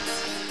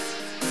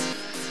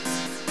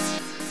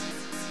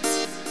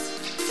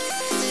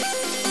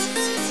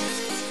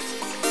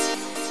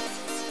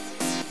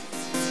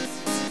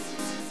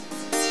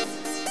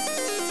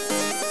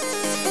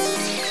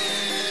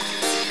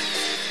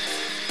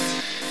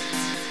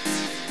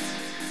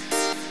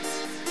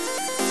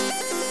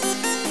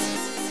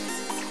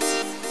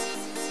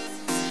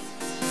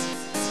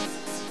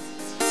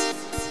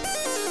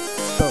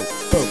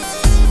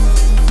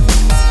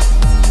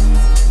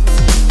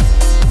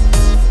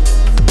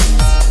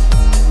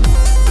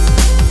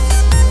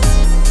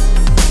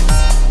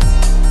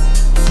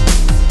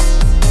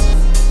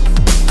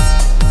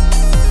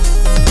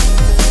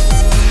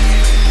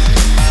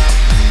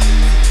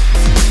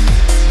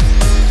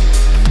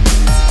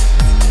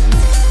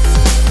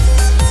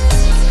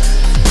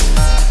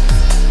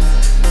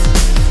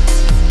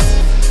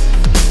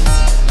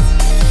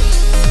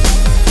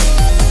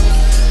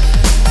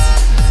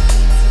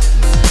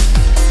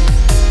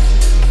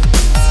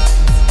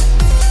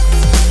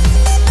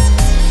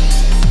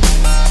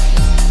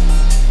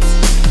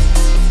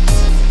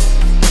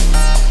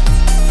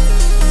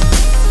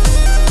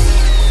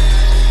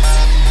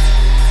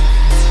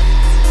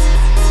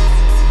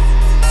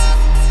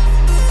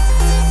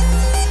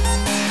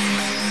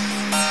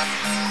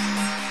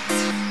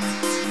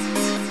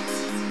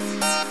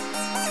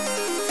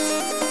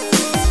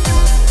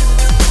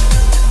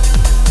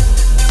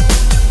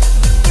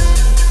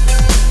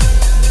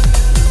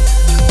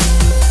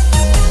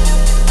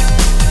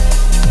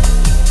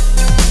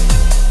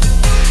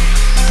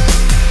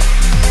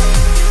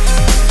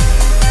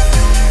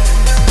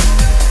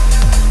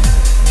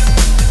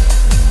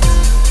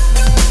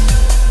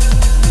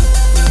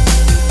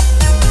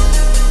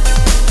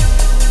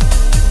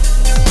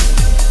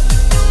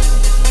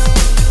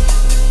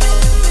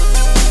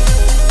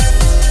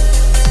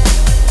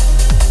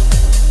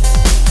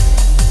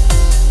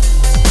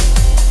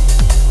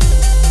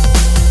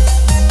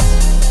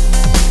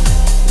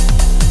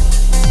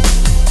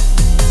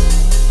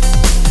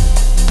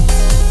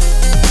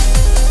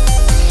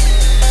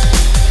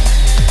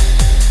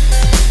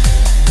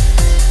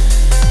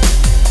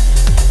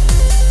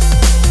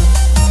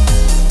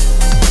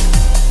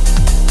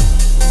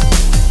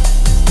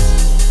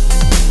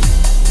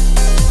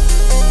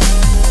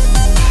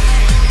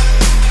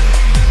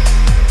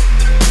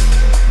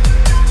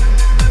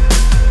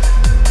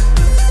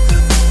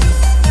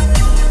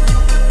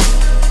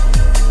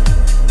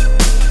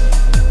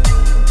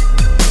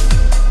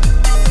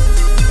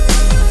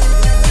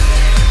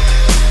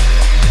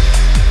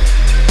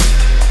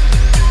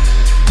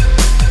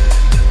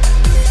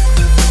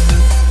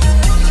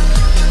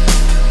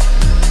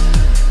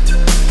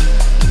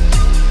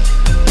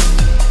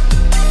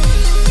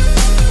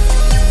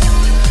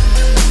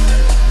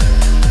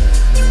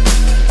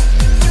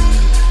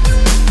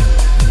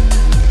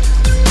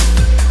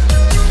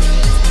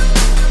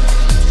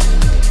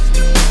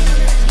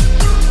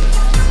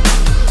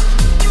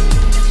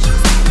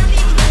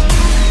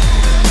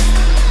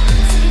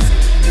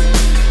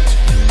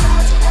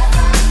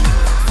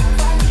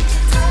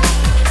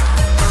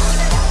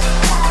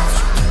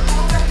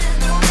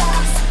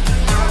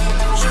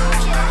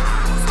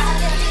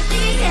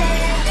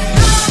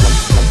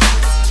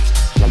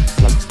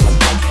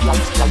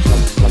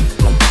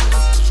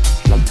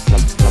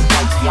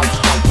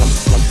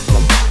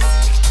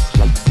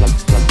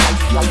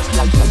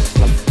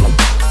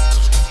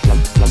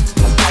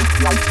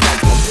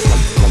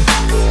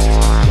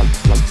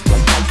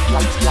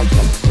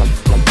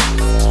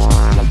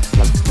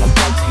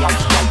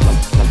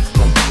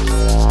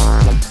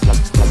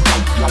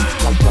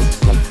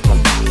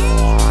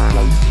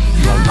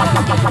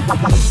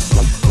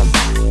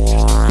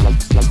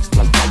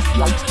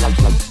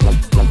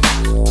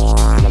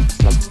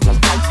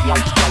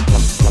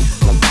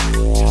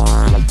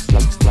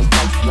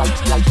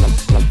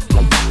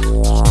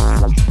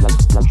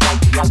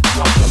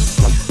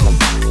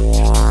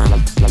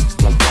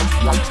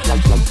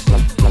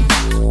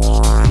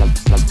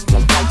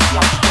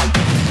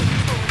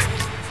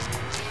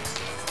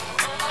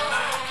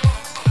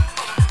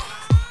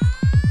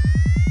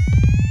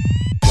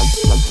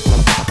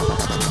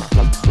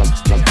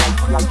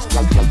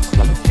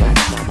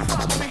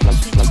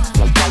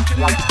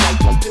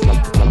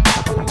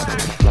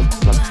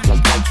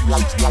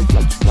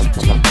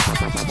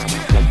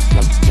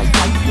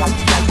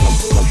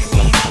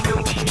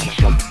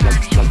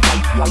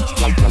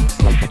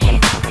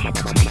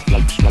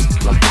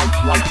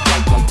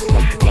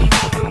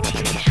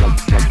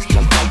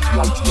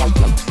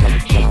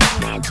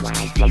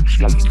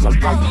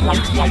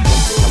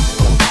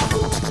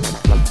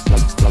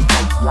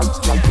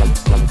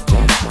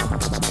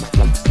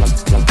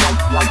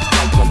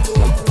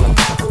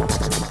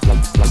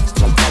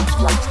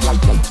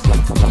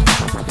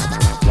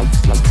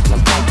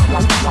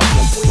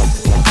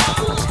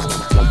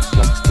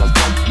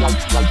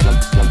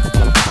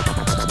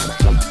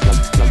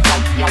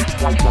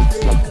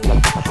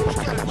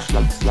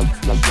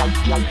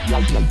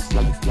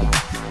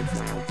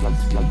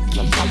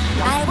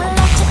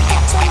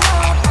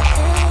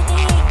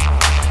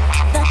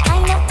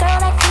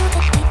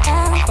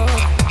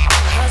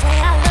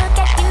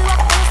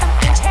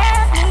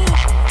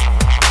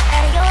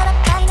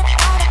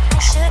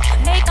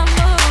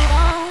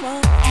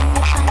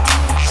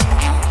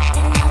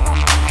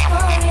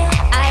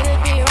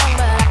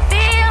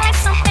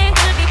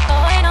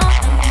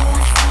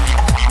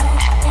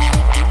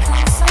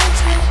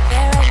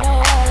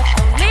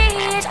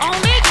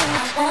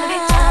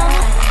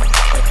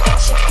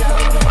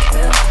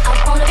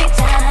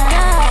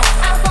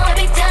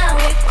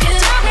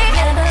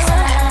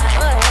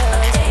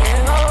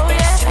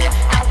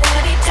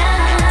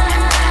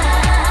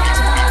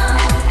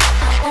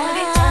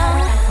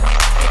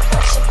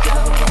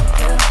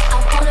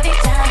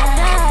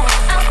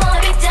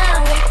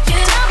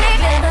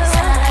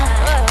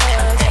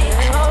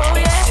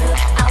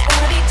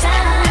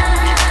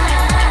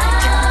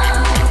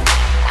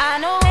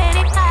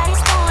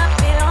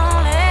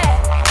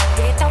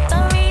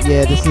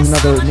 Yeah, this is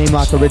another Name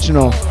Lock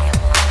original.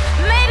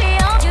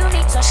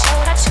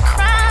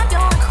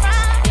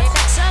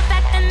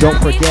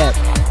 Don't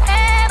forget.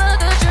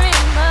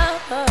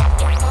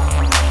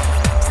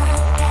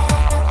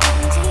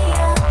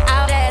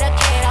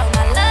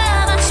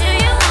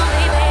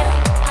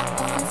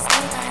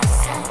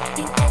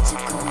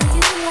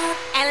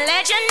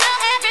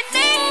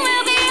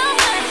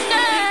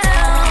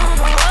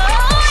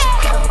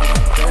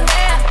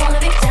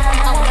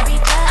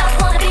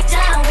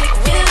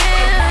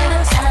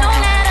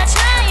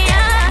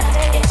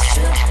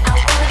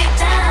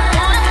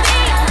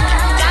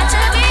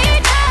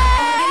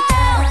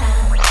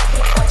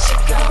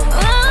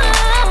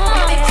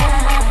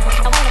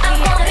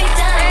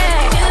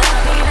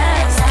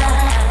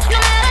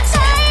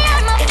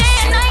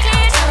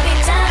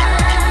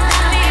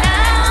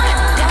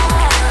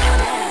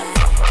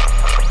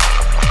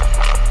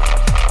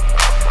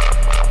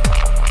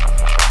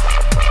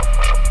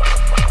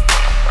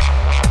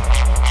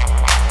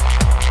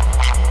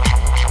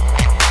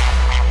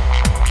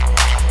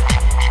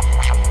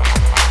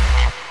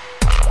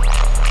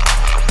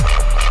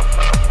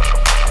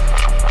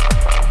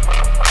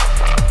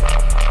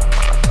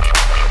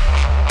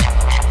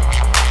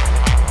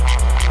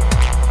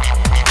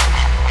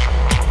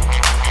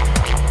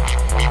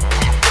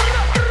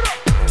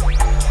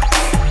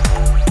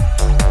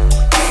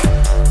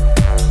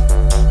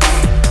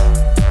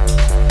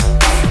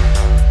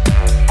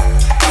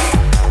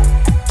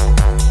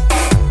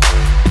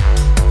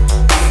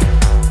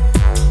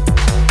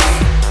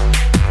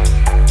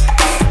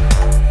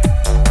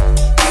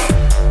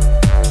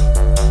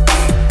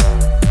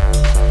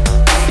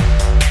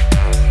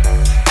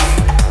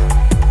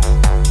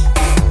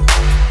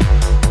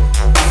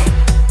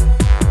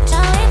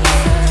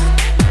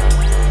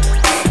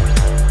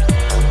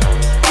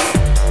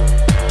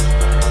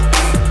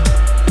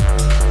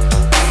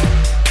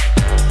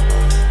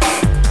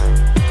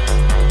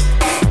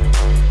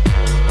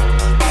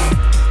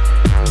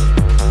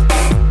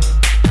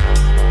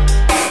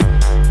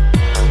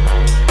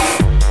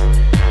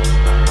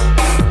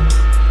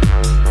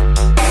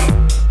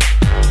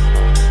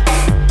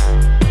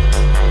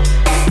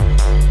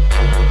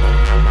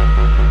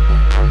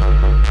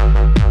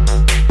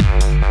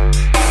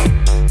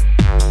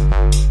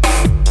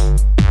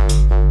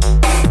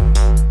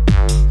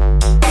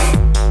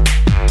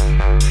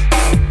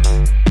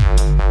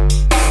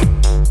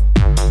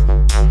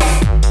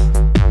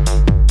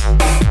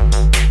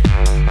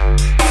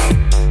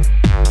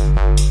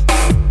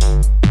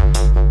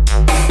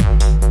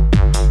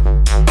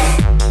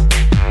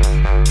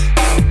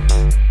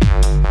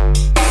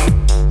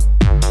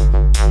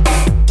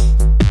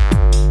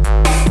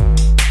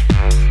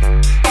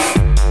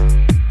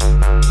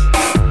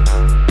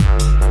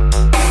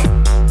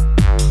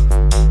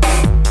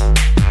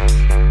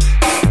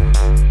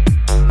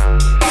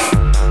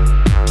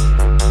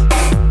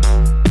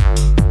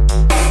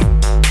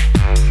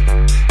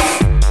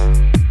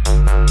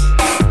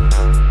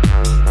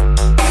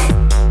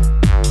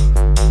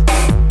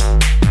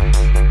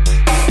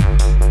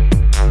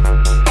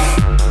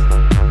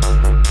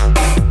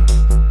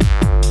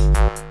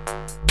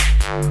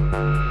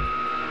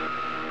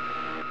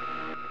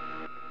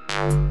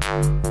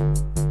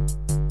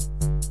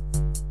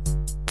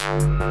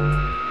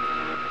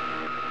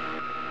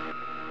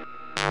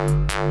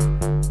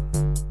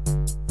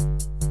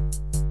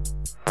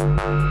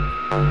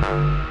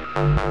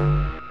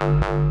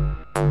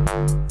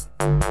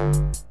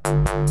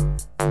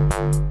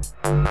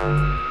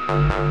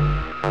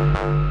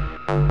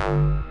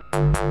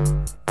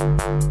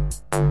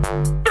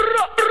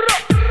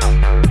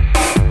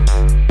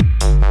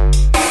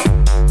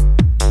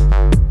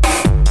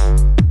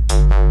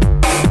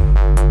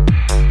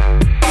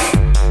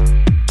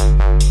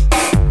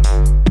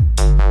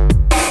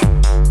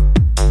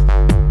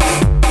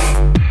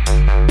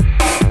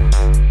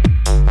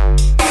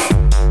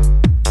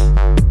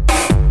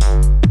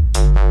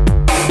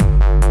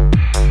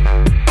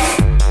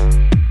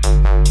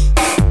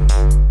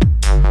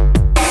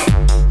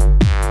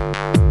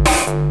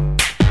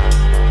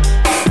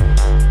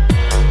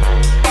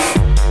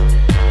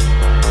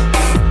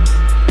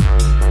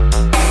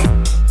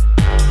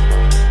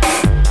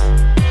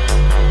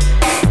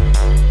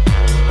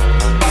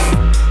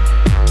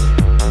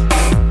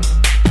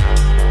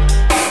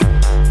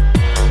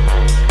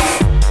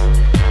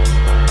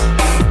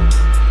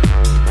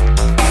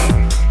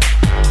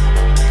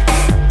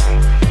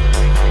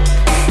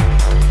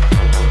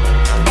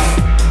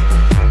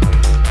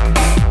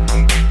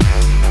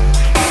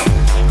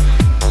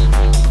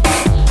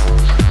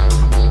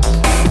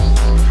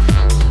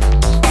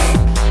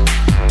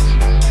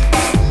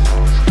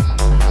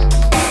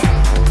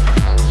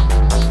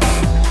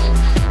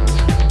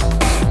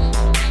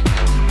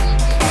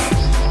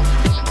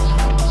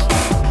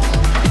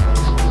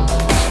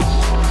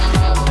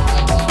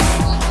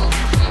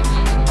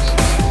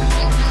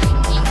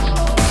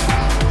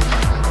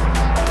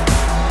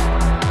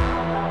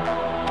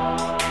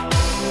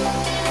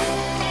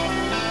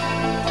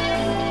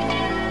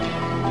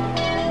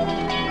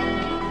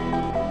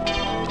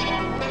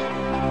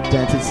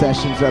 Dented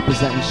Sessions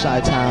representing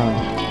Chi-Town.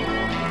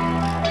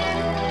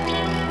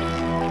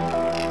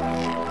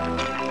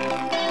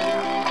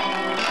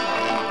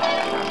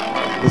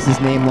 This is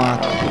Name Lock.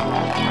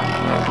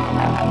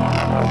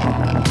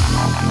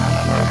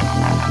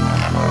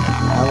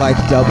 I like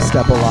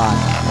dubstep a lot.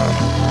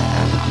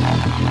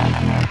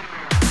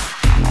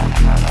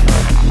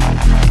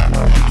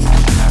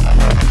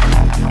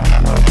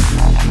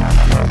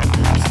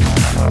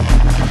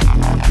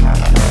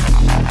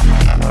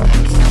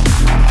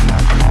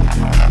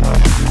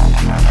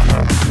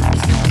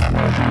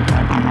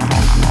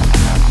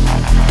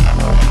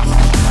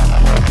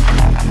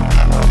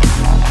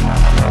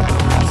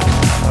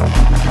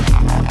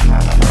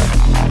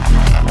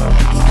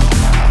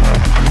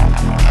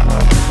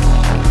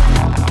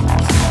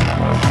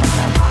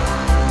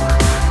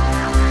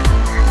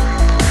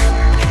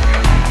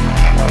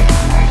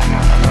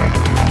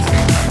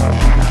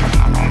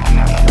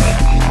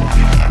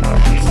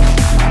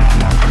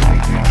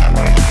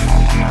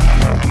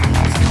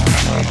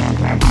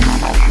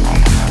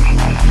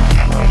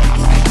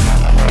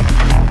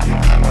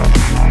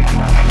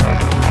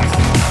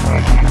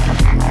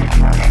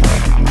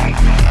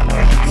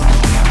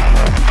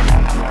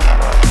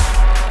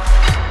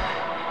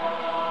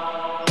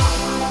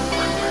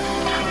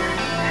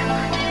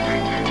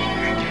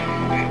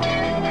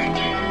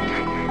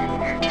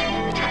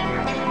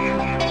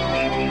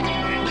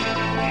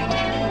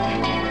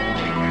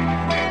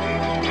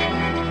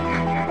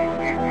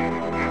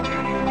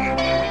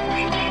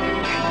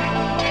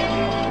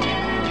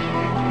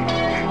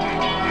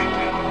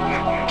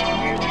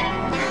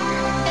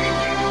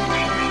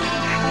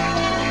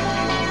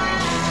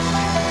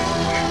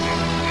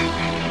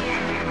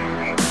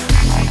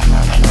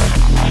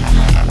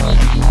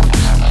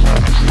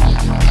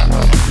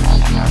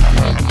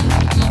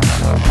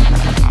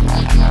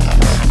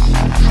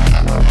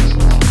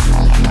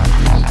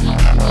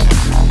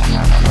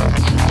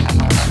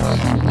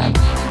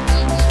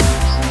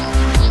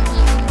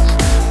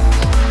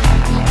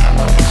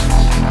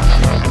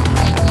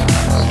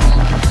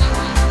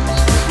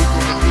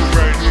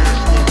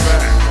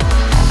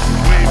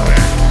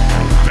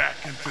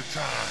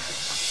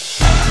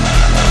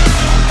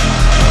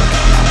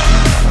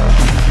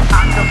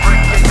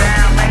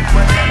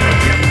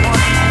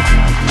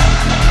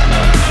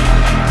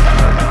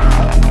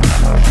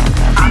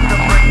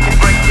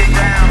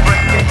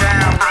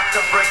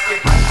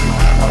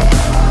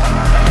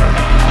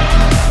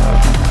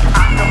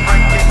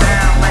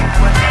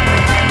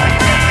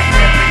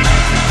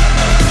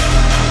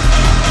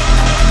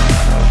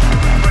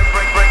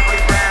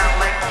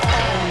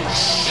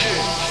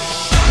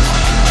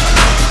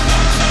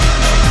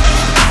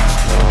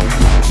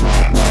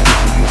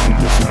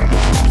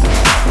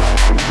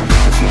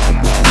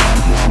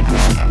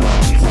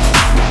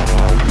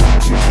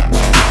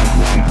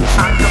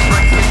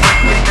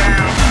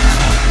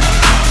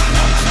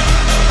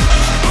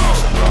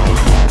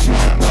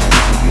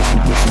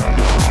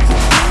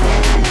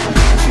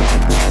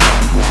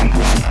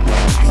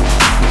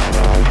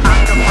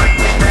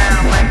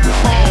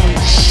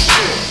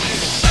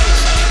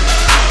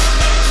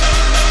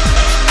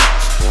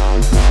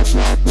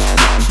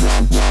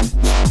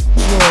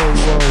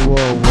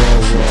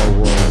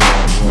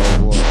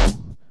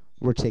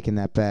 Taking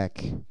that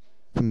back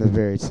from the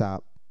very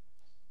top.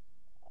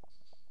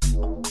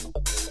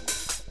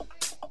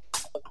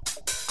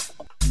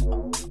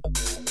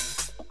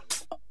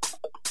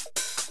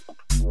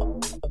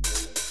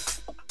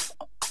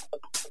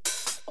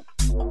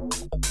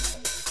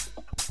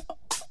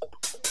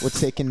 We're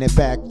taking it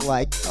back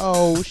like,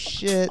 oh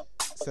shit,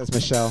 says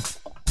Michelle.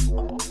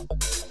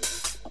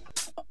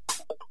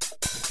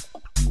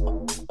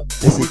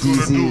 This is DZ. What we're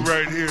gonna do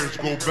right here is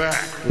go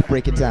back. We'll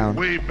break it down.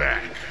 Way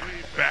back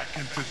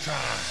into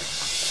time.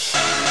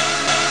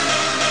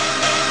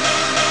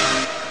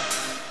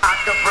 I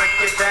can break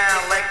it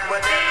down like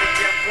whatever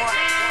you want.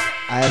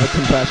 I have a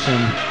confession.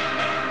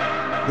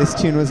 This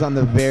tune was on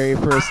the very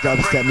first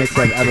dubstep mix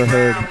I've ever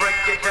heard.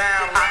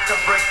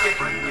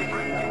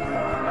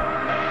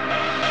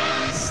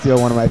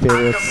 Still one of my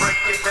favorites.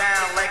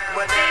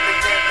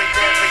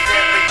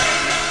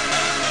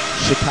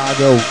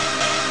 Chicago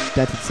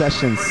Dented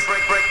Sessions.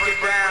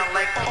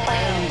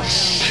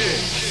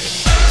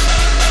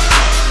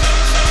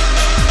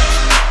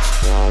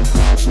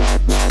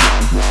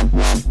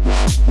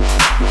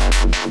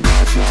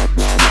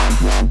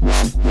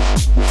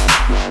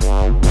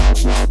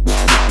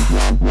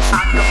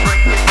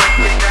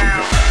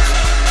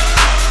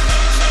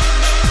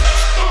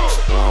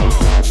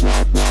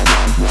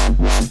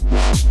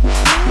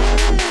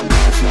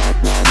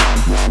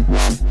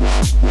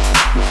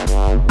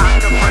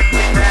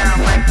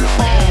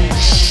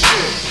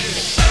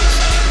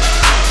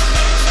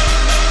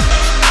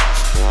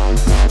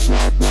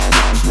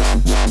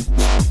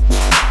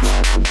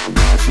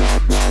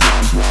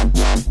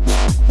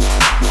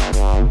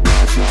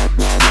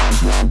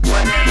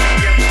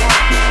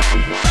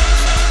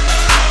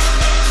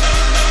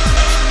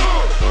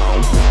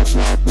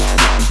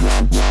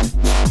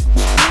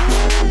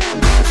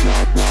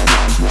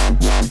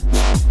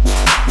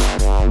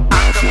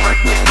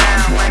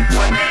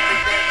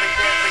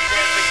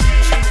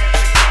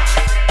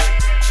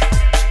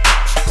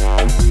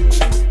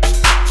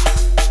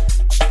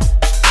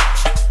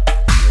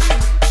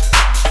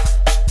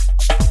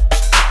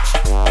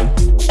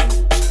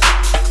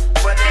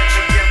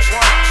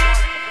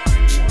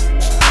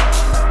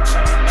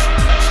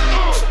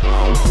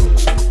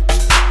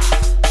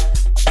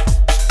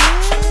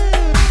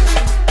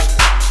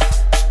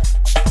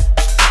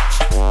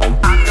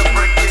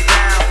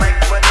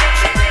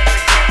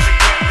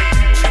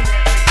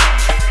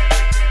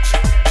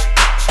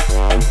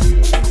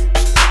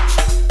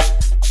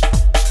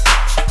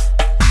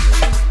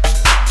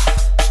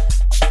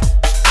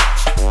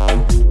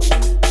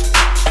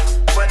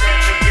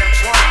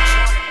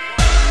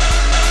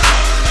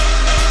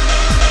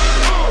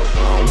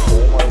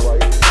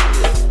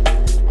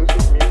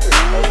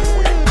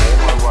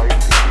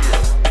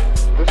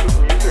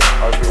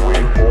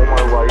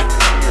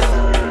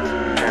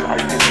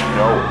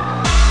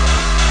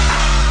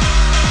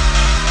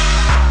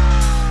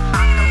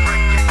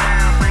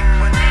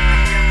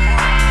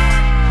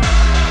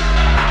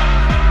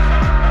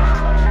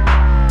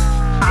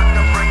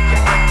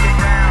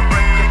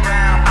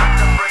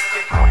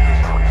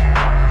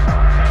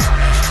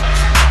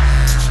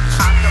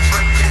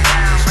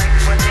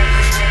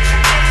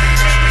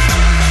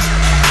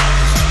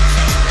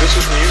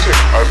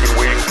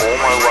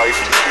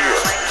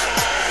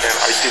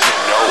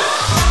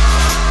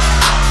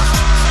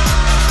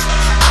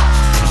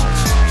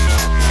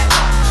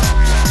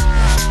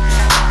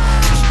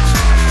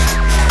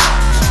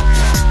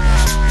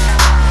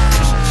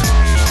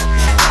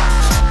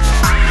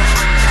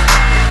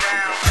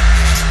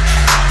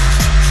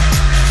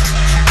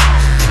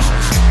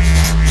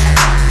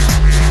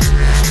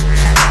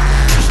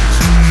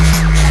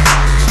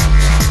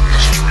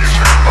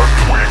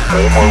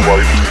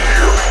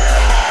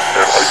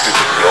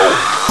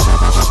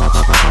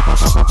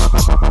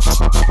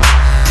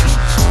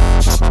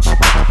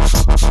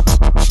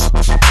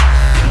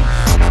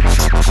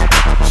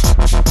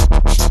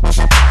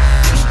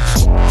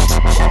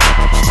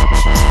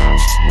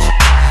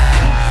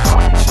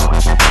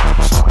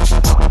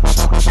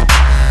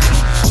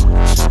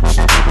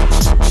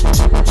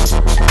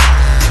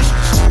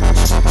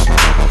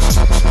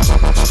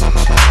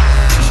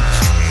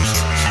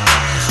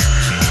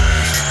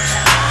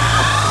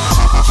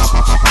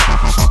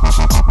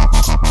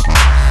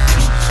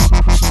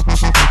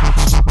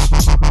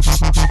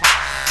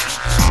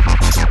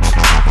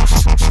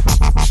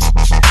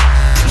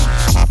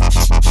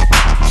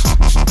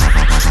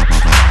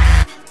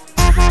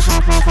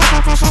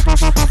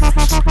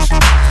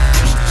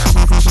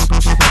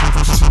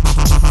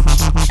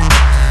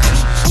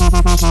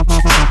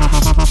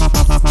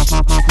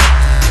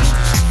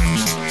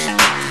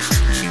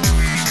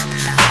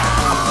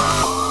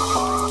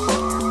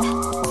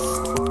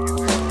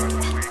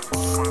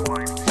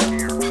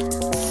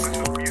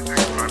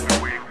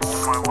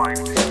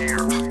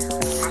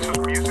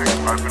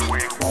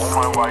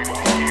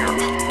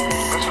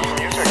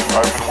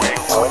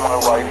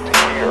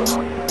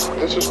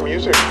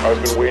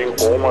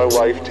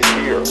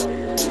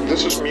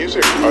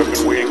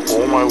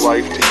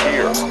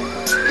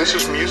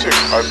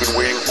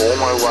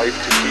 my life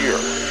to hear,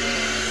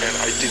 and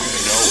I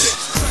didn't know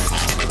it.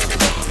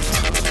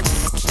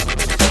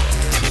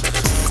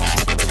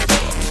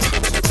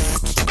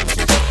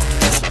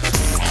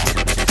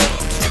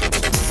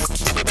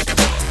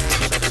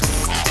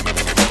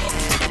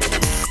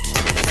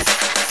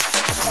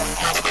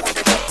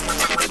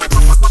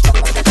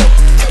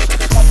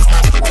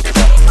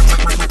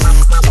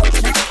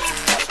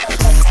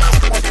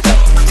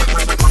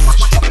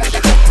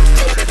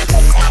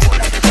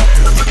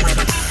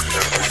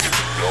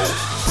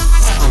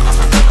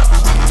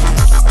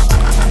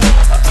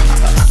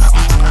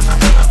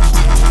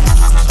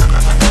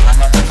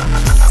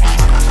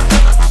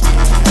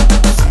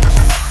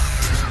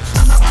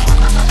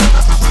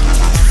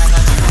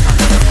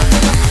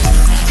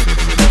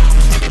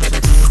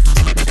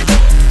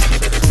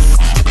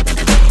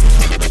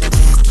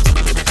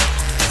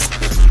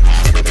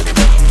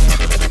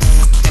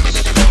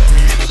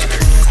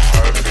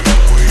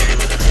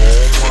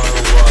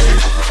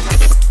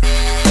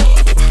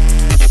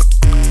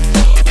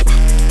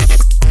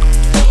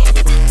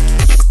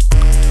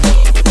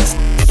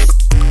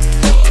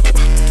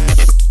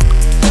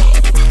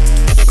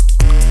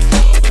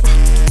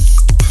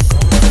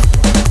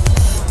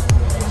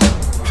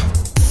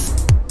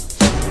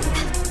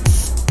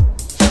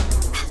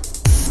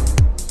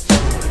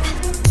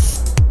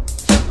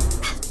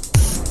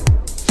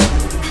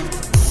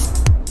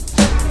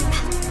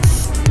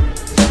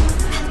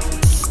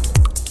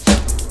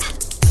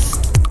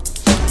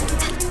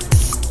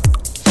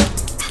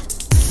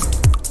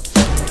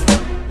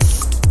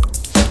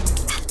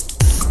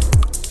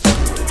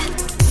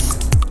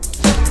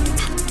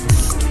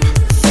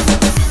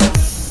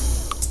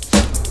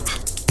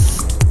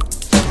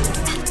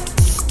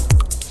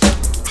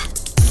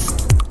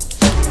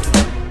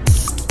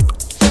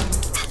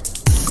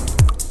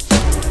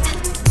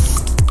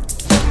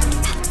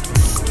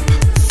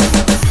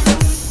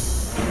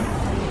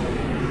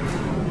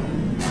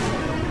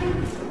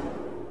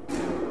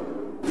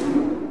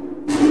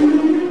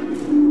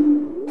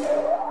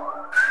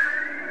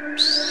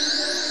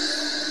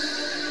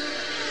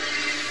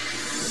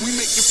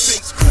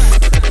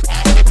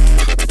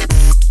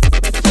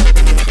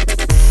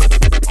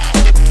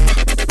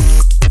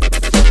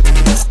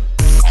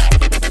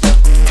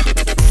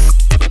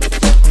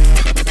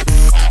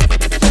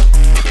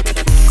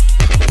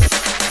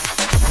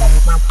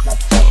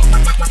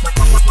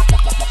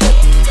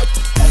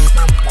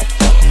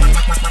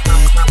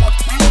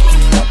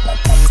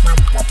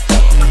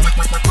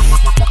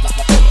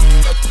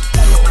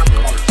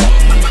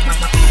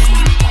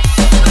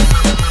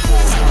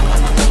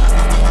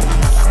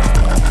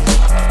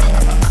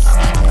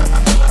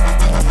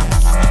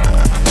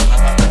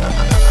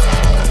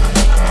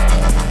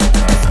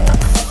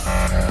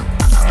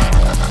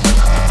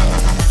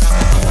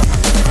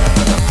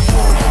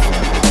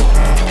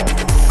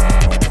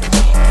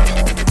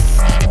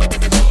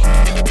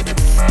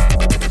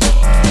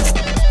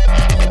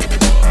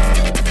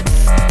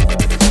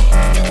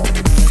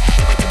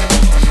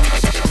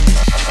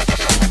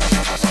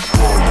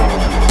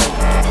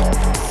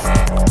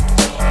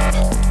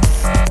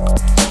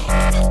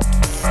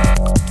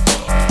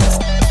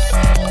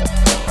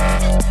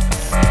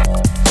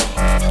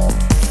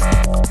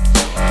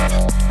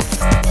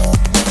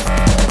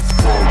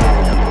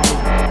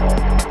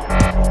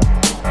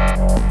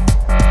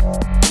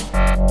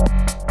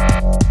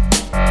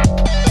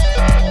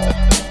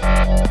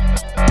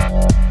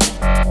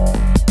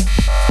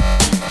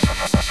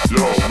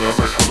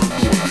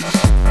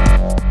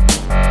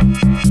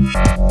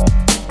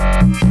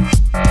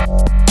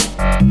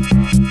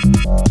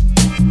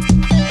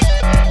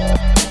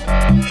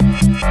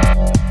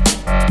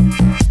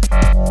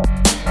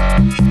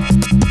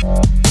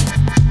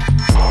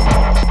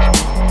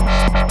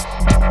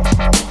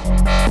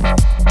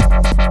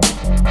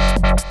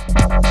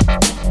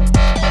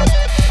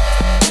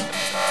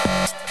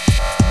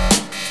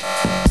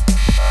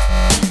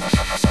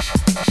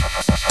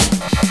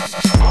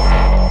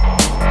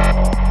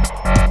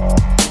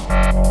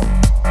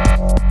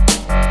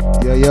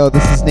 Yo,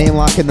 this is Name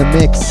Lock in the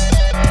mix.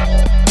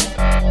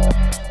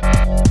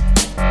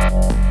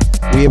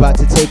 We about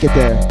to take it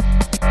there.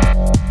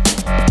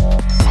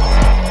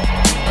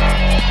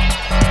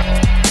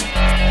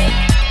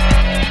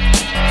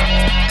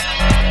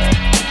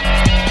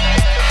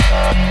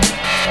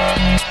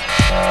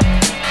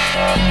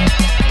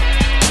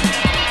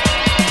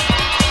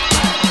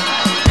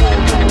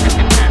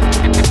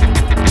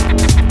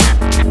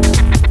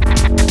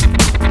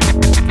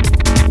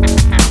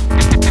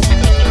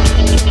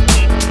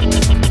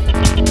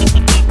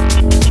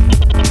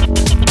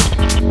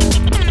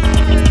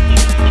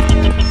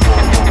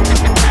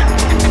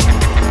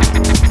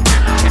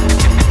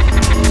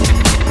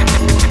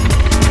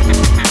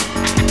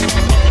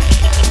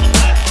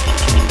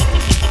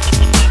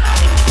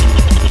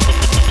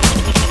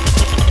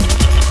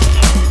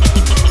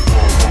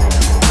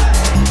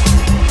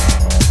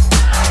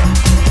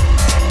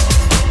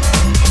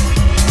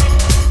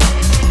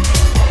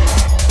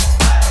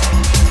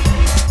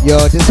 Yo,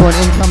 this one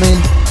incoming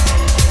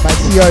by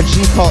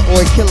TRG called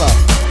Oi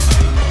Killer.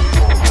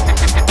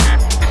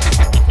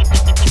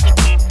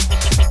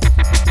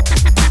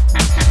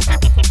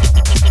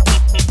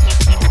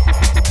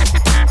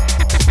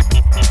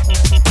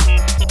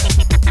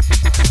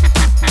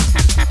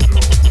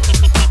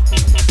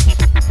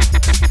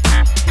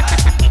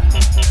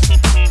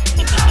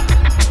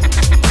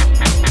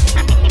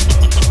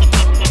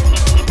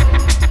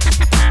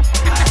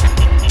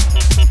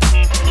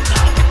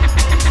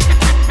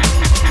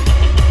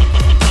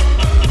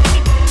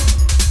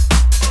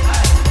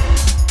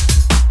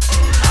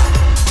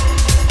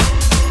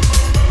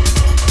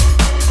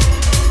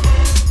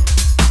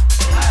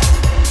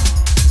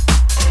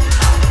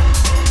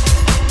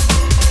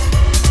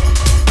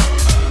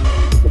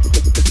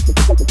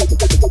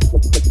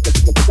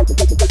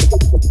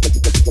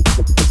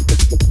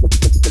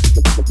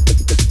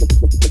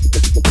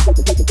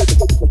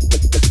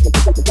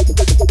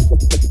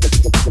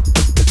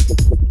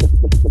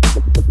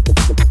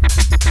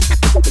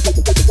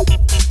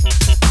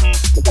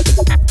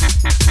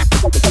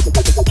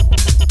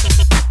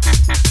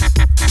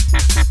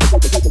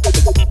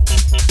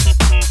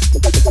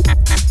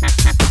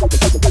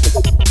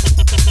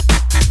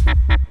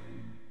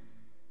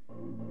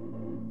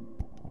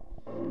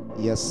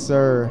 Yes,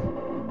 sir.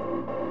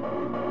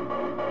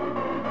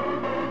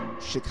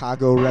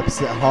 Chicago reps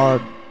it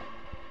hard.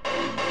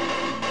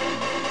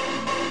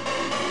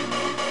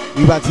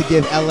 We about to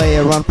give LA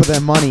a run for their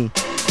money.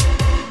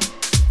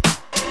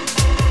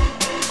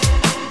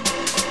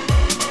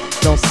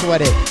 Don't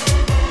sweat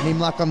it. Name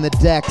Lock on the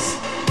decks.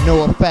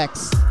 No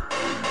effects.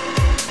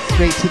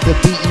 Straight to the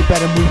beat. You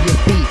better move your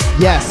feet.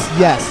 Yes,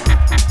 yes.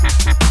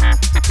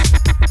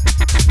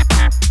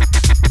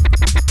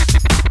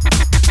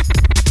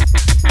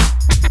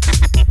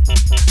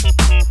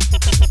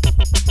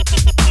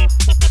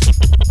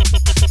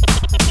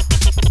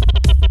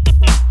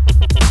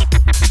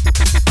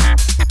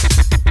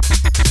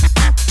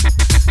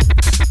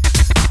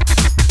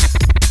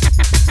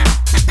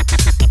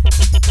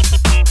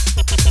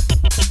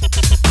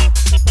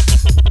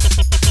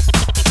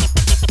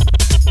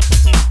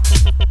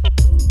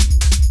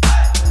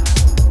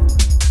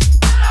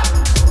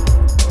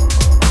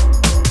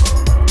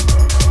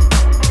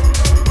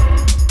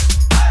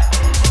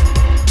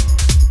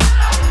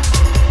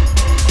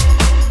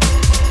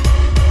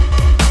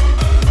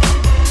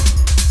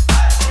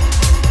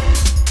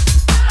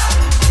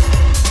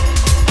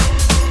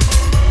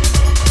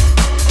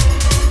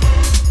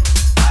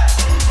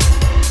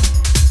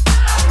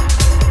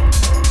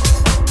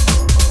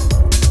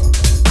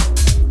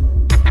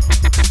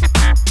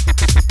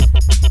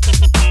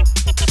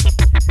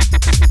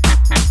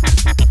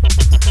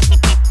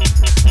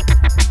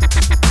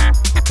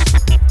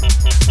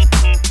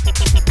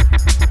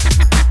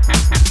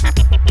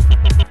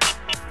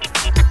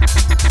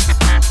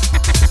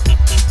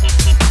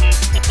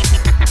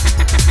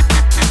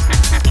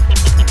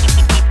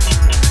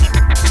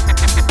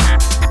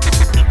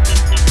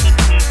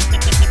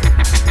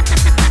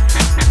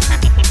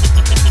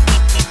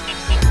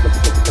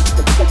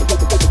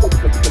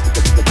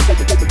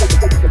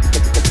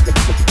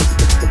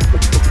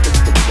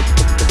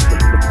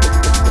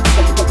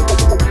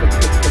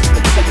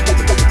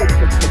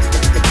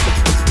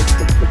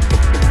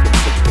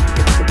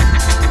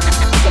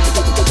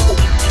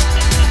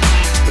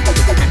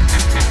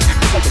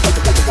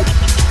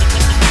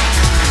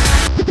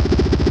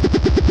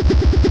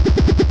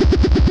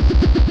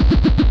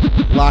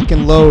 Lock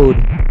and load.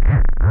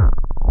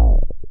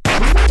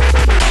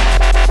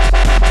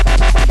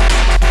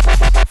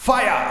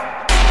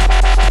 Fire!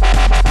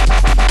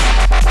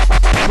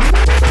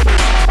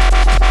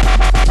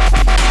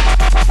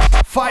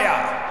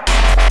 Fire!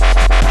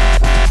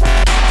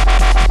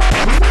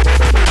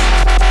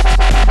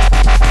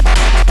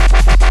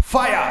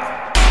 Fire!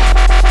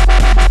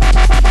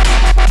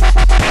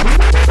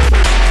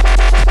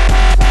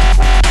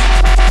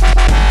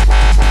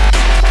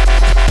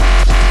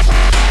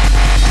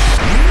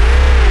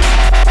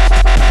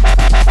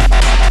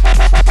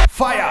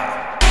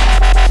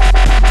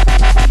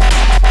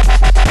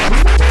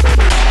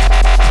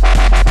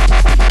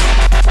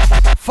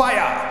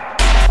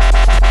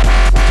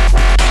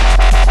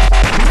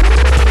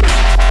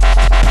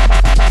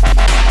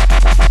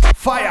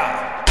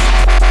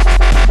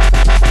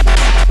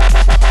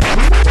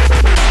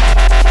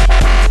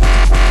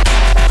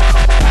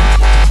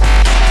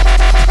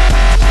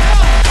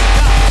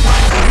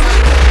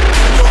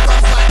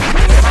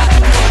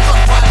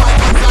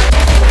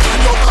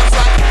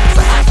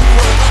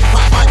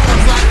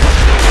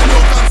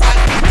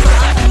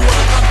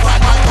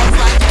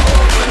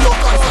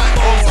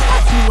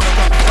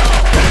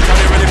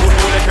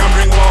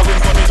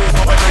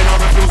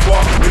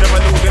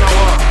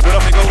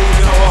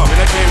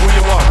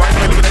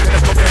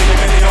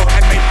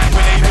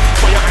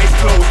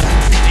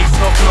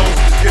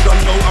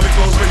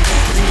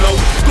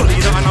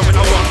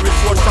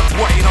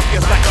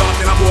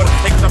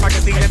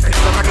 magazine, and it's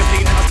a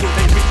magazine, and I still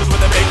take pictures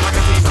with a big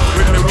magazine.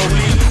 With me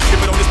rolling,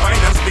 living on this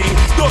finance beam.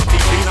 Dirty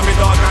clean, I'm a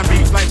dog and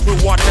beef, like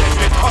through water, and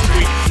it's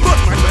hungry. But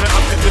man, when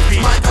I'm at the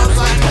beat. My gun's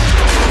like,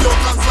 and your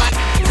gun's like,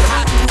 the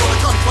hat you wanna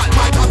gunfight.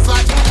 My gun's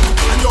like,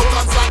 and your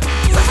gun's like,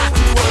 the hat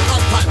you wanna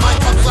gunfight. My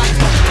gun's like,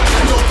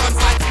 and your gun's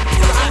like,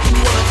 the hat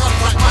you wanna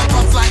gunfight. My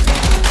gun's like,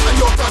 and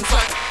your gun's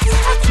like, the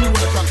hat you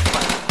wanna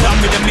gunfight. Done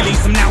with the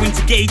millies, I'm now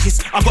into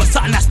gauges. I've got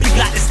something that's big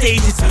like the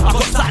stages. I've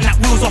got something that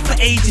wheels off for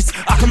ages.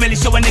 I can really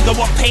show a nigga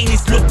what pain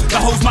is. Look,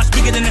 the hole's much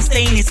bigger than the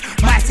stain is.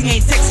 My thing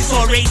ain't sexist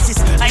or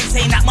racist. I ain't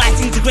saying that my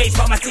thing's a grace,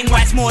 but my thing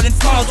writes more than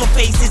smiles or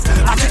faces.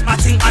 I take my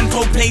thing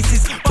untold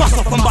places. Bust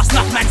off and bust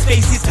enough man's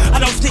faces.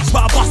 I don't snitch,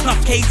 but I bust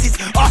enough cases.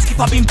 Ask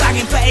if I've been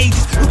banging for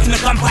ages. Look in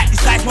the gunfight,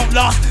 these guys won't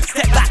last.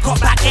 Step back,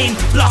 cop back, aim,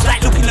 blast. Like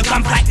look in the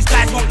gunfight, these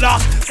guys won't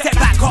last. Step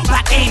back, cop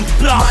back, aim,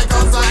 blast. My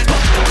gun's like,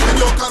 and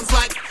your gun's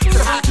like,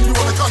 so how can you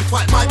wanna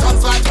gunfight? My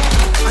gun's like,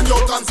 and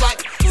your gun's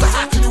like, so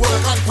how can you wanna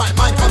gunfight?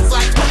 My gun's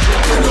like,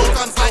 and your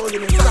gun's like,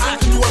 so how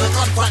can you wanna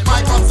gunfight? My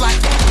gun's like,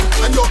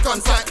 and your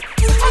gun's like,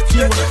 so how can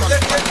you wanna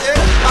gunfight?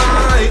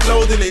 I ain't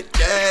loading it,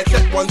 yeah,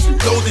 check 1, 2,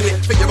 loading it.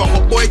 Think you're a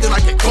hot boy, then I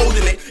get cold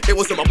in it. It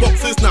was in my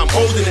boxes, now I'm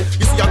holding it.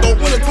 You see, I don't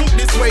wanna talk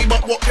this way,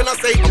 but what can I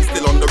say? I'm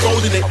still on the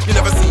road in it. You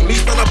never see me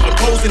stand up and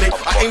posing it.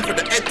 I aim for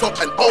the head top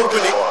and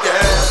open it,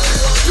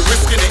 yeah. You're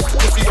risking it,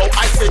 pussy, oh,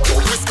 I said you're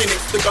risking it.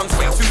 The gun's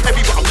way too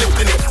heavy, but I'm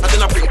lifting it. And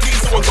then I bring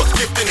these ones, got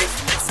lifting it,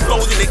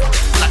 exploding it,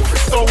 like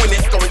throwing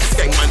it, going to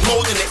gang man,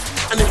 molding it.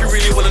 And if you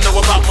really wanna know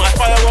about my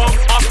firearm,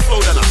 I'll flow,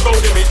 then I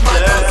showed him it.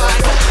 My gun's like,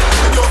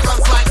 and your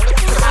gun's like,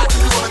 so how can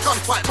you wanna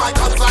gunfight? My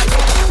gun's like,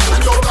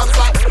 and your gun's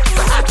like,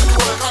 so how can you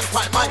wanna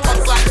gunfight? My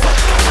gun's like,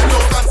 and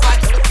your gun's like,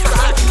 so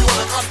how can you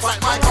wanna gunfight?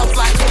 My gun's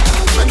like,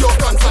 and your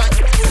gun's like,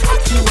 so how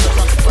can you wanna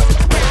gunfight?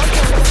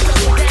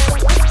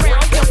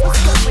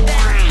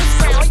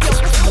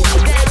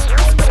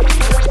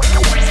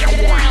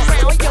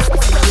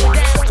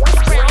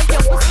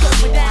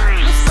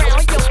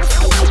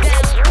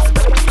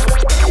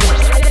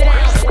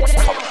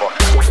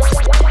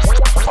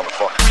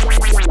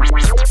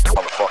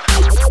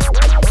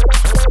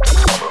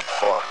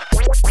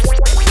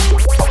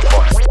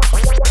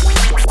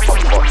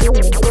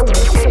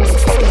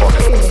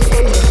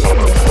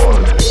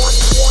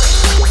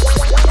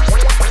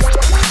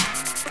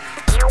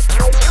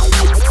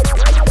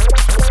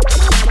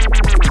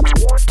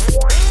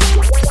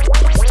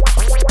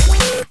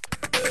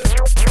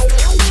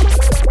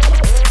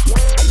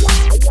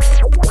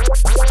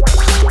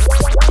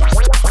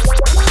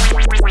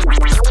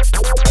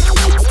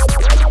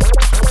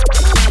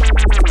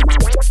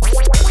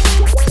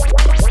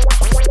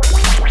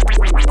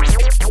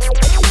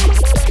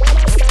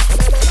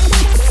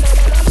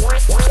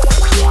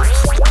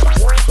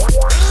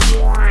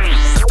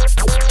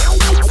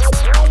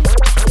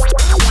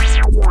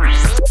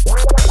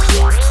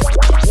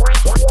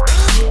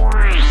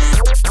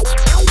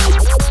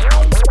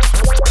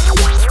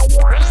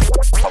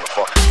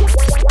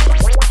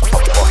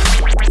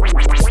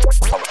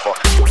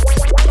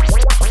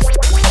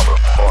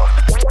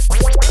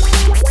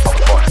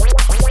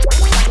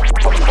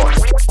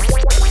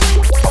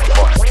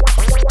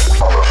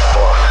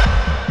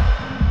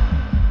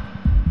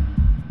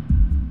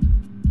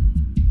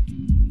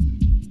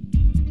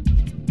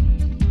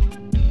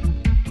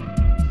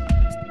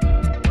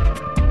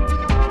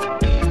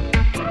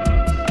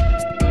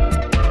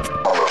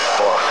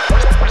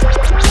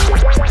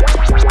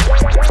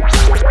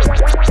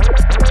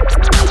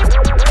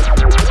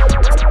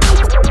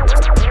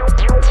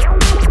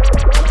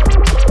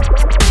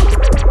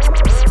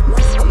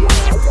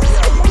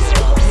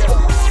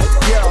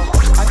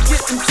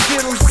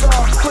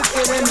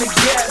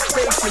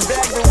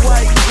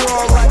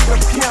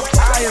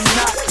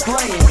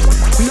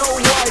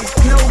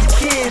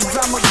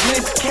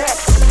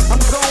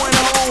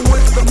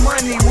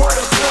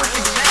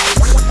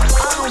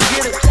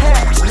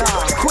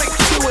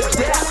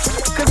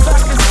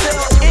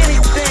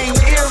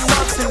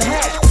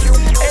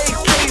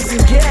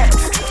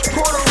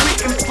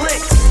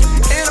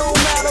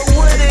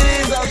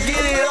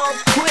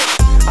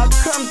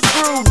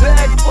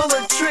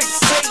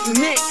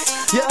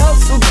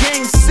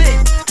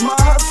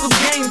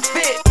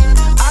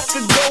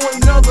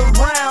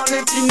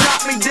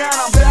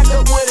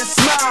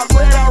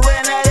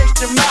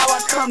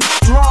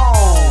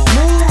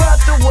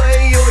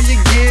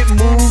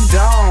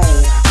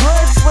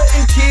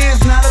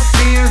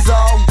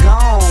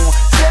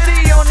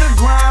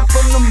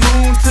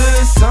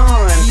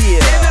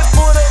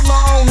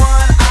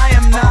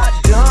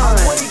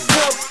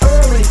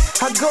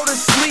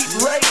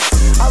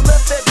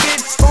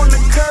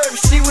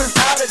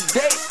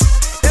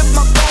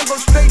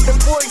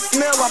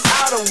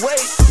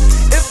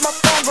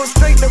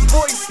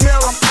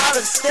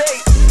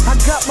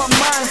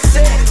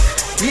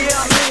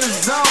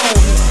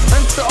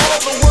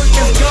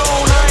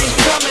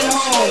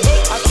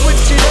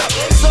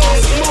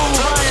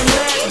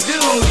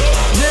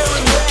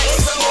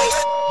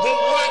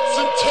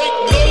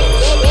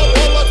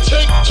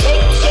 Take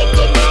totes of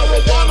the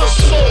marijuana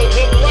soul,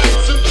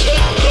 relax and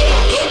take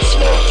notes.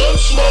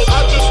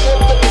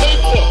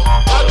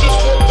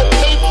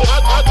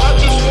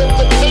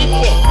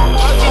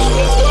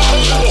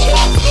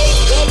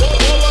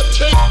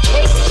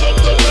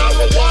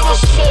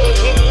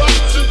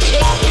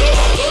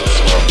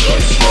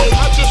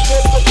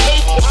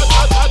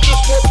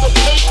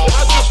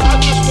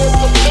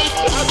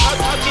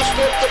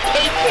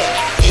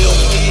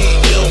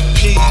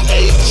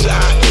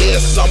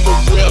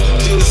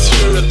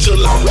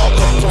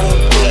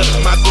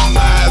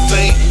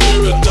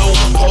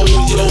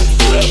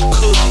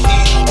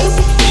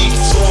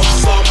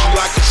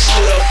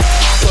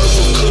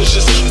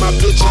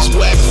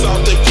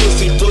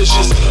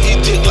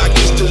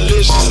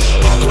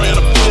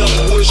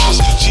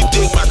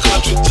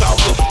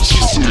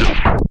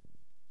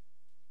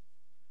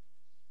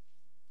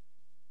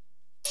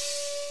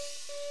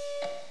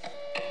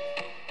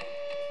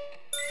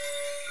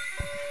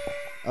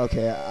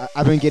 Okay,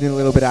 I've been getting a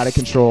little bit out of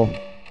control.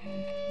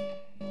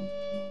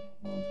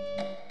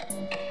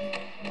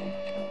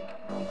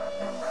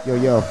 Yo,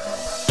 yo.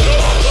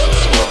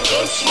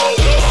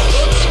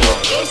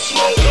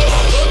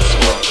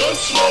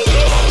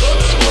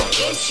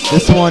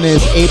 This one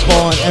is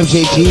 8Ball and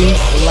MJG,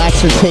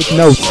 Relax and Take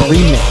Notes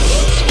remix.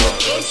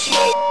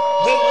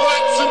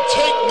 Relax and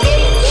take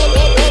notes.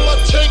 I'ma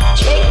take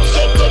totes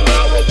of the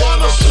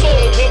marijuana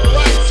smoke.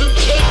 Relax and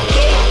take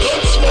notes. Gun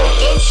smoke,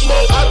 gun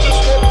smoke. I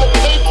just want the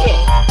paper.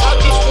 I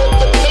just want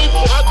the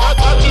paper. I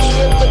just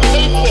want the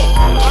paper.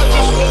 I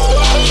just want the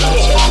paper.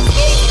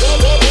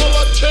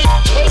 I'ma take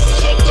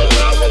totes of the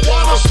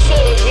marijuana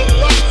smoke.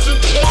 Relax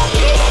and take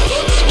notes.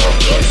 Gun smoke,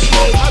 gun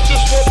smoke. I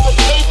just want the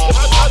paper.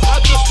 I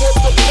just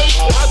want the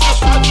paper. I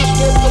just want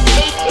the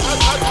paper.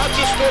 I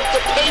just want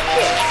the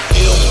paper.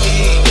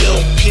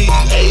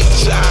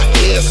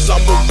 P-H-I-S,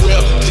 I'ma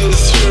rep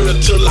this here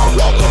till I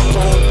walk up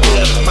on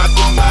death. My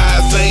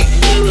demise ain't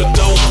mirror,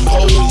 don't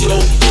hold your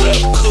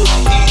breath. Cook,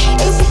 eat,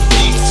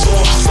 overeat, so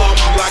I'm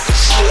something like a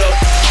chef.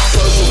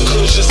 Purple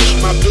cushions,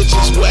 my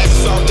bitches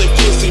wax off they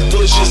pussy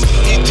bushes.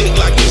 Eat dick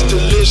like it's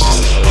delicious,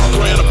 and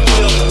grant a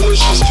pimp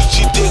wishes.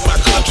 She dig my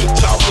country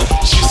talking,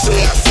 she say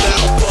I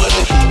sound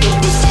funny.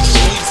 Embassy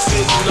sweet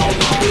sitting on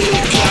the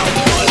bed, count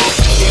money.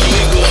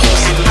 Illegal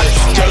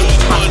hustling, dirty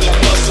money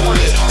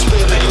hustling.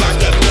 Spending like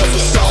I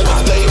never saw a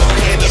day of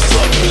candy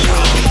suck me.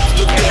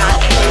 Look at my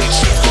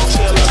face, you can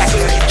tell I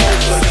said it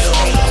over them.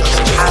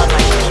 How am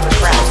I doing the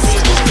rest?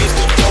 Get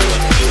the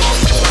going deal.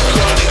 My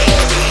chronic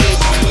has a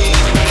heavy weed,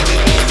 man,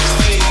 it ain't the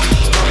sea.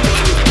 My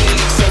money big,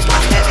 so my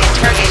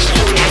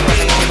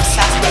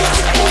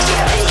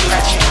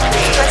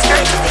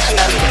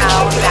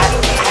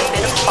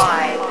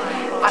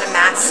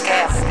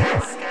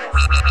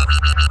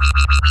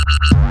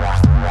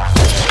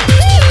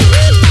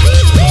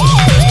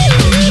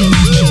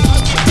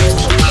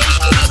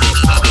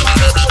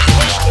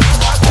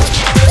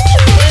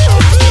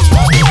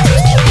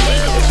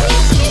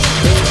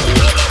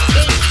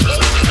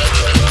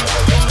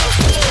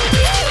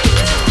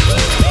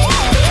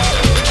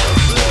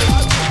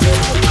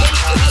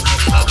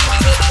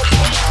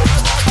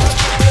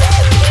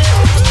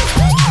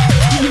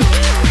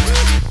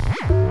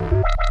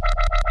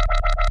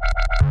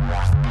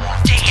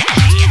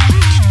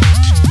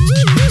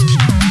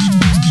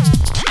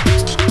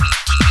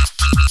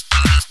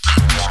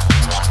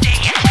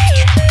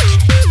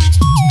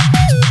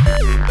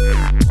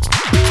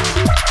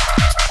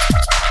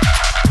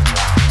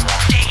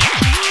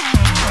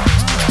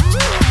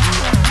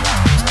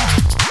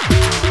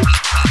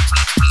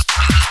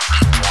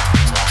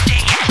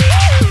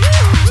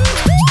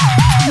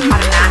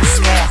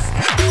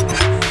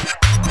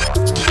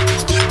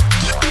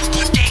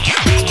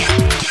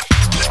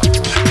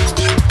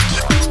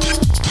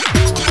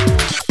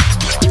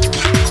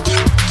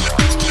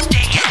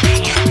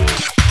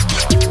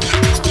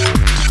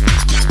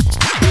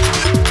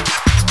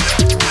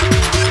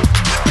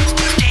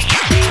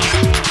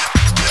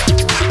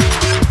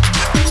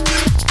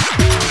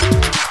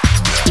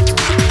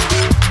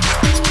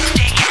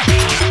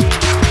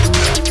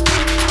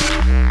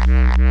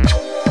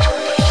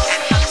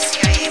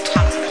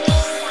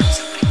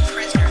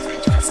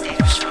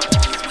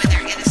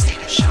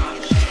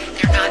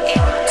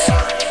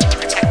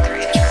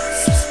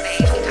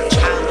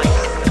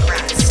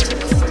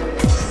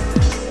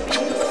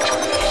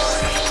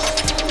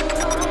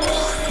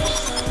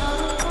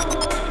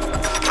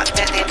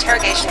The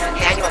interrogation of the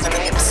man was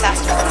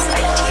obsessed with the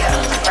beauty of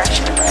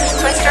expression.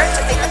 So I started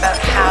to think about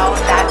how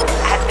that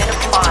had been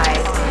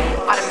applied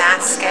on a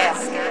mass scale.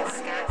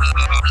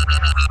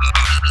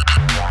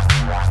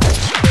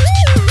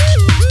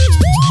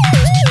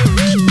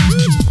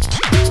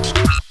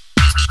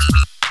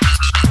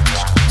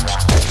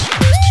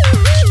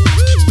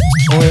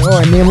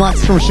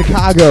 Namelocks from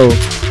Chicago.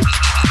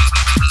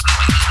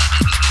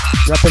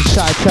 Reppin'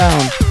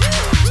 Chi-Town.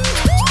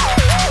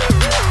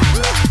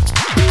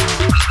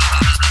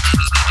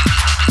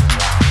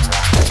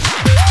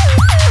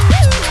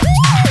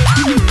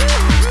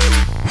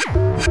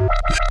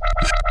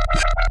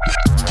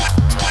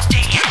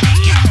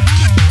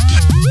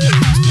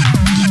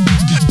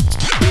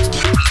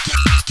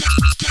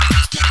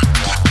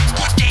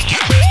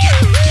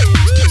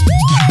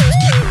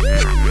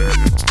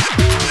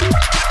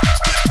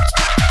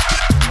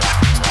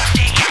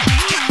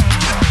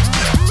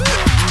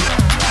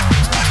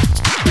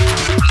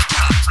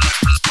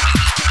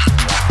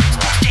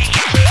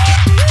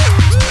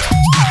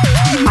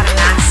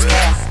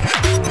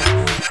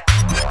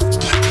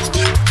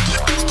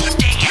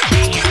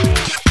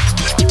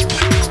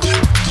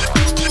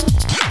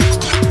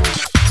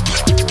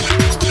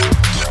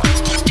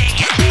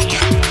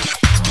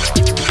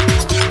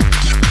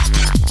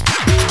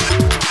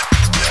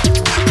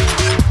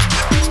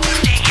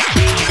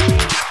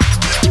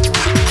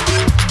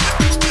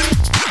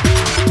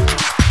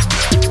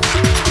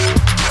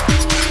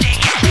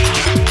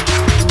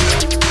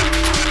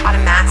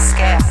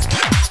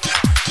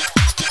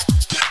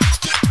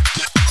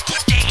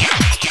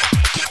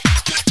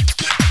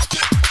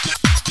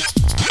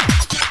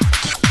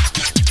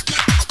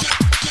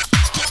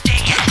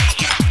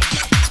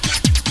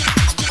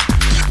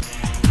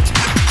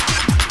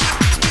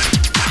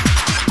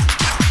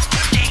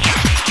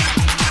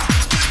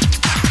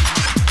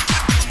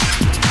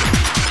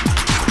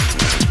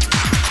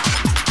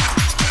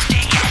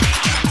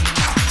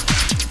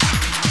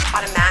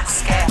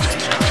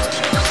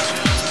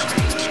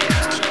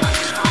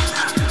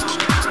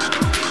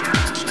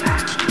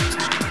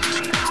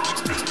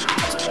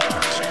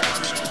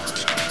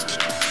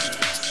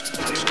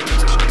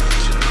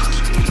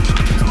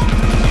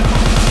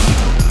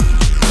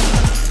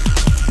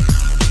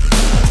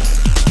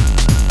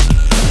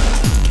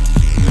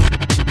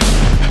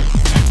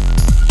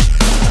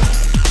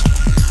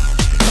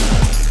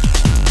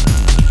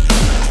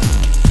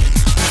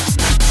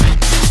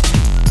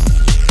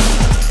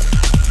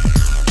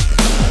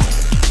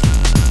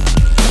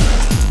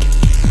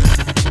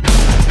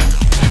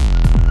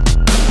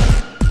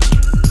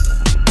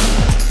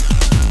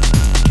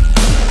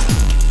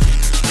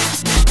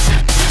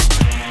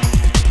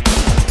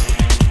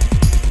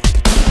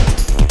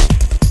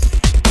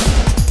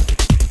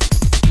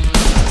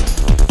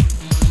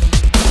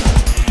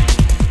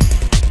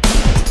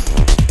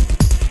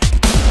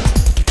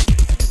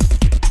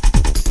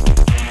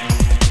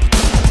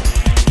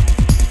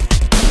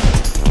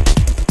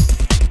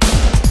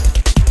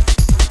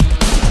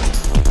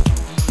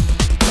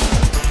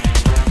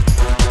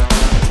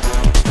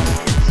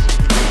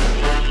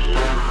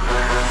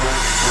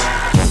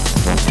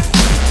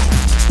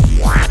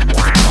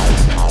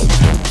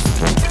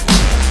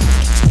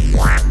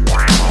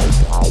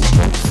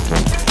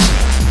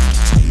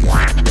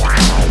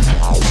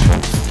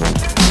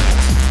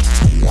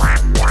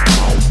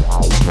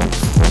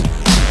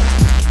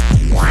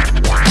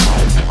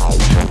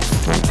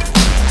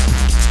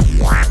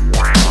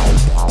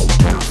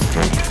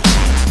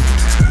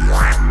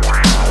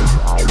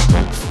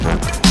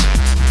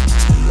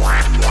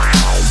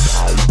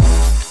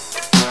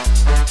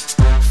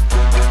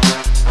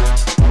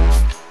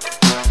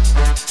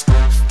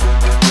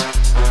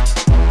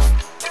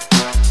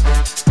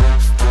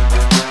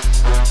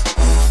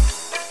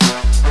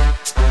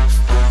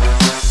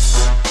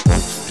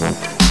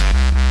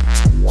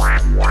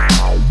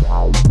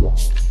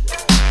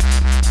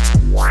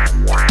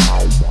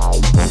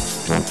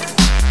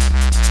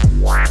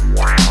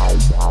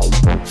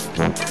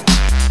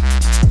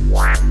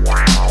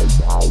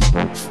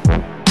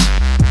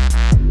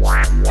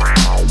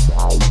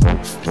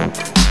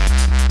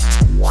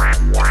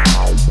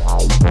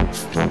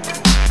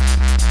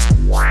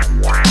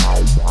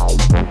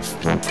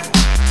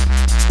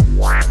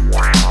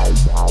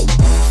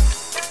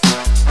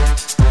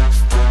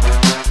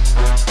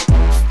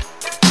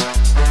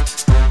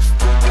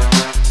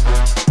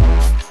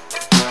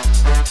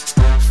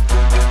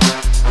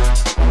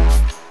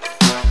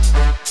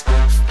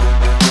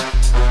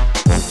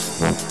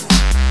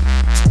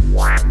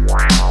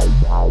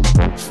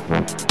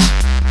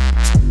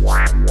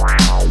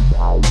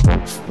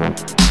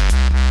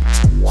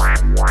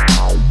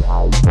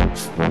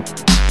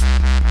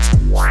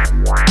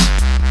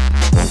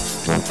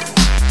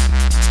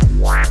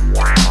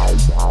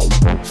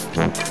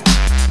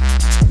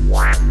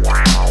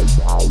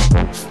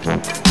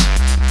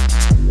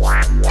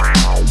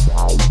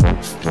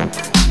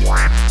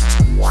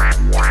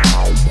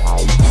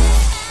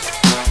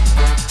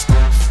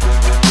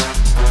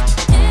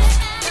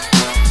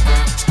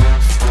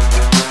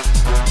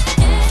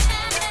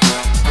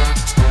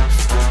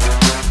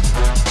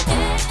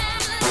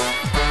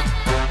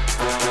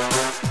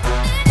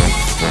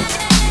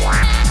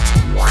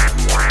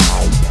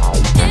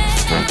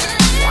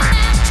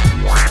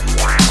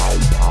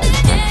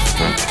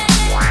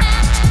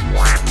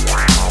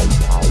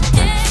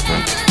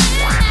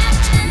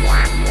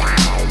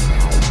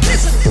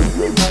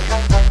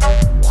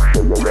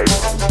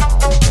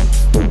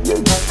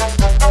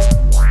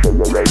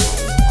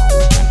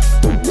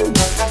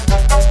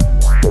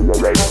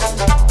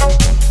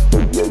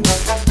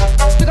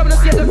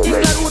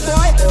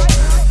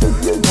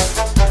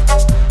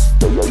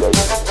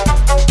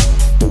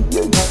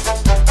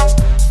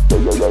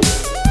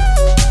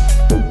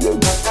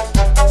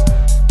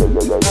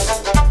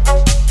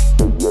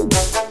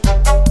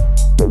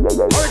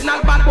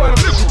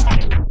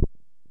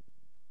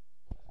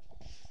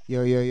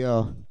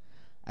 go.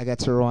 I got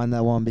to rewind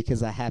that one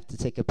because I have to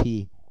take a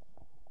pee.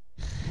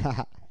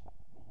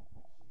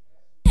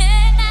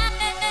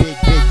 Big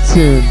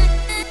tune.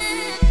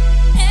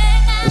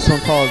 This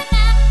one called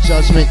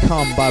Judgment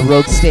Come by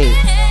Rogue State.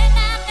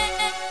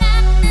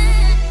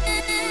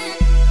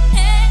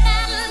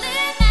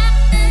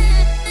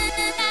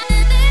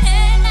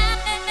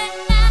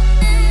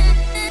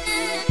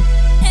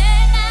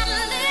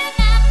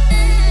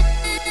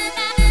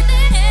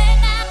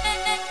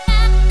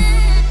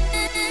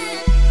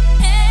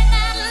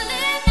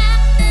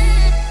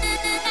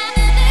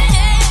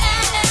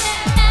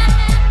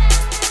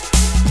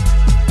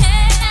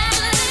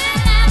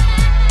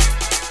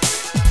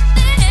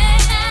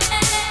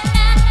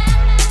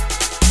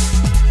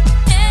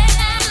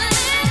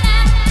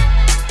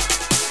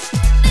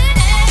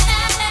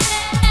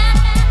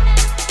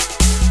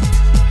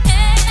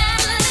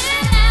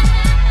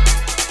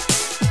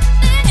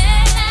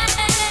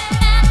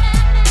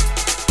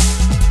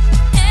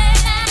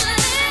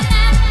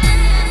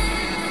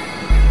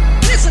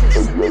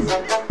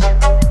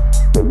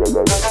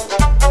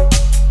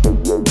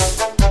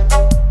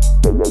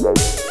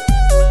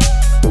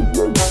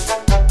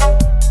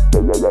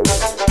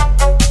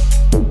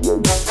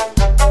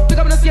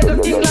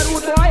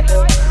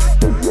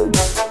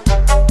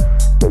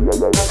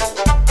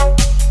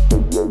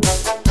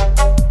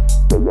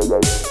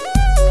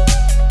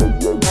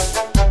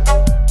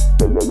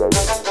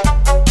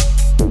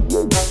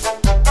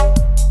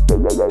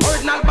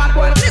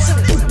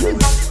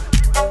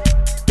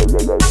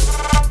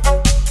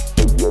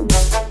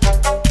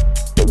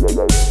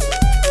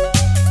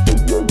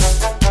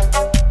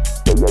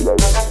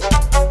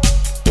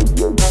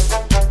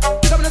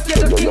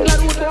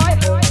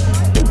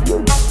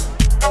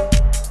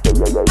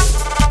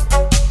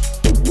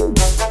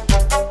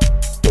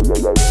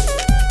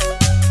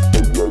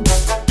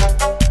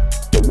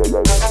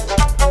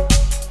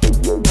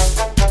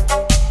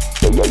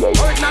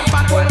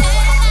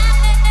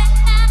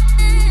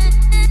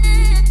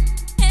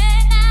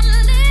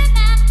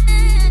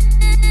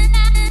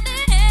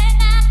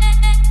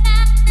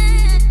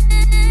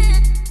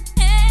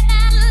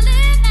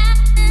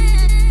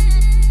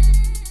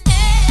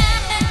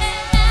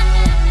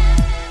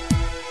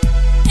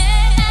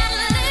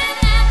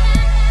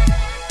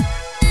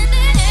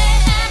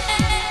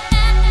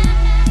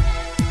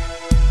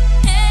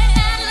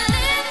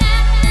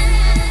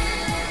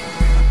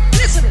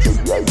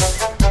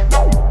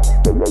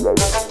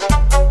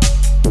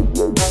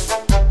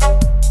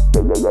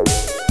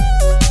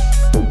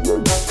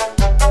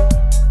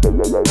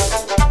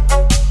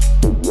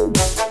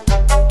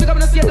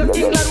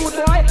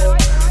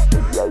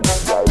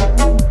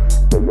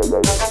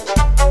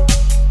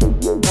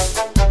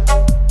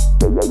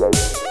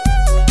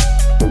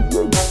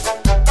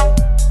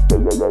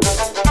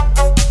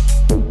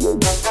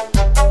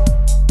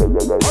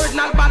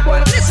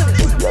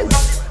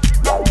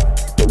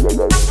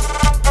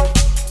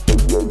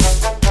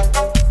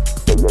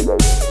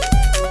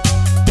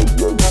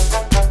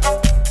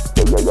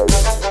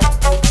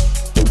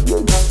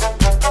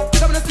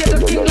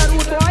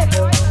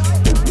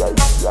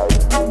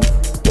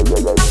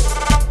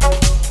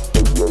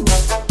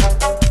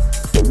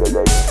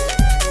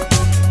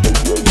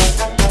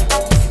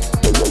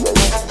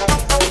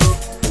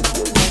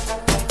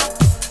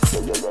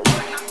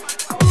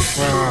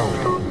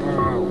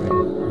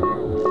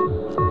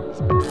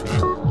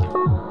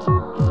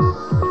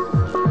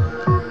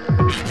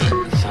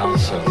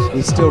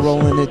 We still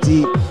rolling it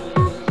deep.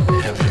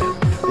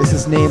 This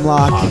is Name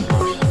Lock.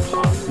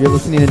 You're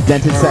listening to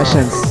Dented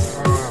Sessions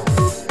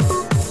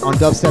on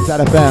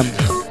dubstep.fm.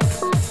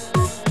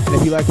 And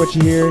if you like what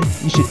you hear,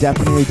 you should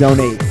definitely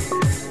donate.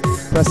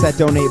 Press that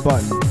donate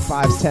button.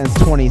 5s, 10s,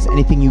 20s,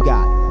 anything you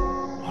got.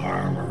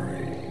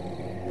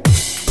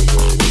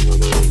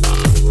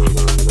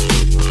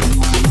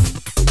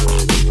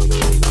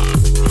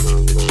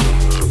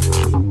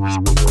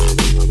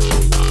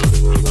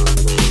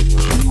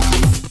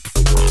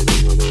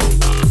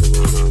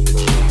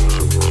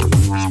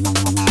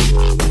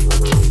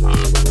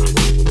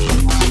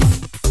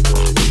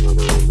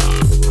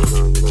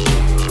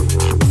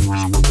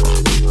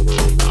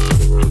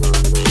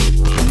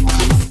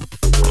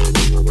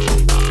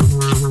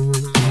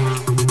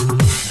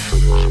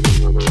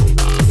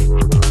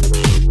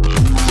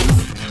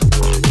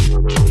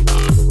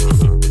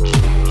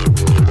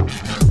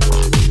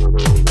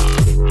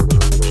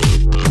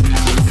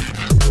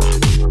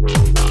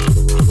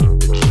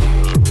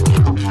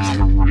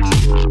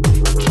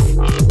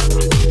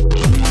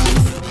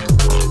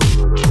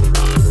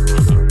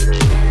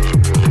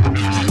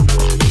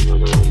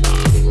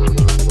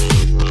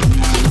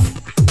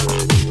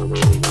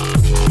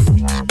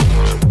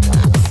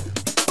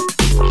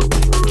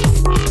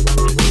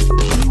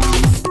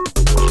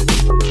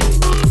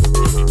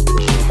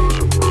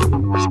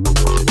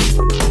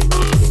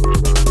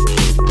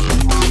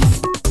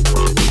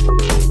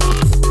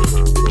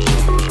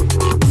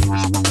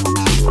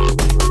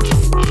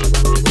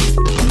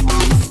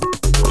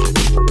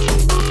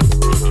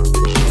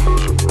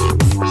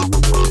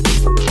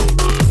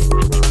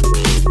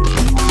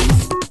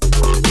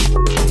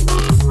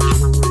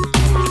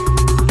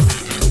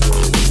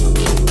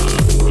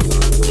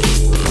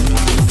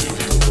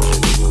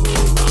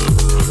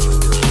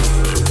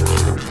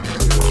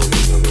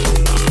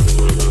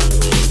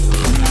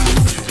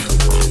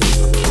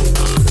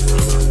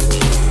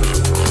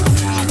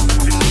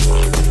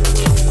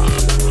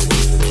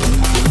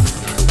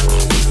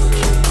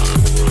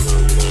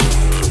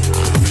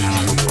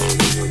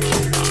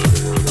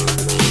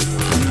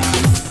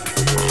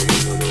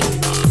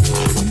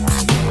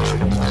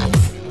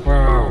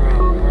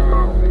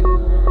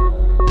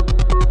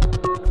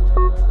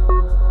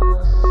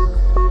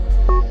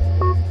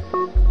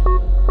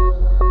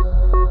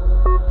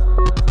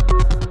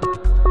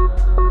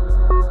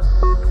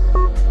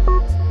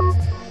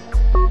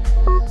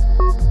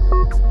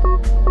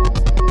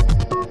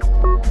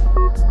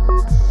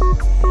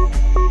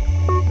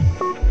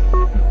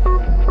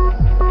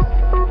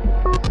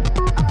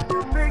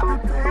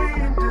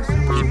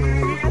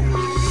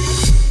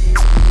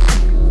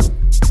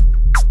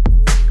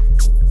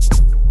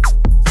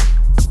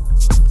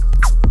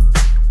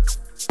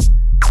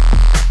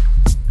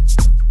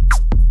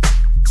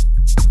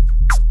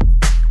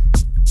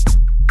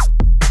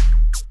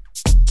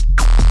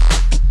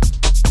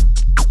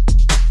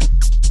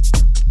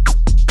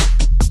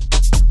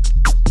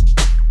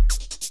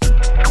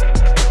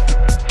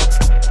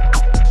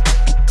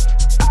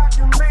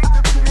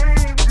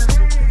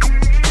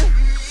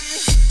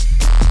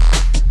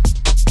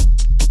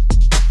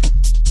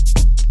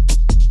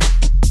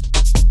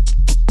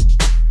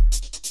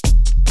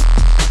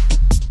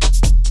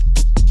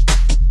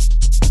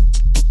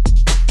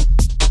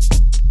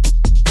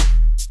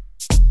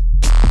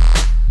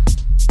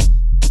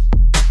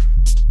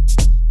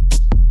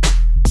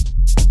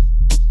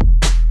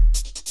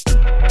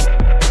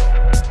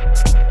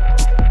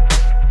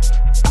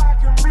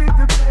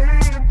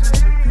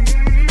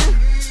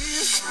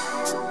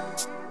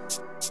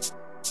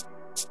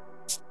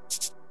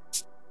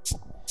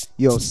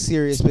 Yo,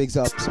 serious bigs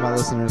ups, my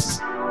listeners.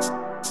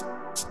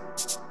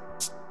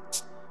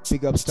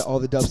 Big ups to all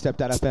the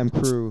Dubstep.fm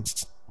crew.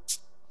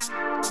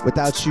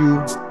 Without you,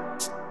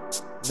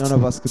 none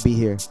of us could be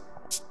here.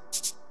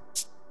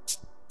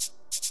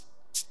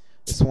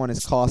 This one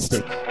is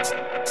Caustic,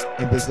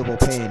 Invisible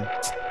Pain.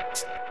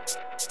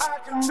 I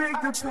can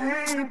make the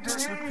pain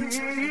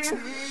disappear.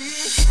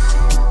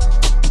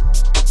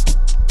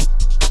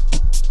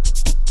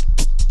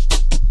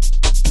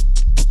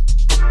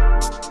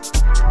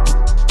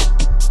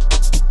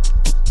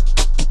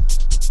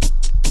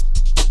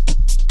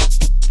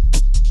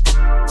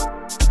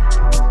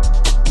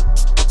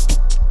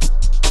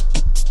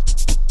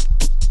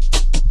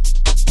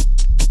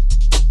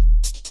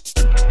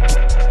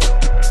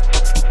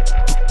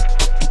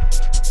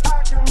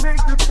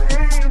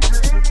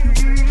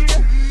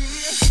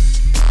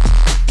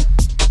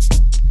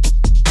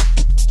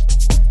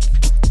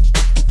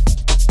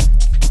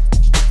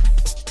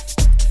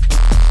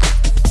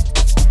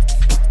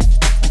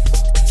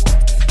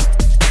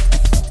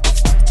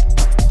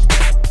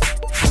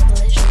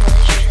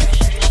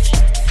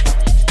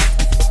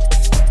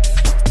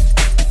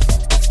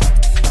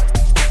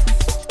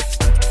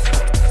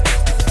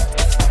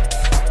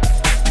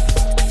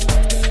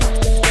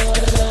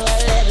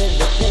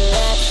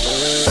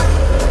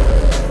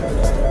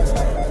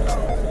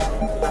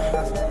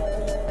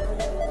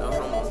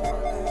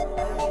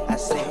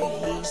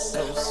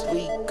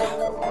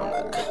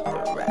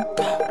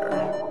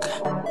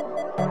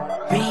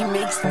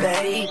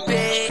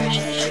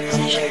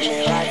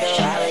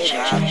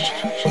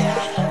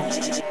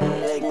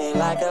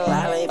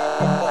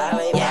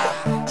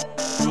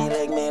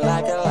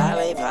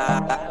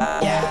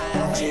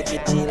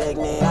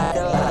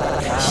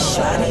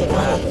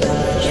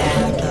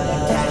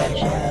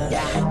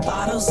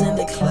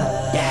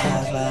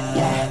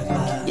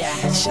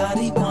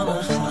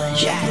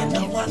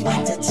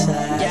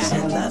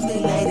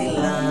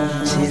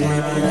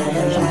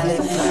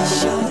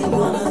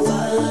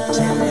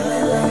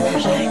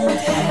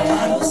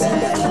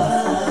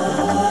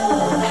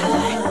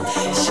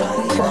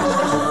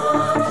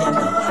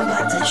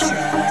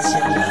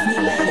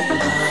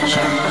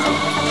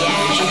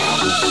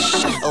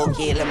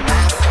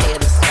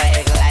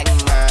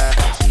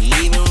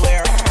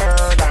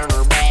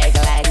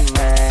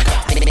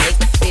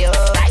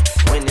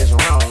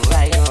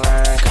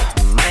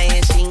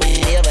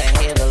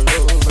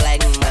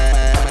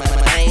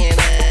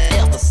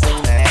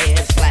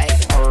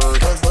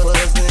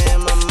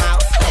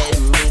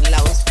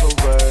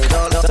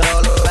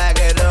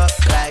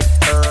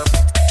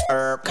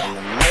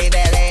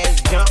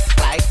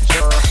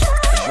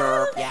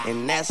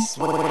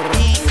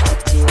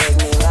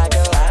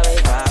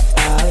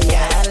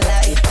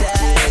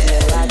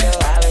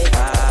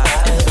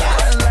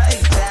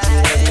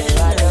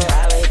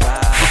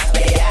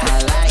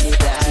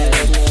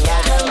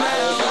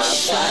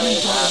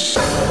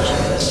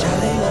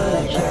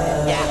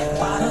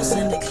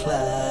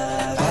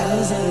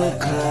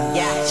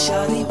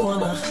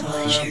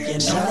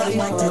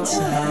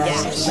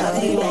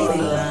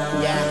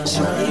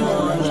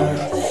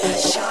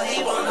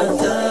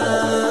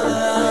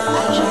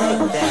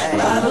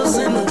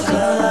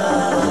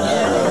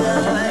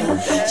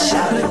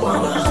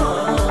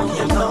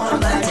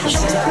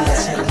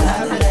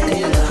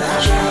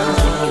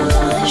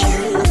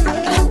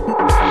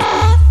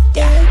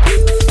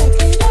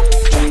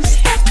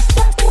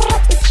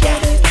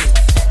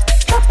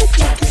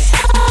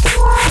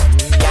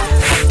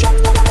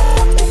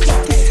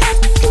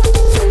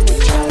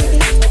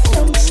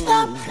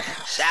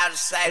 Shout out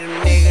to the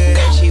nigga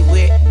that she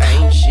with.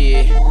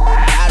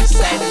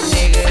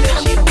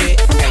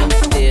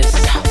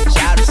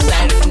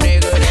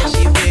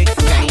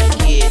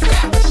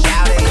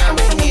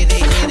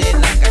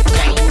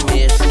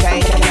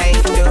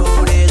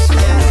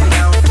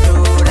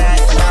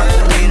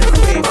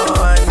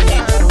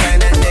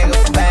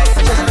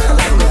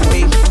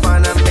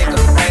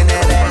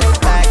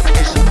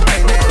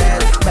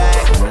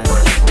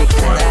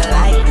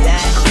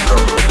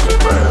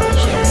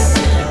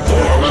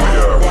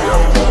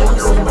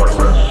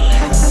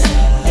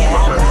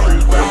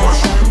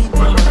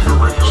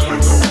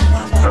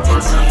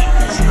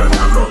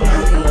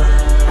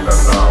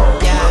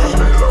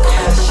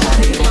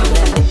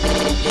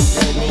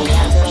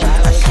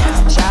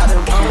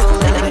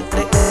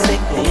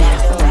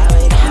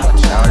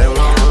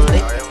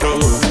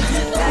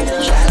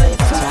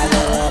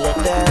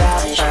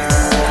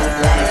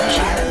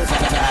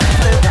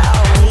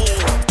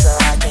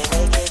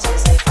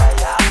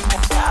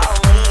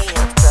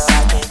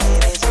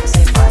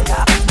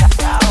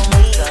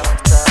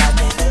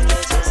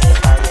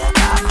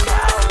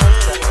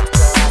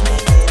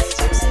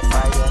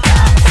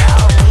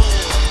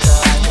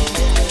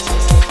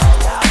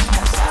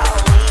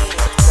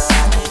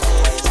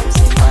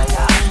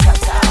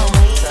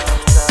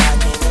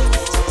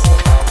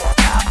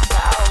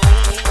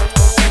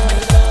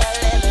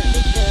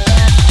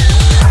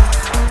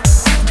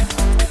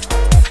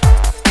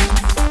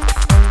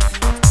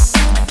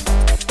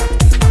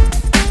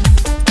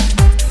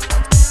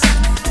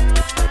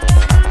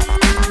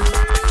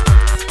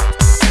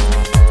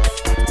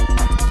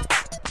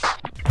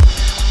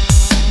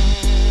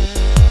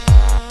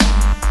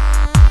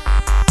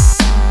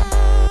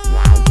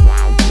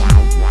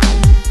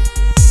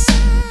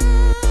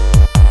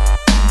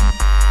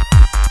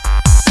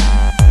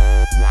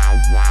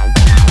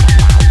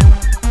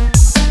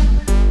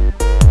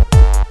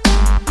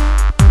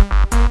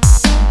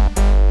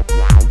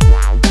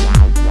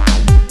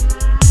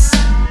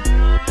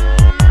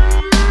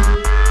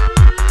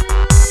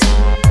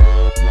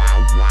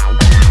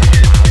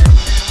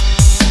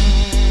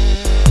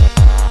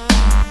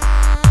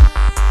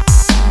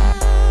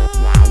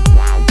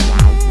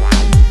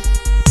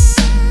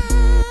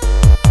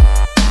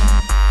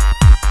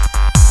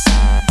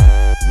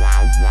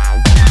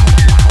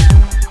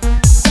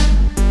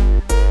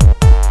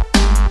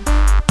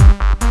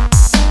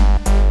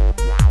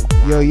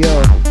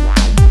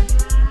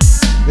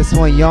 This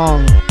one,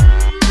 Young.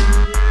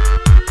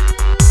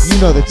 You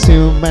know the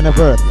tune, Men of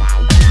Earth.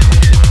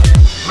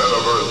 Men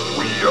of Earth,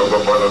 we of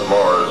the planet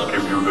Mars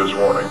give you this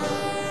warning.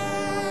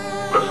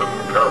 Listen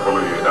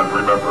carefully and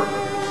remember,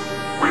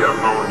 we have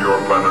known your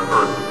planet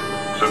Earth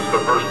since the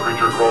first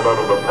creature crawled out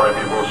of the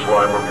primeval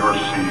slime of your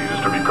seas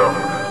to become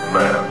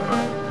man.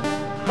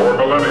 For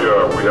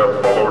millennia, we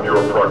have followed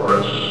your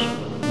progress.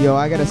 Yo,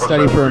 I gotta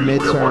study for a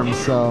midterm,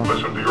 so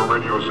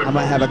I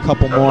might have a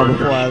couple more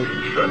before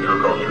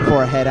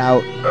I head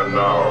out. And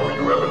now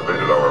you have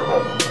invaded our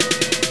home.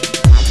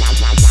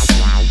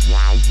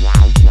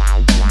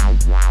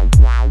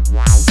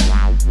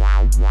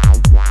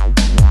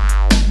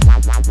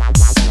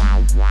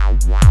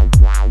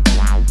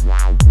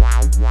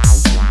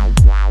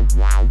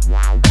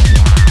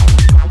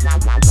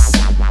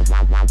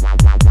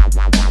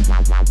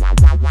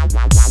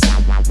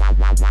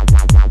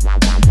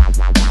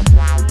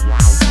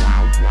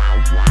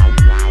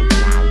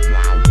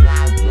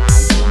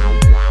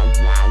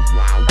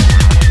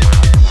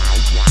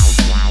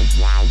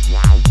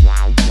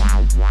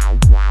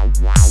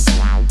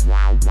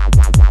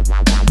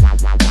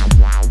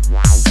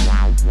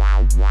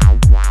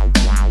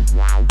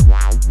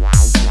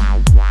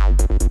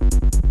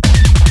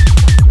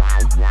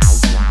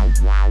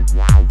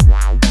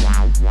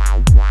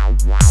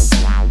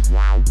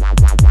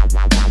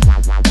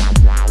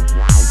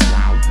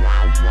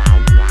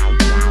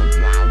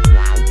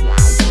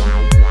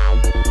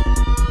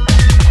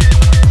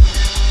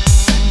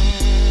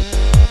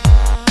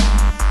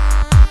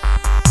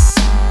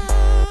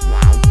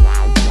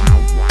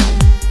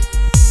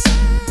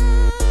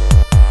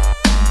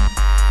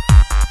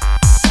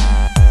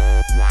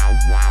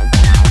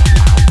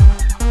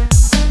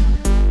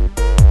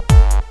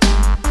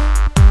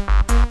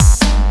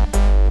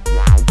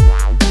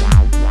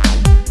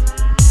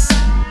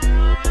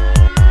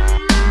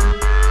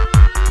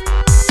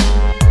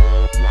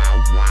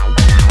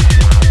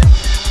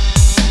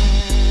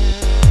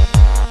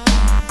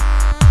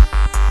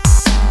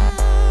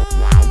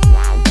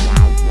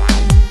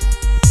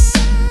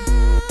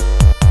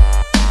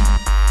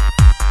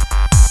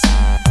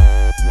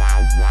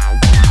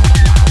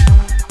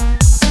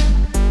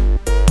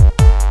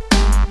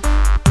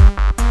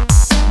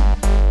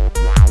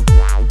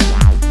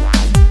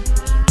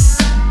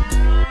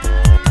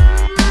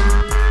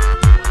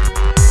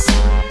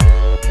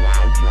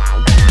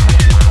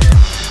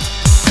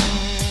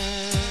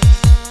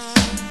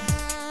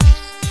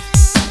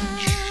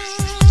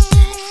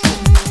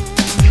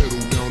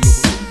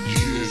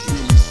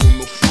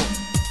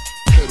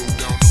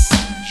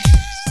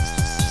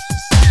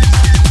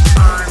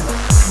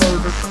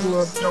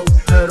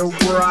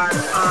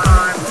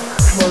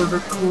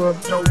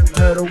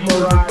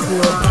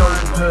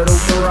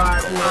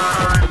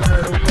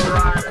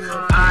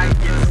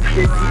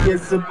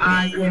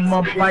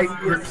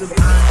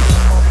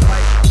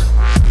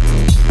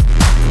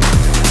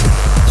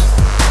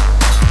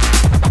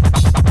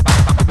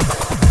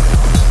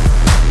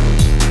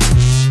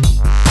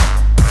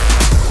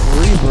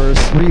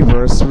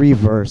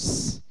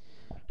 Reverse.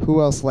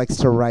 Who else likes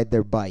to ride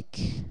their bike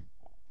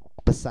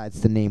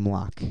besides the name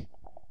Lock?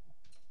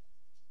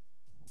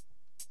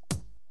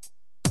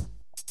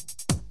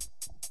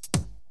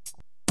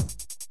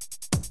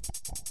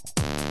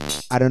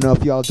 I don't know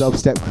if y'all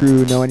dubstep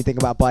crew know anything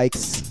about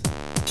bikes,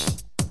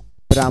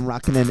 but I'm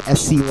rocking an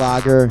SC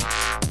Lager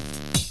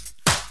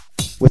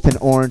with an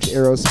orange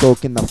arrow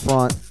spoke in the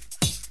front.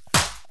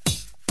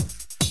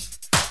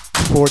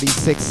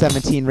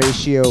 46-17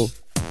 ratio.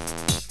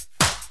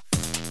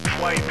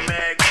 White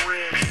mag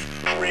rims,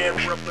 red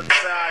rubber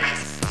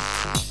tires.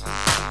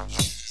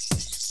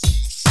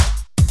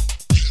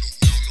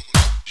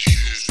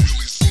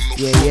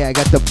 Yeah, I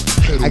got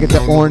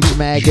the orange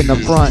mag in the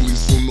front.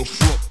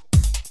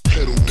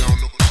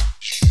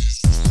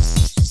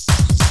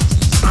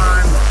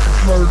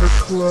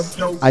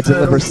 I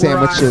deliver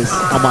sandwiches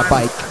on my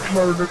bike.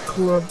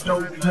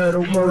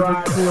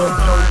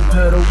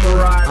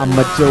 I'm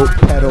a dope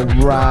pedal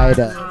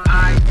rider.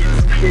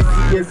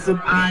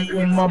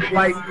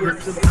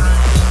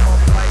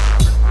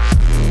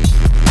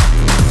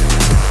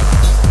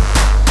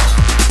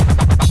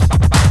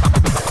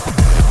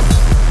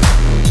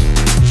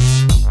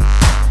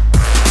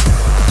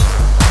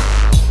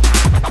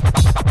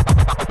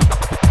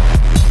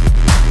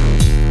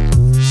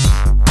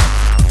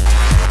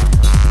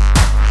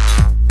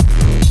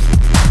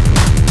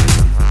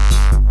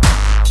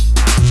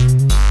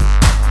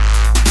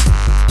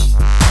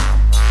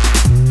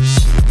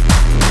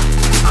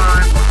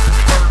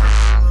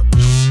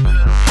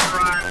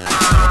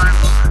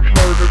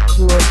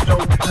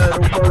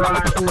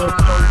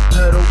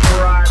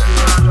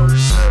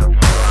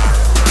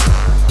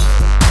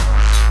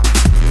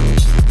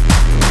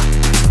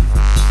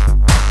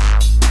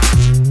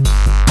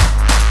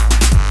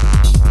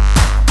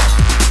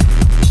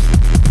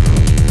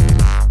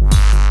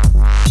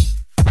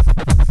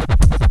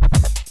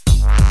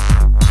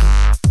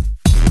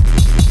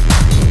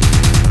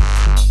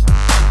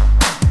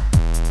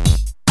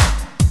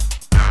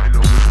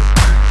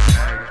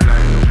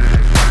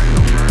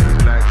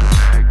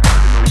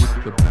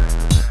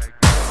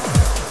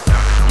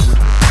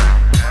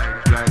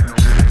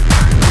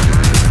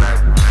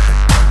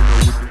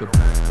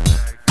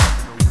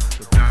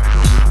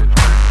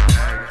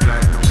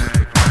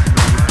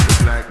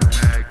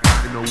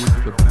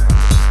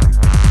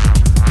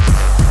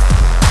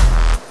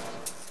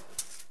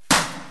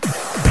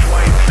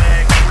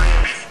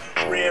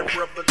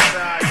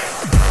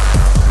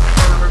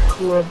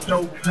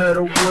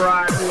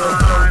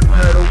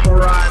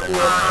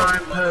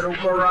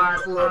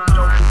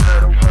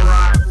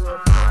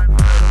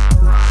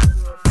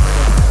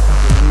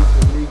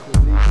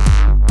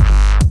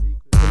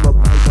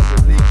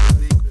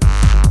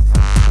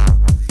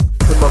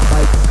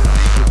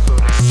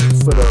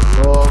 For the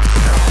long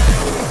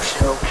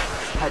show,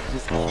 I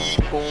just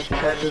keep on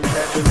pedaling,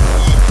 keep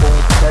on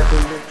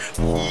pedaling,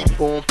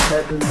 keep on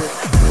pedaling,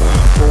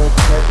 keep on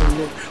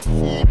pedaling,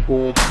 keep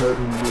on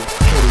pedaling.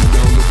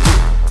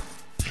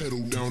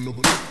 Pedal down the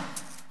block,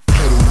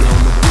 pedal down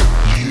the block,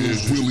 yeah,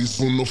 wheelies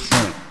on the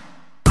front.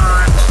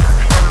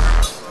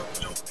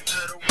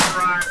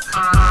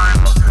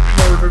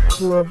 Murder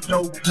club, no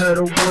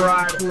pedal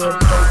ride,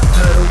 club, no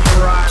pedal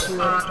ride,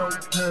 club, no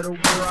pedal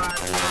ride.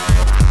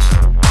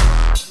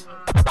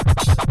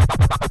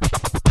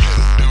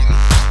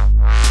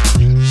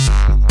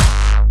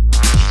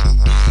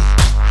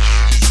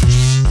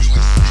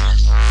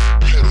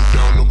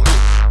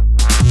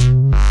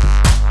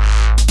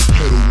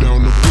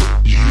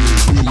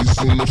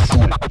 On the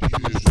front.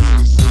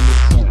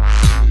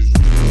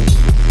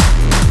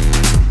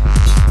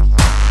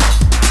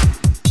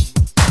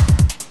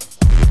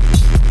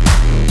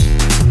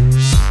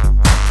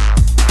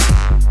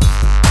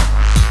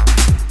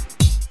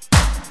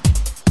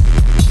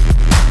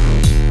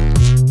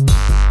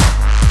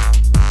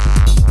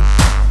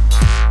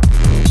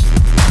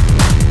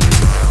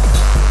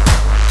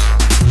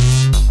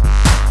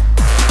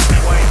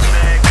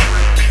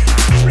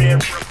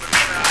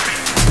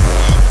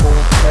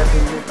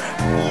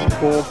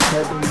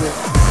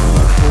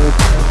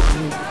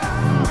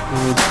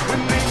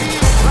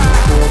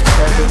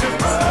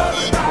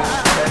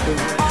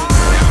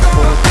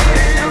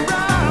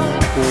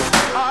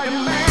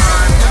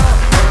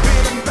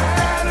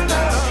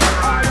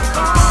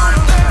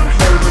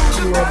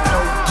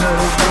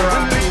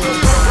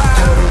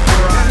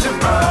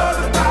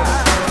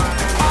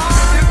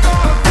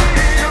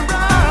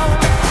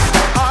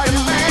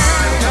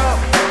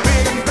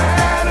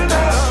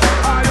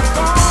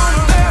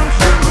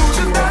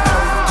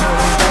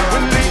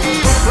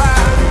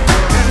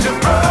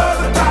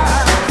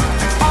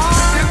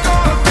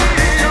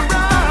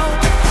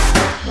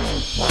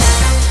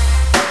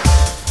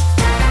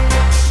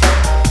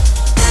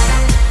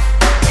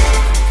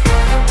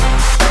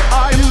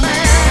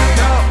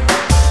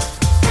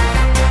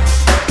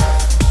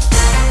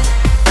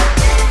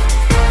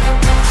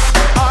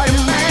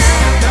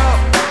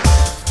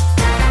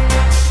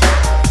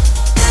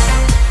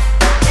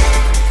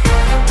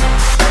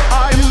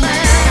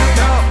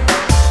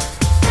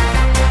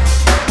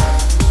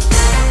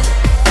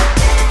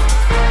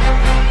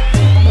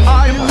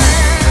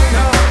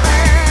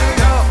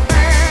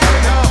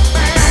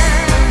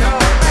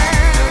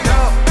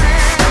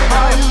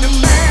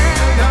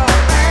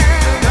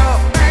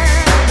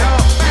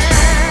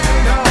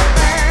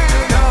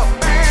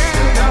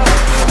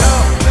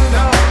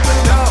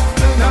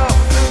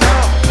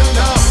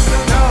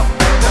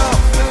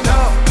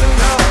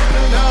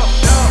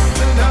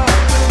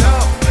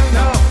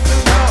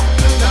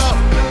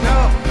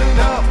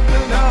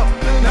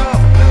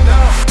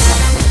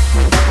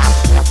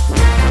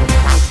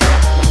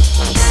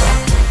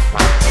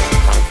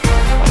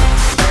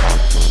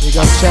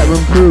 Chat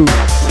room crew.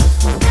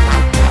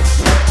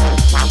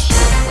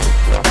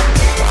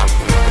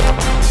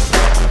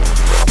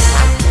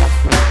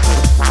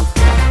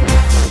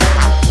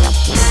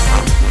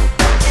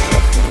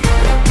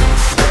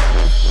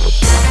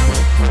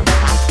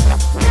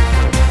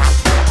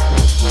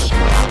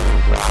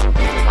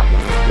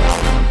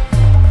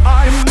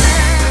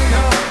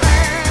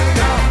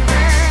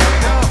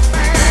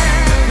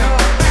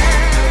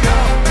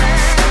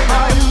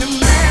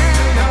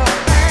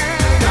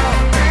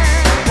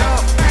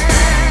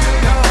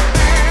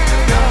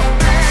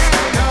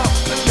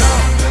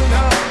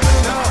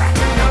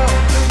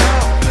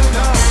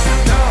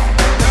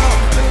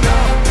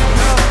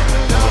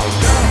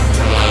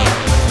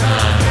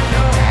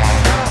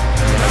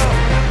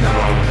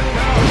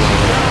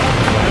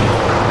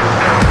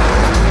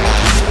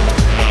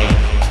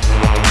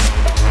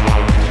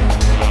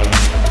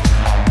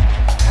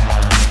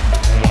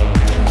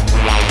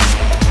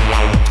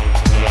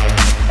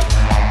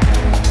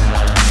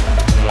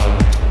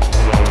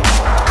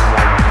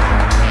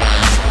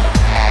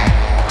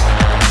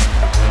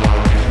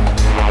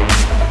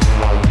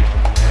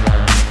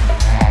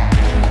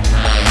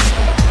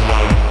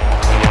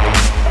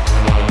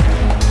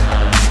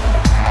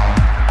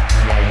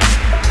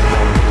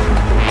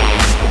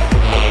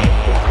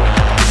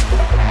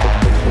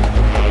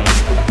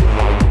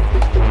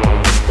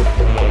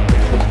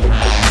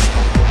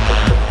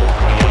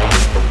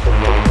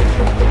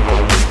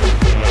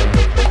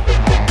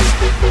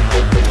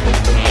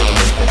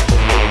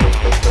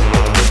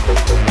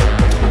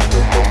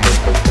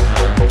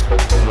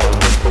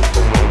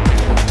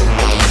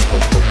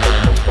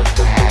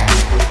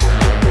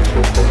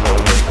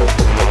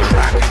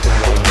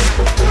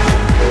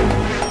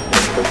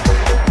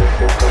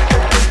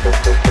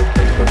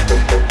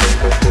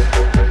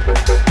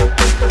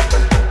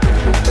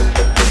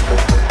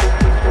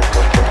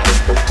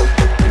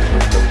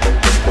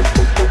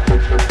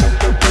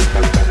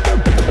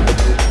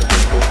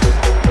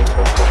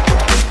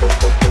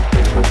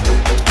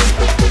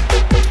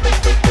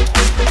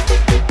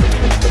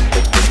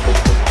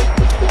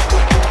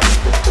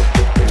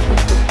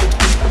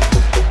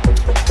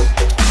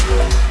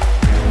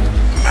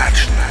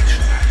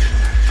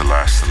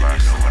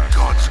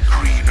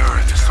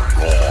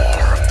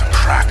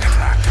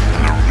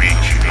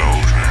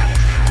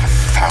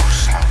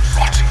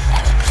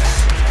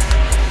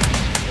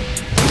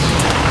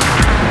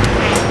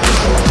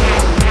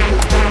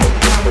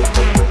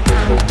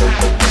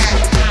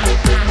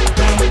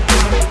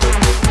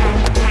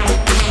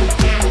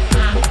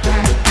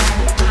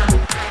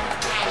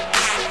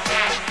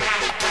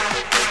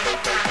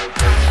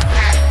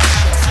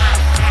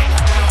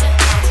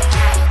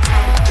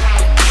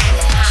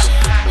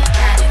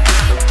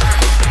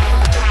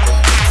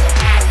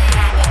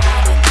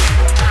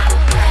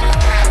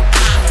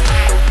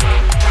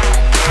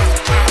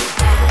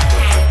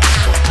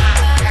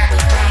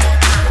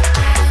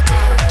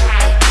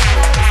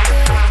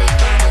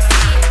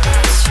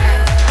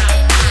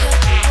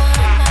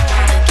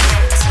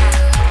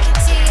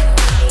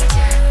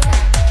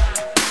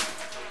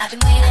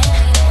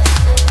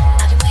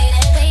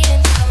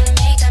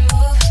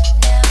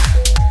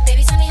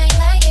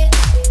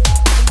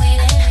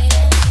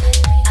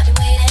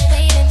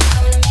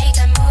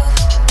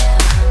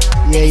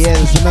 Yeah,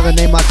 there's another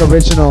Name Lock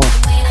original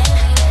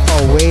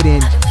called Waiting.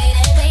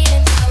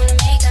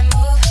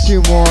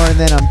 2 more and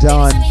then I'm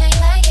done.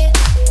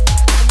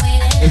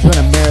 It's been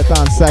a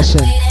marathon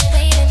session.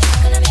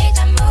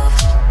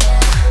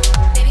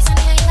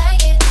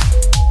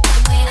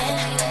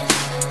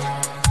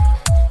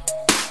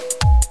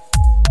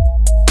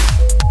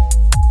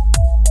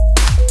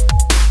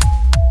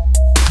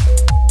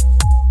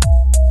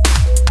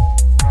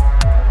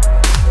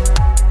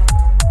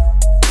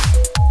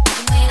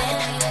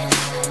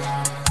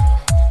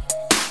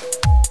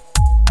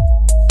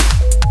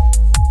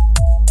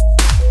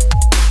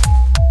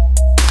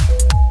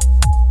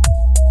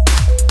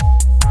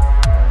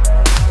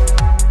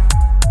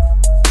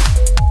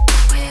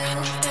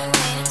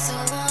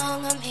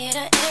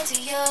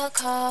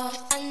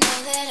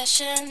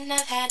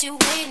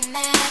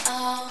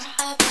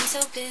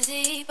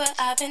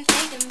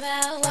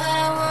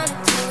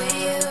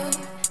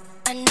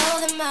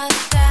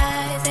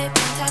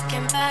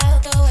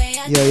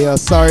 Yo,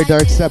 sorry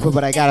Dark Stepper,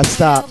 but I gotta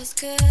stop.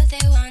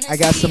 I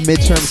got some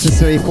midterms to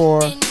study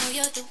for.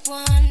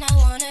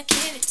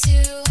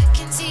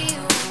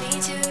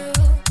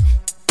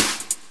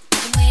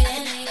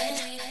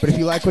 But if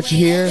you like what you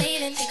hear,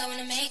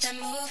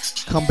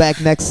 come back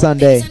next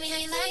Sunday.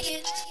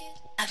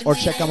 Or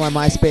check out my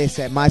MySpace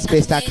at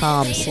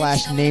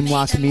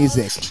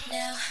myspace.com/namelockmusic.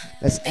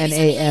 That's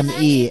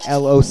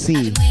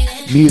NAMELOC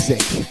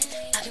music.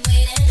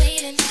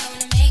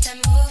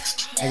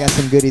 I got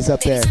some goodies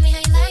up there.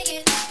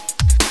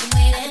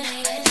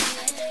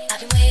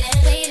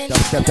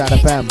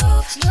 Dubstep.fm.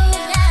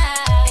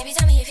 Baby,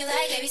 tell me if you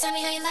like it. Baby, tell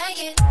me how you like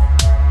it.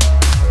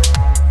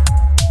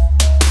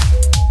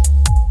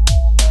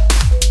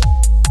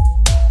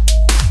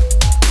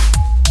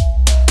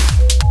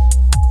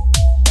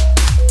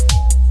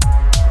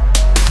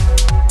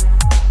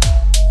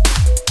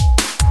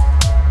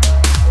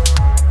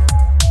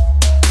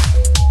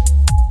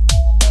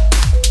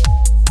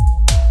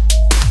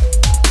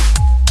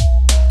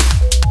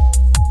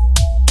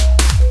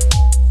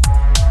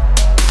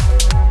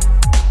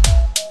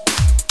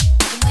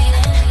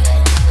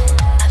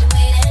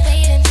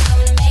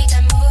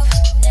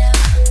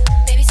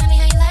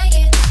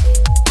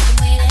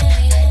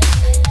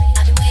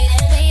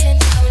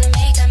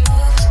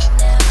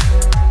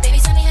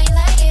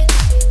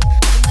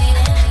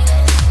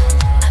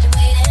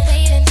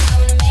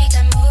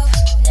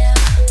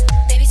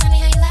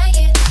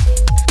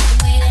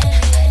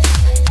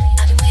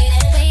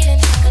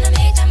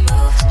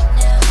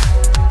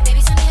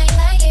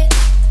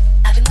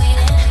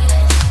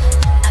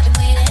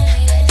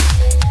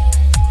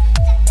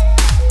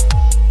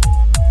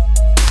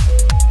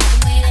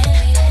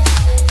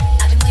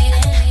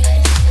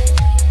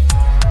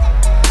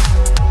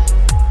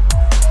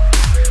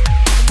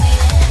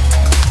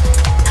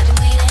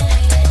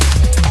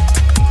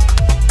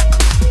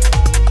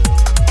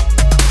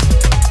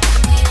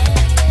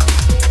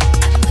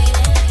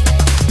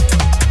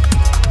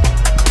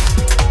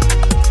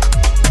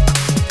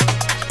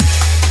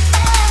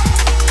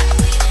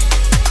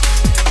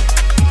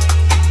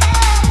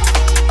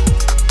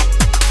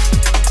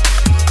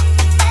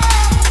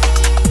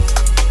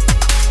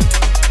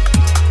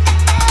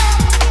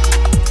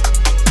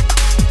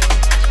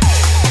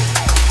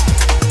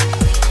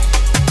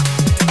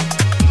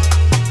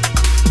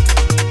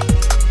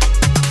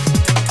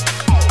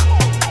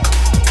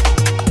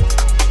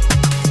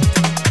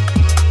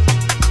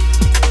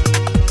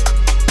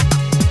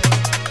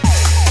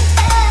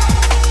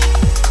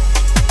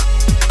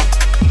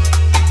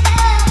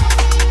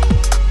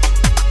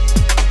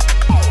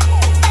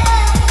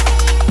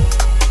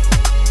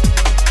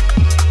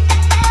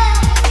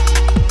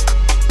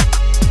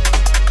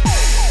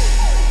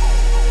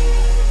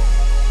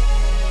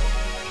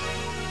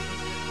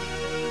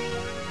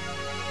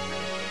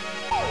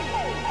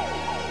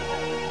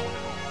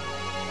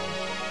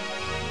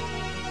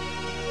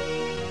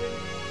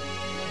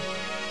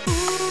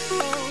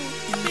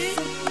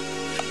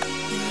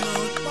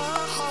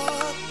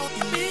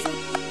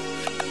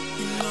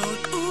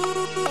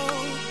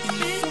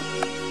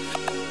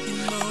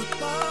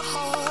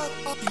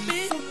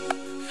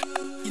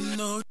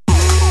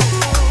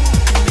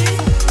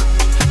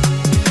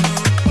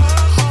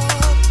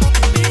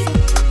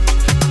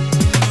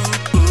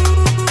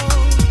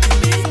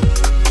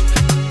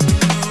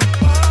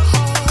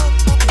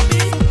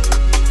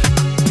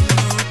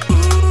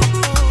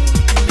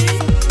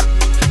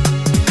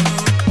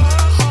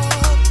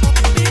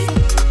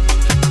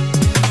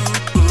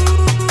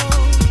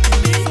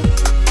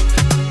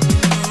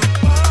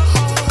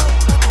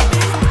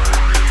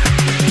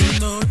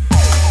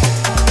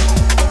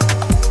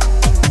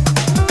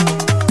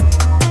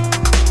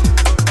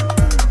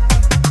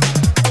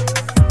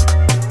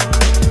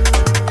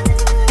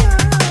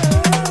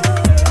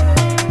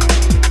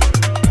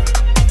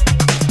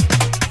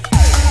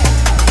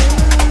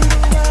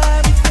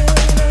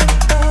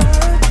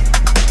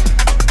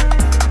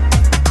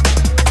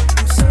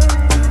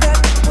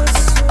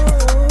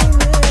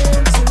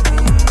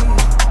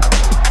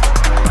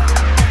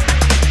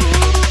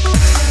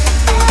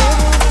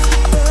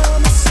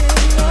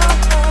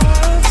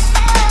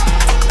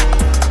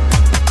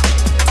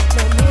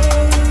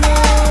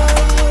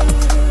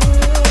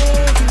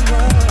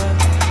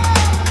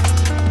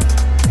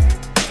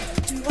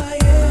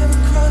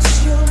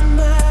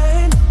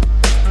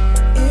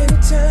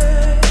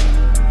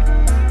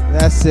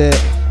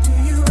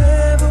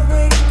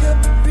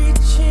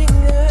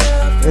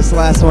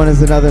 last one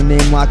is another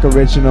Name Lock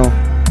original.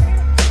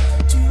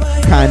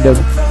 Kind of.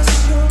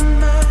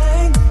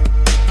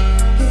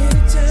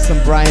 Some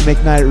Brian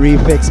McKnight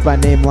refix by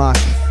Name Lock.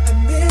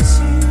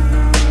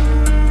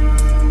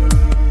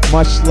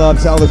 Much love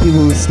to all the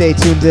people who stay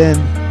tuned in.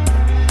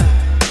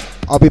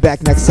 I'll be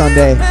back next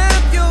Sunday.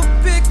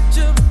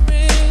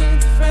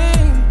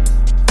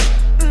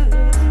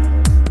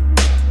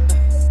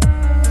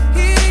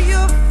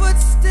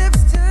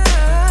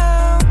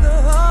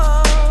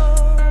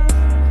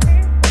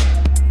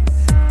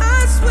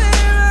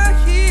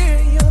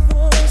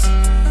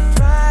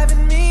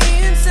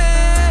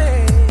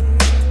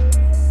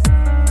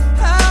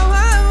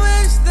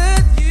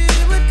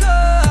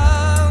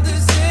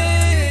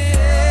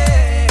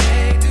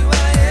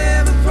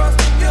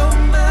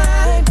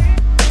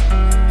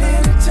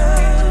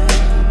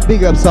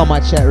 Big ups all my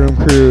chat room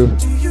crew.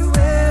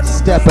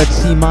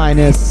 Steppa T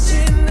minus,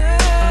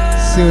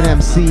 Soon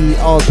MC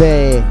all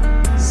day,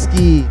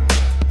 Ski,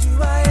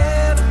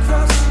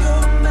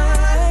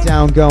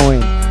 Down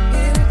Going.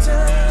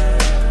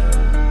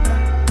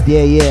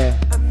 Yeah.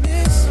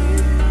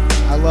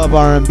 I love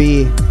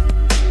R&B.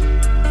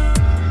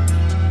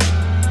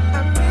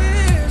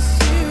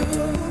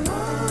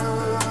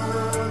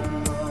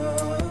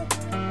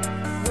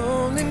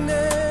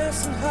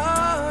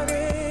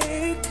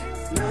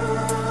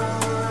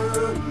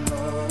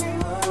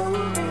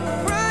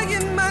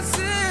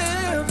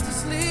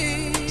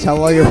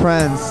 Tell all your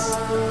friends.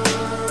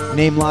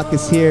 Name Lock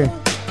is here.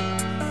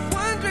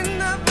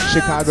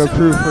 Chicago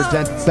crew for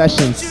Denton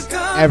Sessions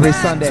every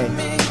Sunday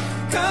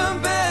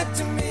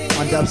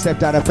on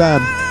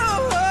dubstep.fm.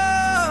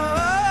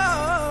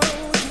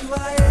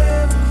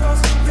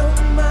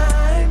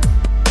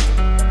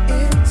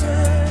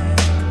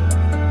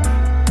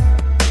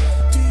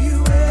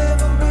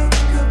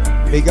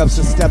 Big ups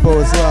to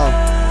Steppo as well.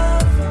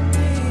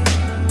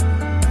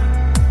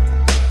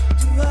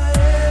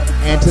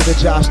 And to the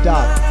Josh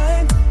Doc.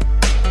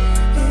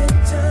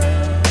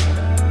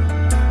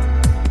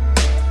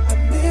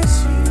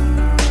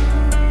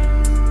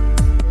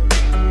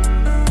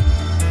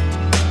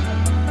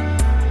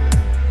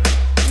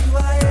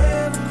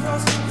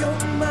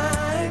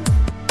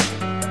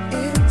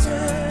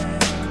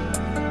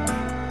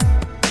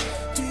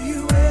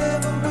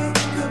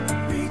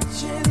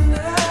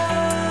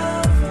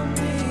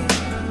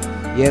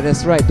 Yeah,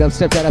 that's right.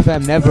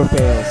 Dubstep.fm never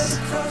fails.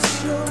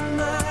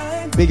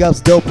 Big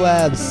ups, Dope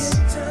Labs.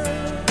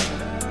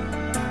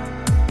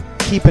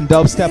 Keeping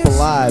dubstep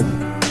alive.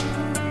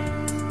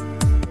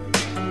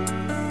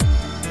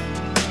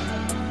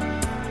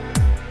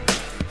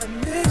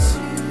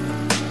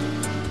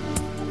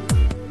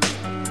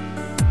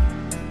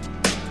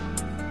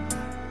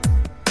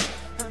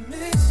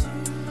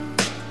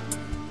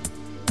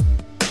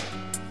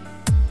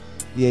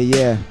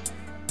 Yeah.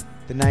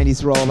 The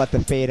 90s were all about to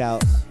fade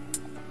out.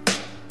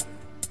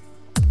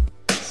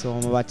 So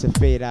I'm about to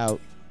fade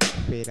out,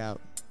 fade out,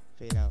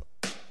 fade out,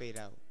 fade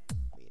out.